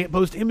enforcement can't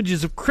post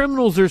images of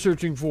criminals they're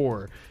searching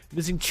for.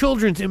 Missing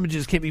children's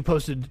images can't be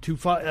posted to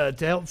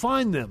help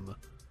find them.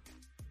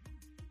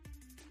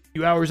 A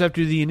few hours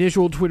after the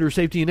initial Twitter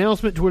safety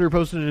announcement, Twitter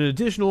posted an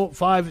additional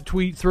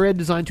 5-tweet thread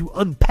designed to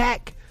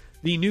unpack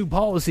the new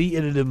policy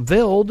it had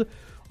unveiled.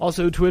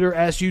 Also, Twitter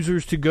asked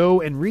users to go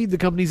and read the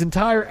company's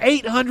entire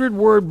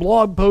 800-word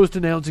blog post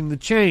announcing the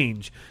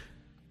change.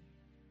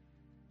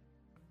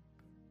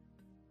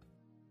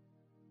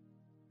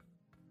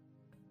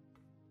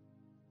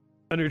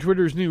 Under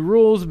Twitter's new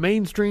rules,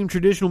 mainstream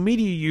traditional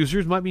media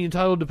users might be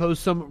entitled to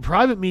post some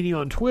private media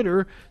on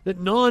Twitter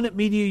that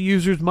non-media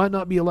users might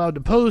not be allowed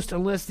to post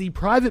unless the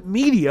private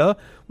media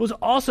was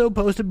also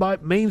posted by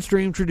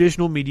mainstream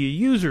traditional media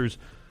users.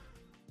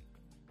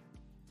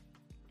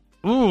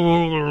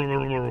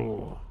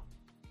 No,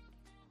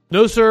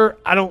 sir,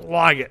 I don't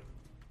like it.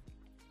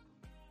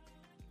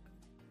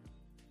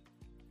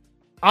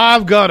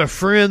 I've got a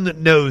friend that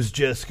knows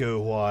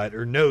Jesco White,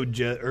 or knew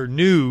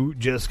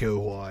Jesco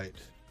White.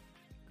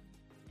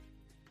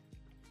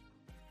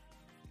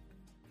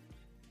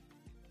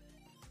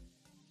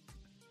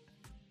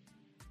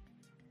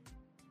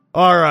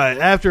 All right,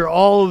 after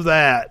all of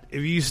that,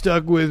 if you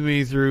stuck with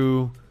me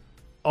through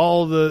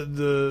all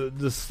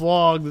the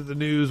slog that the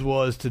news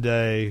was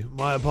today,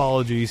 my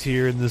apologies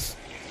here in this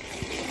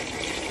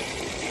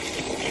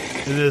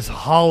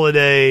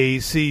holiday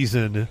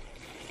season.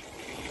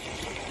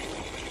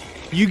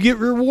 You get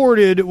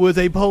rewarded with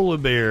a polar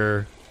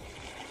bear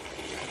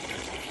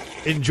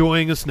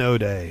enjoying a snow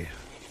day.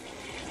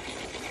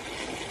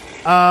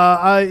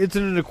 It's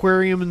in an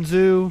aquarium and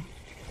zoo.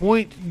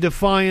 Point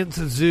Defiance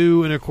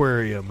Zoo and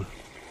Aquarium.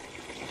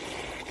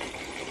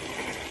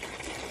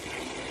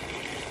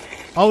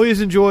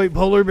 Always enjoy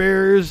polar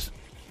bears.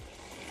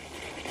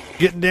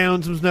 Getting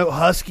down some snow.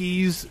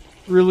 Huskies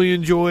really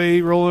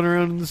enjoy rolling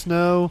around in the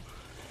snow.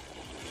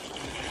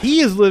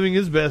 He is living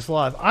his best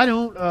life. I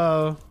don't,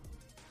 the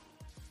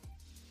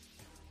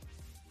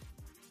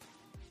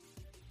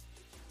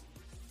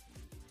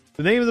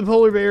name of the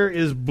polar bear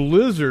is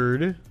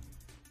Blizzard.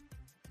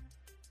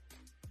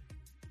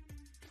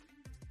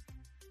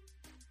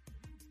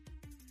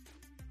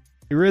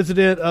 A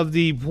resident of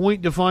the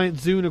Point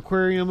Defiance Zoo and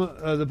Aquarium,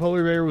 the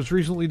polar bear was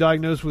recently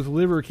diagnosed with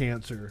liver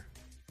cancer.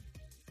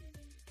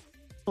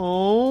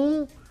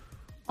 Oh,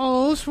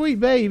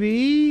 sweet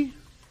baby.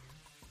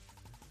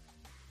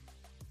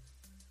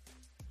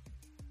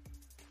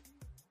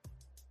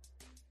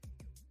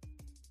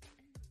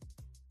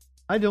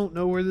 I don't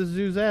know where this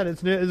zoo's at.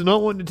 It's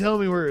not wanting to tell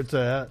me where it's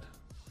at.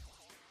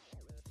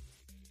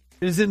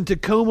 It's in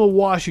Tacoma,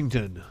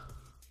 Washington.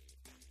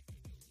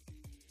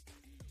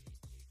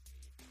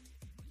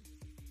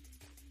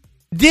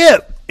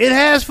 Dip! It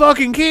has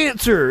fucking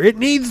cancer. It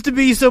needs to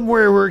be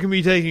somewhere where it can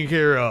be taken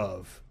care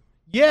of.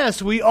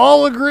 Yes, we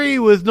all agree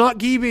with not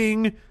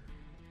keeping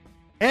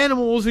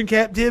animals in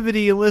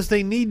captivity unless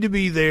they need to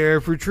be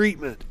there for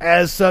treatment,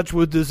 as such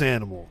with this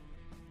animal.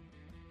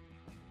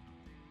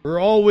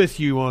 We're all with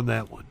you on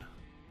that one.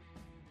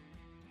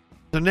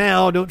 So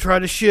now, don't try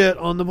to shit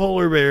on the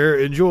polar bear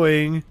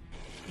enjoying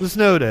the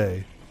snow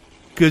day,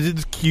 because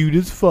it's cute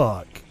as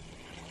fuck.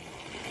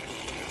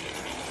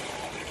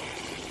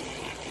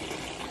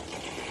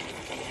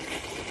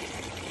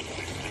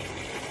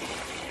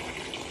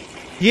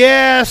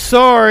 Yeah,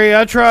 sorry,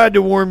 I tried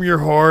to warm your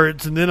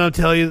hearts, and then I'll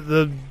tell you that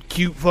the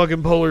cute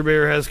fucking polar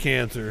bear has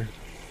cancer.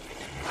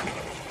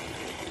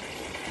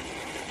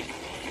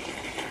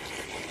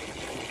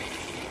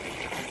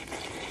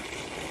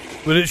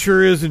 But it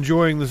sure is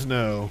enjoying the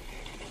snow.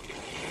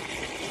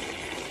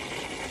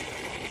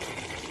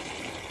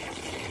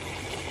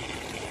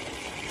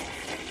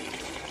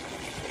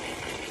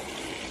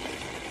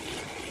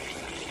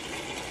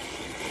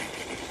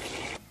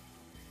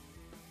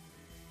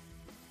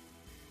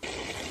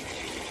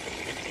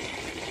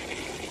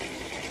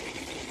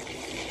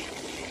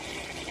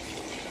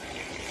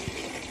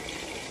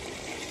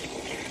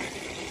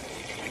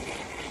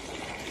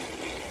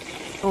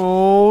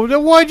 Oh,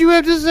 why'd you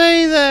have to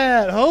say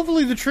that?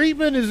 Hopefully the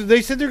treatment is...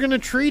 They said they're going to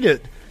treat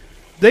it.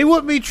 They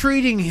wouldn't be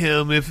treating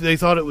him if they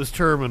thought it was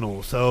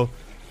terminal. So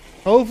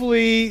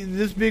hopefully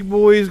this big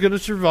boy is going to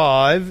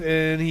survive,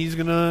 and he's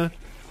going to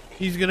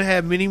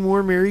have many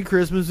more Merry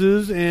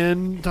Christmases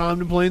and time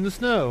to play in the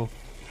snow.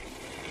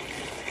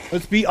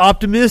 Let's be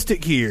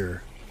optimistic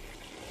here.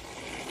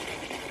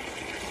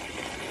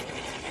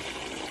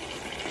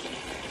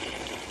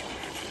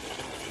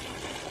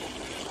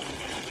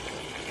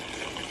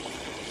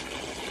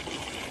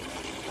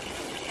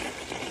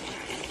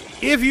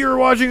 If you're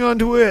watching on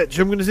Twitch,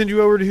 I'm going to send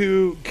you over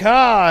to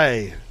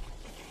Kai.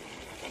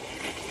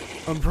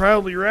 I'm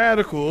Proudly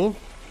Radical.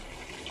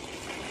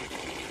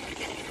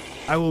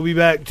 I will be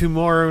back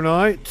tomorrow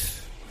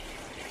night.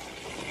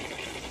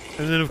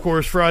 And then, of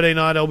course, Friday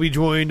night I'll be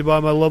joined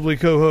by my lovely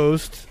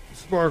co-host,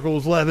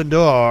 Sparkles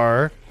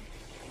Lavendar,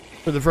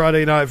 for the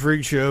Friday Night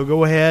Freak Show.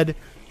 Go ahead,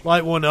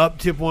 light one up,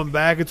 tip one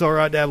back. It's all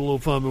right to have a little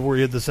fun before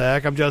you hit the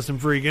sack. I'm Justin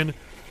Freakin.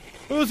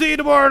 We'll see you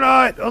tomorrow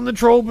night on the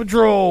Troll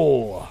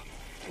Patrol.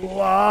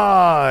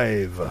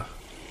 Live.